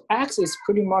 So X is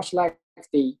pretty much like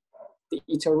the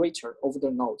iterator over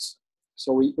the nodes.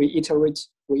 So we iterate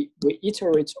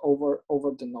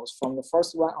over the nodes from the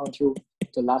first one until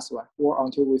the last one, or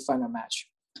until we find a match.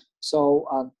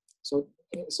 So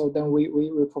so then we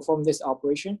perform this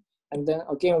operation, and then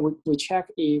again we check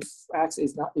if X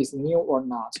is new or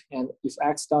not, and if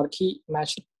X dot key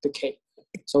match the K.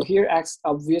 So here x,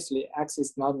 obviously x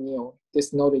is not new.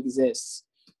 This node exists.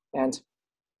 And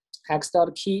x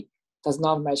dot key does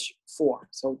not match 4.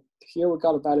 So here we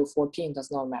got a value 14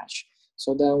 does not match.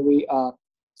 So then we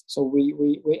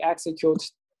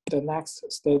execute the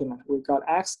next statement. We got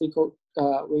x equal,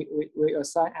 we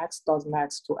assign x dot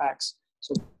max to x.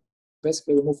 So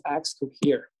basically we move x to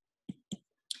here.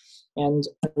 And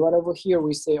right over here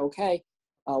we say, okay,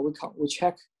 we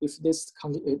check if this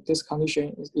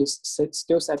condition is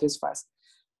still satisfies.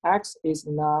 X is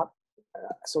not,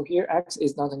 so here x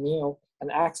is not new,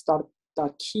 and x dot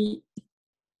key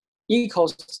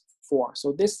equals 4.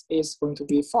 So this is going to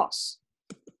be false.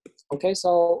 Okay,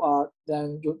 so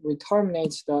then we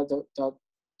terminate the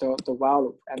while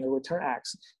loop and return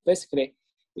x. Basically,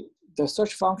 the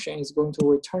search function is going to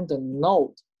return the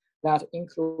node that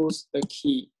includes the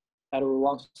key that we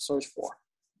want to search for.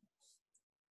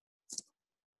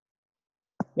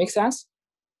 Make sense?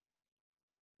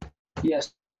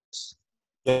 Yes.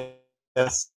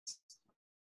 Yes.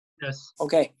 Yes.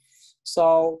 Okay,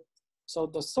 so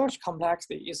the search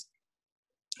complexity is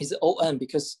O(n),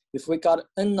 because if we got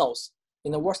n nodes,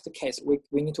 in the worst case,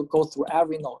 we need to go through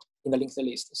every node in the linked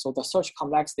list. So the search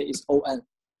complexity is O(n).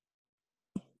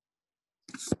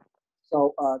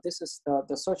 So this is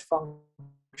the search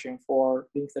function for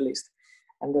linked list.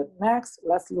 And the next,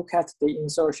 let's look at the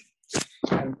insertion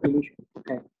and deletion.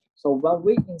 Okay, so when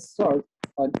we insert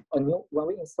a new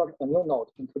node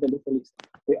into the linked list,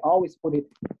 we always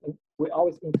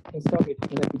insert it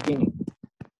in the beginning.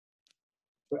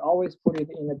 We always put it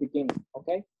in the beginning.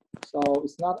 Okay, so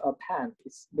it's not a pan.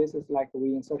 This is like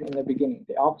we insert in the beginning.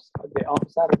 The opposite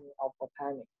of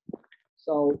panning.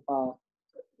 So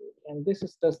and this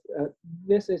is the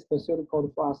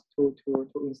pseudocode for us to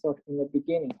insert in the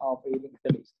beginning of a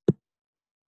linked list.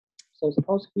 So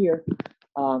suppose here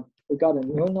we got a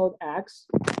new node x,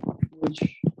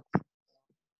 which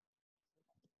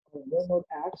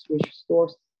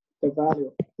stores the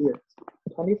value here,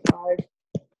 25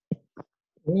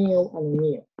 new and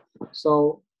new.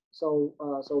 So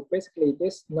basically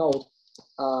this node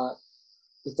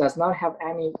it does not have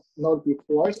any node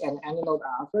before it and any node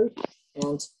after it.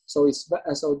 And so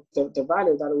the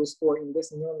value that we store in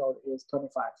this new node is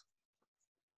 25.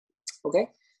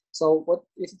 Okay, so what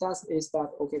it does is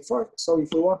that, okay, first, so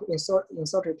if we want to insert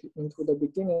it into the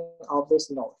beginning of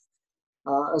this node,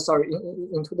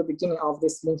 into the beginning of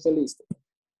this linked list,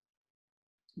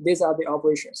 these are the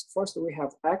operations. First, we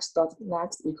have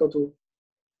x.next equal to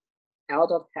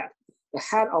l.head. The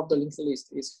head of the linked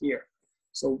list is here.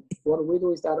 So what we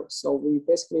do is that, so we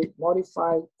basically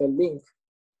modify the link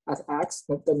at x,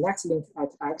 the next link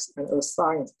at x, and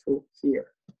assign it to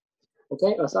here.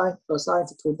 Okay, assign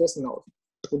to this node,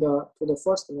 to the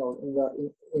first node in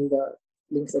the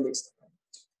linked list.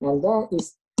 And then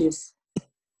if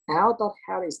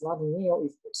l.head is not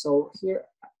new, so here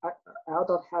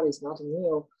l.head is not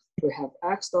new, we have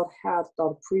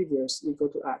x.head.previous equal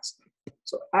to x.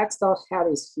 So x.head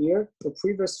is here, the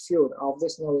previous field of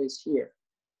this node is here.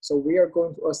 So we are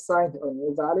going to assign a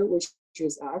new value, which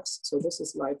is x. So this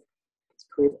is like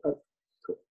create a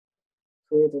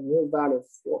new value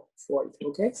for it,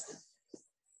 okay?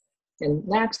 And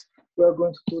next, we're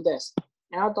going to do this.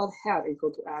 L.head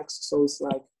equal to x. So it's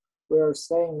like we're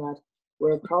saying that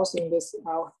we're crossing this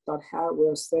L.head.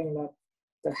 We're saying that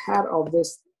the head of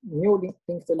this new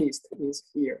linked list is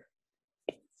here.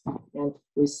 And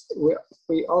we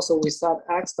set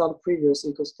x.previous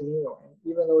equals to new, and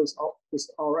even though it's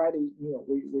already new,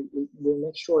 we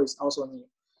make sure it's also new.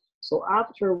 So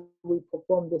after we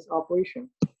perform this operation,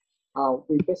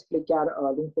 we basically get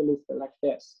a linked list like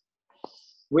this,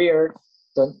 where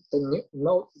the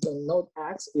node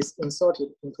x is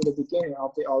inserted into the beginning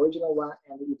of the original one,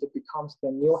 and it becomes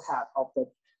the new head of the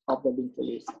linked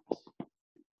list.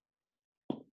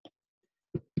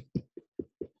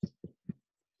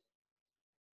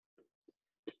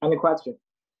 Any question?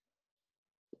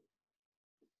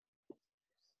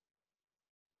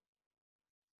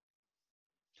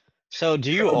 So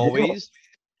do you always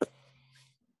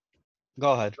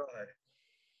go ahead?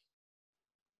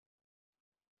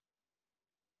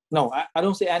 No, I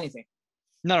don't say anything.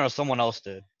 No, someone else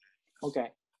did.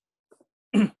 Okay.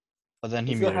 But then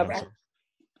he If you muted have himself.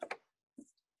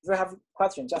 If you have a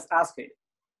question, just ask it.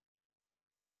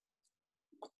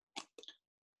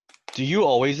 Do you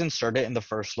always insert it in the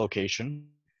first location,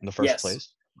 in the first Yes.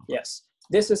 place? Yes.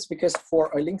 This is because for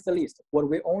a linked list, what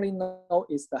we only know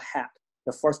is the head,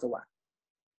 the first one.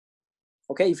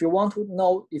 Okay, if you want to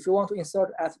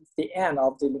insert at the end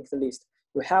of the linked list,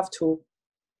 you have to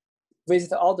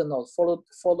visit all the nodes, follow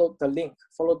the link,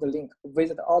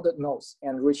 visit all the nodes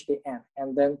and reach the end,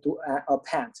 and then do an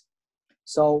append.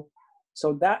 So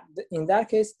that in that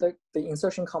case, the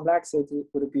insertion complexity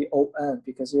would be O(n)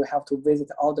 because you have to visit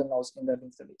all the nodes in the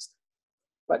linked list.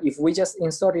 But if we just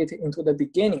insert it into the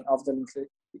beginning of the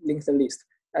linked list,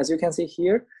 as you can see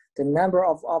here, the number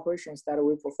of operations that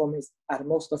we perform is at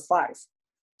most 5,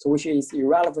 so which is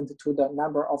irrelevant to the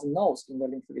number of nodes in the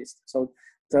linked list. So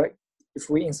if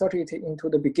we insert it into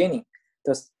the beginning,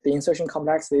 the insertion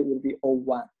complexity will be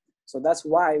O(1). So that's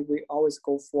why we always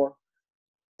go for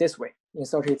this way,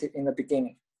 insert it in the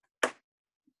beginning.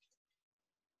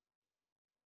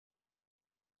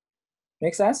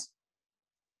 Make sense?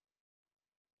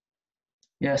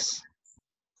 Yes.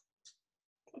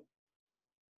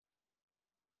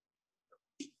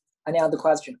 Any other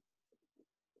question?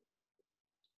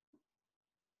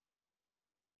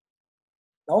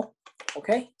 No?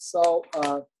 Okay, so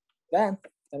then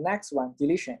the next one,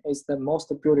 deletion, is the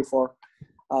most beautiful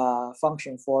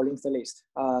function for linked list.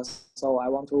 So I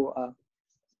want to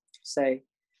say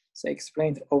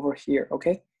explained over here,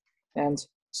 okay? And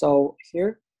so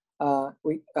here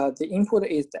the input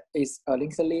is a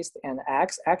linked list, and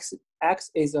x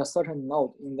is a certain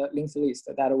node in the linked list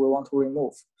that we want to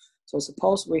remove. So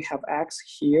suppose we have x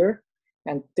here,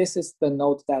 and this is the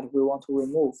node that we want to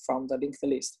remove from the linked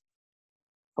list.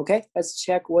 Okay, let's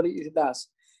check what it does.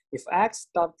 If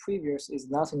x.previous is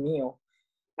not nil,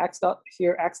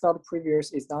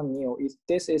 x.previous is not nil. If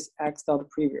this is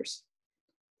x.previous,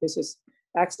 this is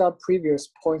x.previous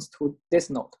points to this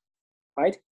node,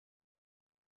 right?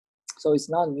 So it's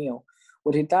not nil.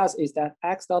 What it does is that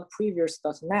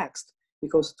x.previous.next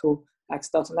equals to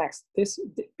x.next.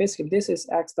 Basically this is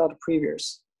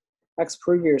x.previous.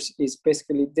 X.previous is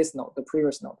basically this node, the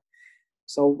previous node.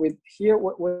 So with here,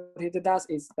 what it does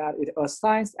is that it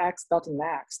assigns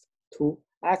x.next to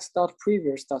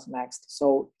x.previous.next.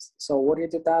 So what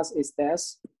it does is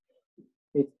this: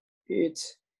 it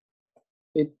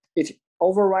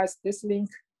overrides this link.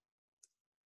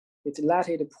 It let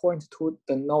it point to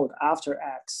the node after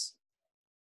x.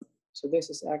 So this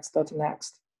is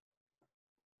x.next.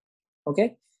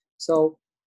 Okay, so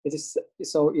it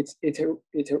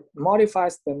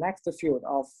modifies the next field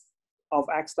of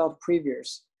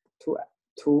x.previous to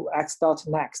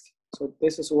x.next. So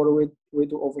this is what we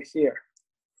do over here.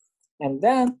 And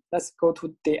then let's go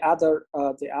to the other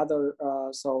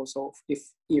so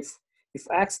if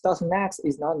x.next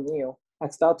is not nil,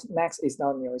 x.next is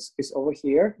not nil, it's over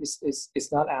here,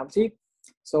 it's not empty.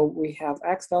 So we have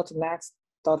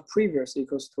x.next.previous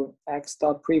equals to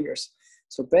x.previous.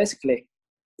 So basically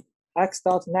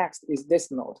x.next is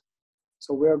this node.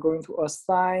 So we are going to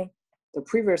assign the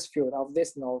previous field of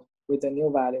this node with a new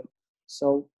value.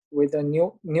 So with a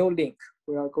new link,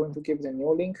 we are going to give the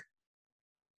new link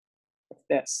like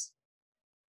this.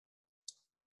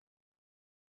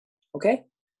 Okay,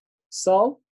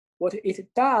 so what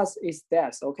it does is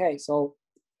this. Okay, so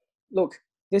look,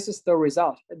 this is the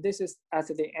result. This is at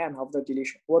the end of the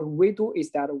deletion. What we do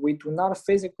is that we do not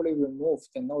physically remove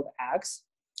the node x.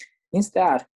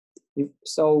 Instead, we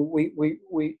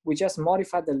just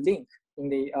modify the link in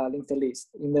the linked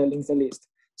list,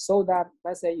 so that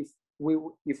let's say if we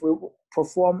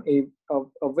perform a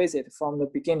visit from the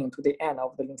beginning to the end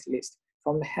of the linked list,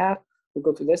 from the head we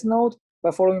go to this node.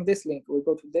 By following this link, we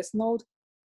go to this node,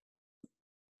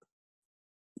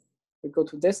 we go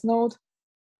to this node,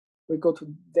 we go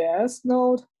to this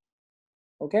node.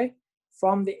 Okay,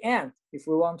 from the end, if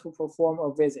we want to perform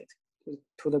a visit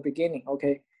to the beginning,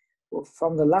 okay,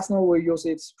 from the last node we use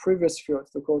its previous field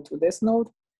to go to this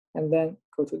node, and then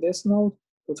go to this node,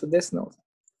 go to this node.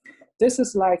 This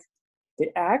is like the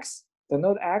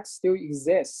node x still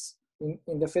exists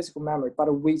in the physical memory, but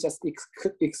we just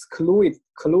exclude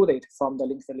it from the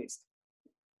linked list.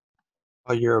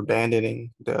 Oh, you're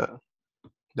abandoning the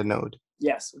node.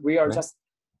 Yes, we are Okay. just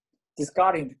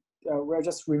discarding, we're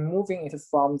just removing it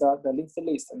from the linked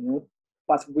list,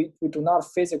 but we do not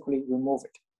physically remove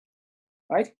it,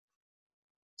 right?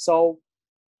 So,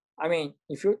 I mean,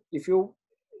 if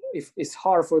it's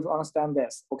hard for you to understand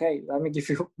this, okay, let me give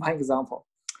you my example.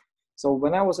 So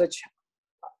when I was a child,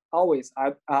 always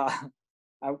I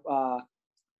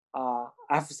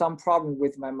have some problem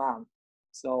with my mom.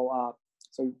 So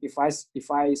so if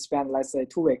I spend, let's say,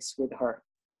 2 weeks with her,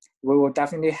 we will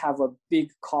definitely have a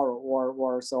big quarrel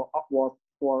or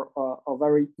a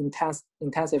very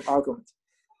intensive argument.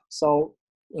 So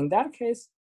in that case,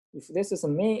 if this is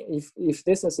me, if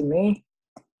this is me,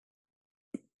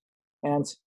 and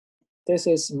this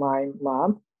is my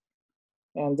mom,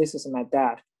 and this is my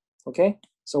dad, okay?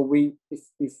 So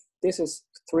if this is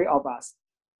 3 of us,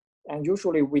 and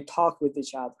usually we talk with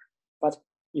each other. But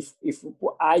if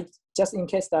I, just in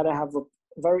case that I have a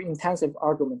very intensive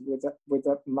argument with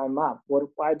my mom, what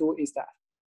I do is that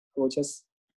we'll just,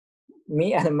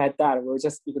 me and my dad will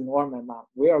just ignore my mom.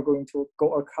 We are going to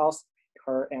go across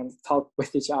her and talk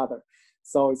with each other.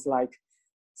 So it's like,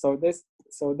 so this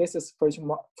is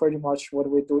pretty much what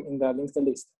we do in the linked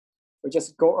list. We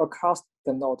just go across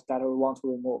the node that we want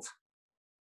to remove.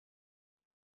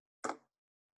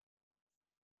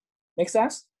 Make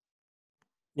sense?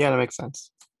 Yeah, that makes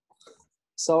sense.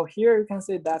 So here you can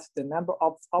see that the number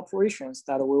of operations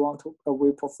that we want to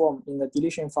we perform in the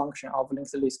deletion function of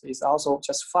linked list is also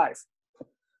just 5.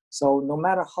 So no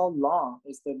matter how long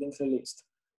is the linked list,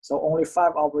 so only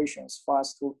 5 operations for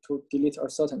us to delete a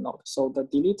certain node. So the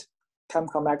delete time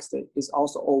complexity is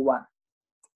also O1.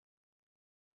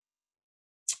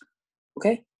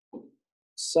 Okay,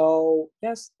 so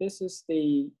yes, this is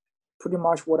the pretty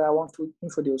much what I want to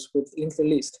introduce with linked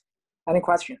list. Any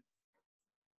question?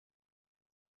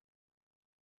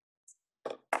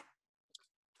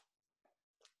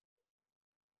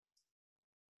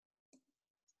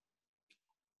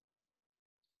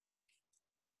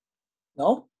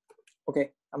 No?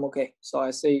 Okay, I'm okay. So I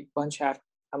see one chat,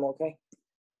 I'm okay.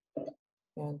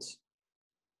 And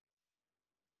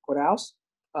what else?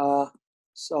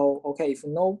 So okay, if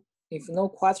no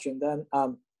question, then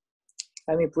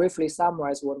let me briefly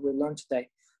summarize what we learned today.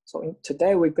 So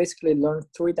today we basically learned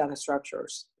 3 data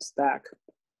structures: stack,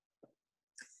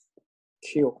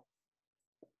 queue,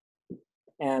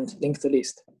 and linked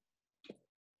list.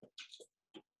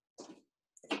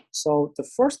 So the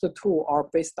first 2 are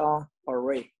based on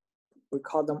array. We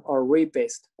call them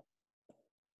array-based.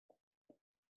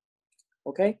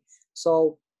 Okay,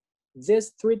 so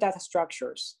these 3 data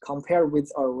structures compared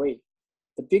with array,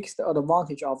 the biggest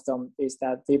advantage of them is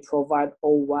that they provide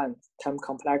O1 time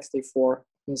complexity for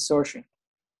insertion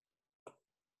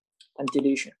and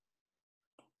deletion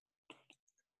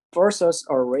versus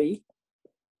array,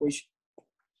 whose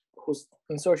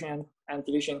insertion and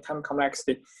deletion time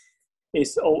complexity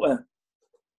is O(n).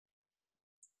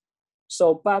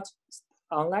 So, but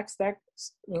unlike stack,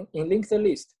 in linked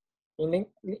list, in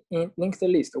linked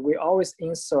list, we always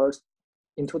insert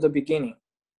into the beginning.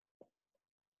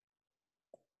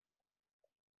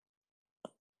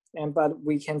 But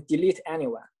we can delete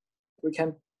anyone. We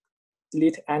can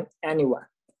delete anyone.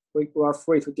 We are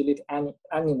free to delete any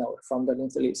node from the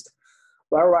linked list.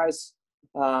 Whereas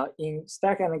in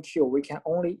stack and queue, we can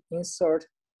only insert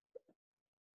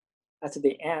at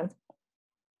the end,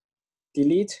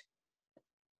 delete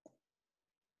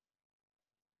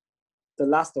the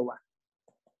last one.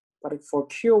 But for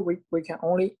queue, we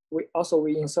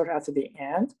insert at the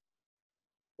end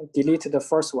and delete the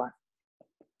first one.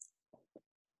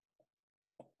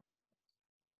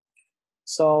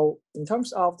 So in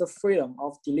terms of the freedom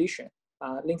of deletion,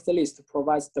 linked list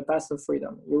provides the best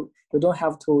freedom. You don't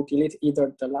have to delete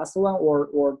either the last one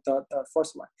or the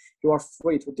first one. You are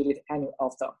free to delete any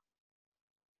of them.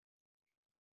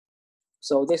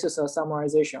 So this is a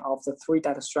summarization of the 3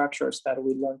 data structures that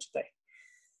we learned today.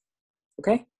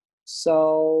 Okay,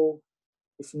 so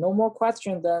if no more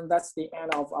questions, then that's the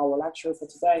end of our lecture for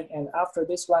today. And after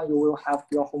this one, you will have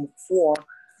your homework 4,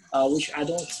 which I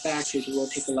don't expect it will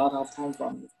take a lot of time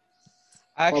from you.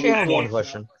 I actually have one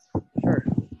question. Sure.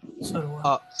 So do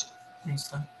I. Thanks,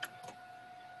 Doug.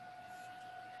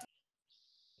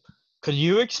 Could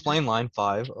you explain line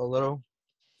 5 a little?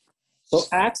 So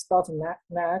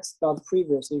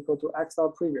x.next.previous equal to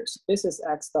x.previous. This is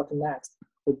x.next.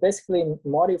 We basically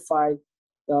modify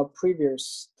the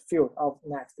previous field of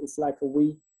next. It's like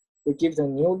we give the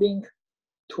new link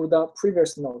to the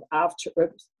previous node after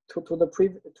to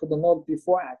the node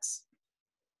before x.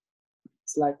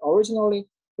 It's like originally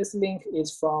this link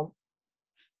is from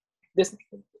this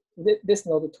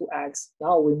node to x.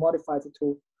 Now we modify it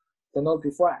to the node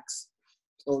before x,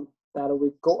 so that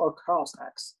we go across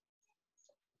x.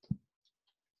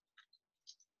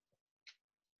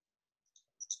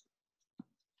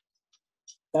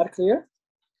 That clear?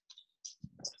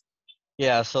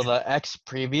 Yeah, so the x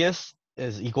previous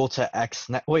is equal to x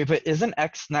next. Wait, but isn't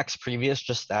x next previous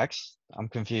just x? I'm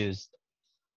confused.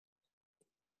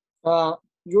 So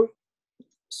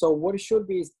what it should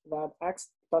be is that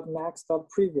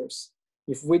x.next.previous.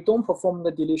 If we don't perform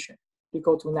the deletion,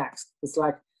 equal to next. It's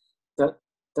like the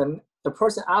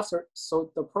person after.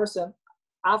 So the person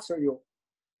after you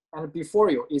and before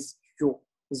you is you.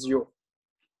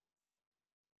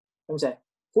 I'm saying,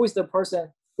 who is the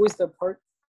person? Who is the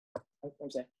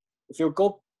I'm saying, if you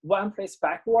go one place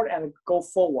backward and go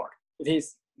forward, it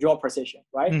is your position,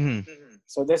 right? Mm-hmm.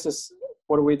 So this is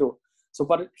what we do. So,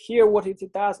 but here what it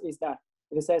does is that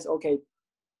it says, okay,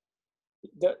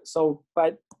 so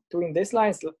by doing this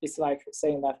line, it's like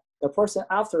saying that the person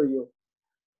after you.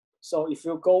 So if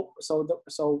you go, so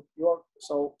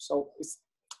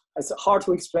it's hard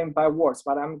to explain by words,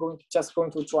 but I'm just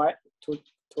going to try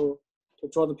to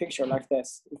draw the picture like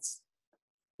this.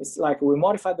 It's like we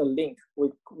modify the link.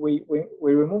 We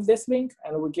remove this link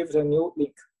and we give it a new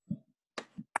link.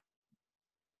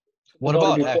 What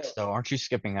about X though? Aren't you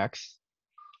skipping X?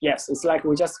 Yes, it's like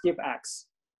we just skip X.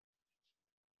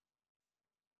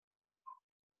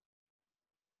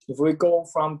 If we go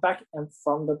from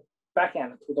the back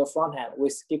end to the front end, we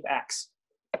skip X.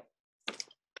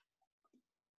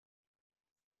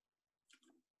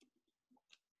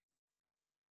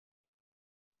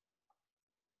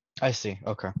 I see.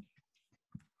 Okay.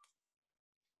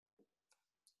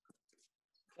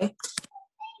 Okay.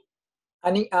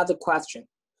 Any other question?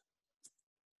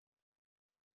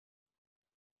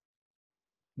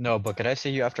 No, but could I see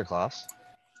you after class?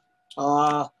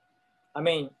 I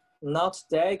mean, not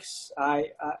today. 'Cause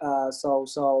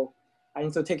so I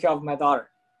need to take care of my daughter.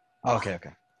 Okay,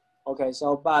 okay. Okay,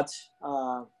 so but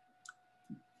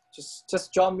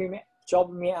just drop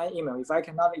me an email. If I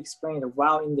cannot explain it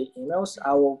well in the emails,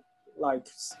 I will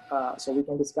so we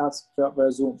can discuss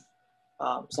via Zoom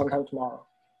sometime tomorrow.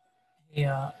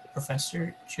 Yeah,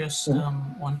 Professor, just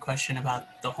one question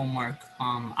about the homework.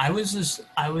 I was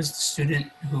the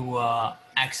student who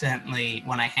accidentally,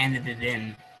 when I handed it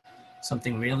in,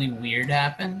 something really weird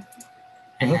happened,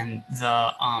 and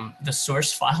the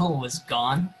source file was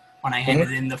gone when I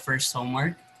handed in the first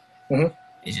homework.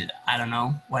 It's just, I don't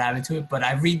know what happened to it, but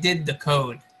I redid the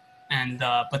code, and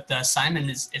but the assignment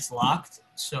is locked.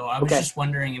 So I was just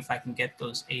wondering if I can get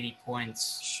those 80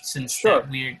 points since that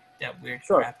weird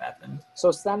crap happened.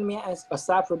 So send me a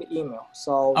separate email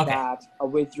so that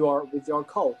with your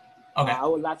code, I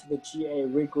will let the GA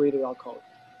regrade your code.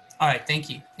 All right, thank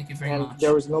you very much.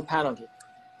 There is no penalty.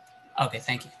 Okay,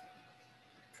 thank you.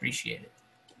 Appreciate it.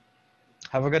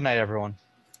 Have a good night, everyone.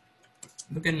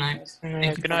 Have a good night.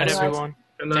 Good night, everyone.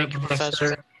 Thank you,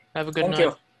 Professor. Have a good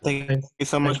night. Thank you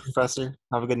so much, Professor.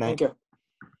 Have a good night. Thank you.